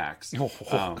than Max.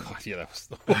 God, yeah, that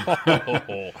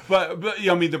was. but you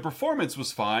know, I mean, the performance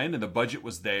was fine and the budget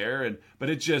was there, but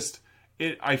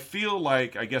I feel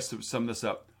like, I guess to sum this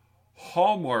up,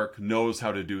 Hallmark knows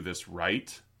how to do this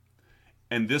right,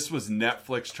 and this was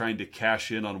Netflix trying to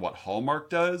cash in on what Hallmark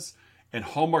does, and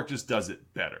Hallmark just does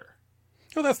it better.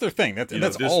 Well, that's their thing.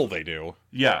 That's all they do.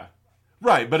 Yeah,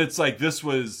 right. But it's like this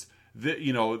was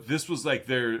like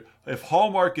if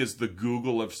Hallmark is the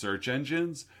Google of search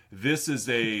engines, this is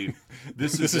Yahoo.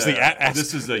 This is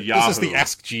the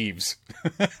Ask Jeeves.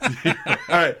 All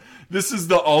right, this is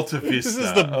the Alta Vista. This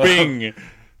is the Bing.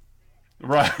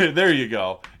 Right, there you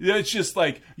go. It's just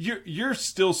like you're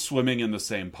still swimming in the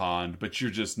same pond, but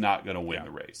you're just not going to win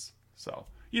the race. So,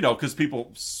 you know, because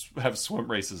people have swim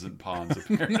races in ponds,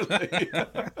 apparently.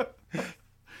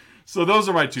 So those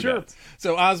are my two bads.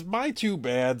 So, Oz, my two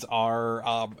bads are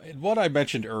what I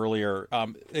mentioned earlier,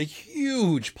 a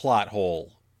huge plot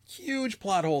hole. Huge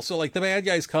plot hole. So, like, the bad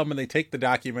guys come and they take the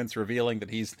documents revealing that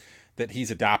he's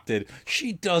adopted.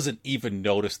 She doesn't even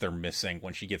notice they're missing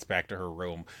when she gets back to her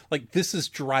room. Like, this is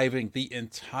driving the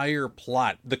entire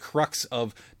plot. The crux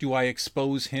of, do I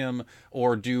expose him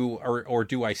or do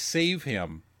I save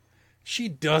him? She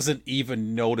doesn't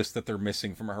even notice that they're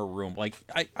missing from her room. Like,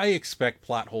 I expect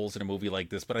plot holes in a movie like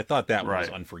this, but I thought that was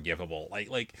unforgivable.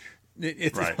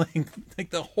 It's right. like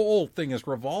the whole thing is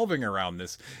revolving around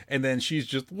this, and then she's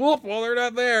just, whoop, well, they're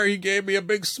not there. He gave me a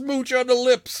big smooch on the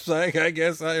lips. I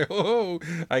guess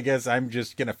I'm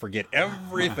just gonna forget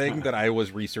everything that I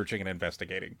was researching and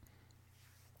investigating.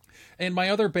 And my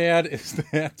other bad is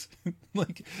that,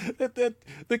 like, that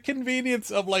the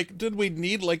convenience of, like, did we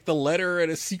need, like, the letter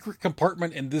and a secret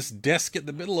compartment and this desk in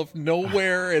the middle of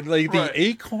nowhere and, like, the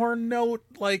acorn note?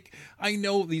 Like, I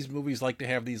know these movies like to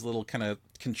have these little kind of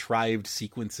contrived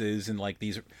sequences and, like,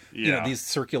 these, you know, these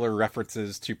circular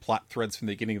references to plot threads from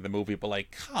the beginning of the movie, but,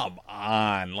 like, come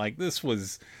on. Like, this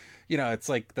was, you know, it's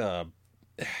like there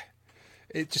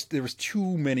was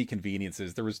too many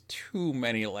conveniences. There was too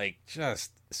many, like,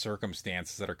 just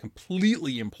circumstances that are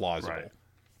completely implausible. Right.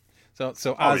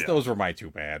 So Oz, those were my two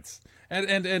bads. And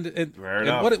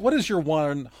what is your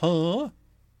one, huh?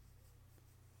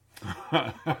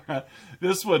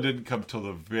 This one didn't come till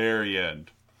the very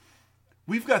end.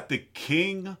 We've got the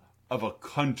king of a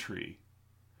country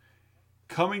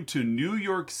coming to New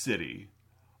York City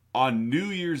on New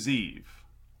Year's Eve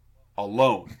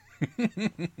alone.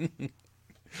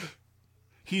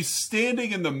 He's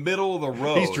standing in the middle of the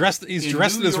road. He's dressed in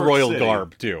his royal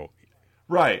garb too.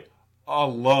 Right.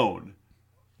 Alone.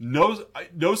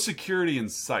 No security in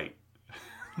sight.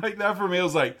 Like, that for me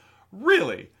was like,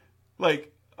 really?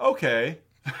 Like, okay.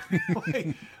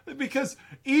 Like, because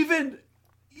even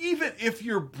if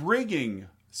you're bringing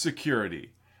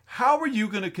security, how are you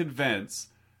going to convince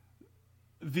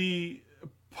the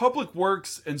Public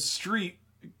Works and Street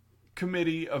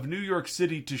Committee of New York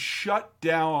City to shut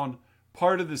down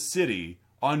part of the city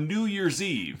on New Year's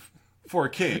Eve for a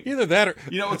king? Either that, or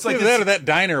it's like that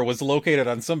diner was located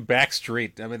on some back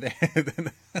street. I mean,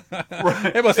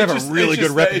 they must have a really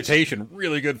good reputation,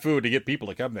 really good food to get people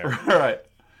to come there. Right.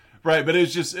 But it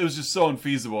was just so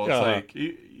unfeasible. It's like,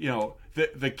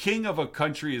 the king of a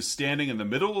country is standing in the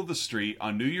middle of the street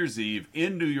on New Year's Eve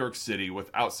in New York City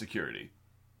without security.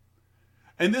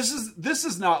 And this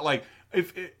is not like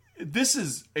this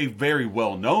is a very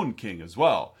well-known king as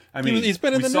well. I mean, he's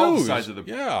been in the news.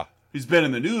 He's been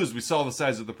in the news. We saw the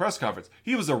size of the press conference.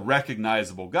 He was a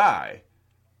recognizable guy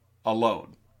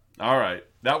alone. All right.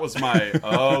 That was my...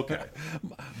 Okay.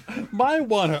 My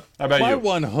one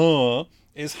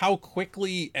is how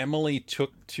quickly Emily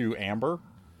took to Amber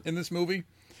in this movie.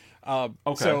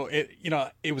 Okay. So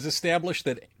it was established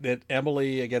that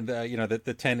Emily, again, the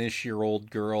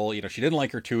 10-ish-year-old girl, she didn't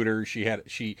like her tutors. She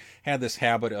had this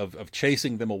habit of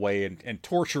chasing them away and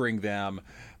torturing them,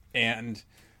 and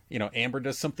Amber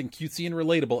does something cutesy and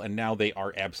relatable, and now they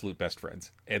are absolute best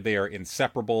friends, and they are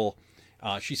inseparable.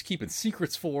 She's keeping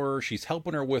secrets for her. She's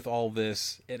helping her with all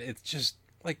this, and it's just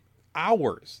like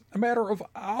a matter of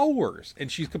hours,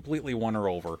 and she's completely won her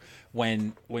over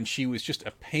when she was just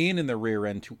a pain in the rear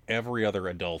end to every other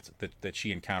adult that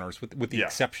she encounters, with the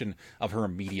exception of her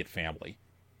immediate family.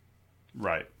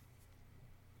 Right.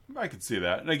 I can see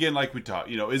that. And again, like we talked,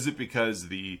 is it because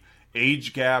the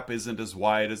age gap isn't as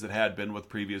wide as it had been with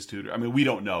previous tutors? I mean, we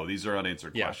don't know. These are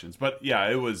unanswered questions. But yeah,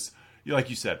 it was, like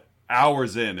you said,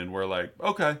 hours in, and we're like,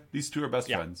 okay, these two are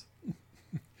best friends.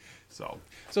 So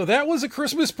that was A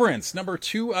Christmas Prince, number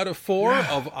 2 out of 4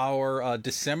 of our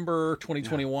December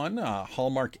 2021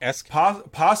 Hallmark-esque.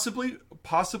 Possibly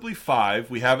 5.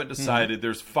 We haven't decided. Mm-hmm.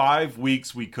 There's 5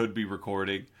 weeks we could be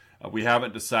recording. We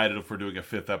haven't decided if we're doing a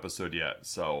 5th episode yet.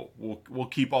 So we'll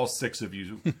keep all 6 of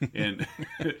you in.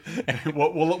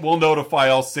 we'll notify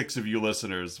all 6 of you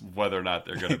listeners whether or not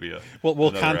they're going to be a.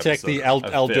 We'll contact the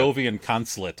Aldovian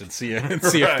consulate and see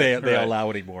if they allow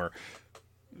any more.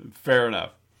 Fair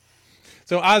enough.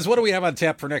 So, Oz, what do we have on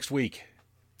tap for next week?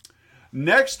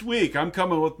 Next week, I'm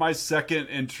coming with my second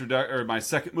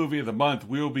movie of the month.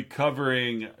 We will be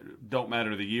covering, don't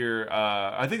matter the year,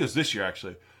 I think it was this year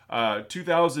actually,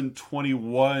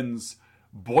 2021's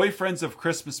Boyfriends of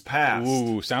Christmas Past.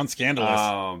 Ooh, sounds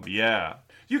scandalous. Yeah.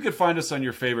 You can find us on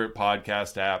your favorite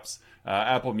podcast apps,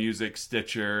 Apple Music,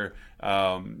 Stitcher.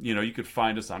 You could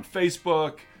find us on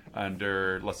Facebook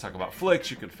under Let's Talk About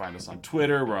Flicks. You can find us on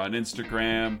Twitter. We're on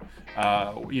Instagram.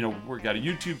 We've got a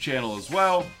YouTube channel as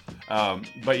well.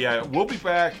 But yeah, we'll be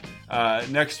back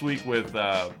next week with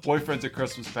Boyfriends at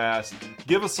Christmas Past.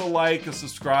 Give us a like, a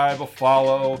subscribe, a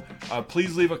follow.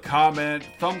 Please leave a comment,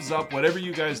 thumbs up, whatever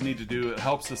you guys need to do. It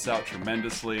helps us out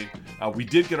tremendously. We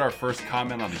did get our first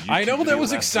comment on the YouTube I know, that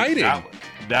was exciting.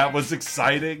 That was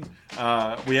exciting.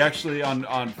 We actually on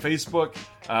Facebook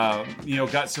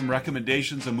got some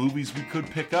recommendations of movies we could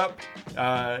pick up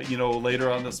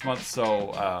later on this month.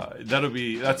 So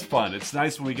that's fun. It's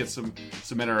nice when we get some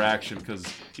interaction because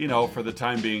for the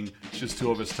time being it's just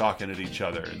 2 of us talking at each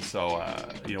other, and so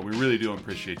we really do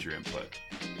appreciate your input.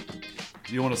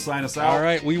 Do you want to sign us out? All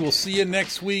right, we will see you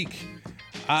next week.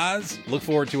 Oz, look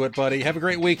forward to it, buddy. Have a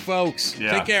great week, folks.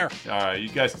 Yeah. Take care. All right, you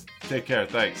guys take care.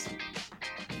 Thanks.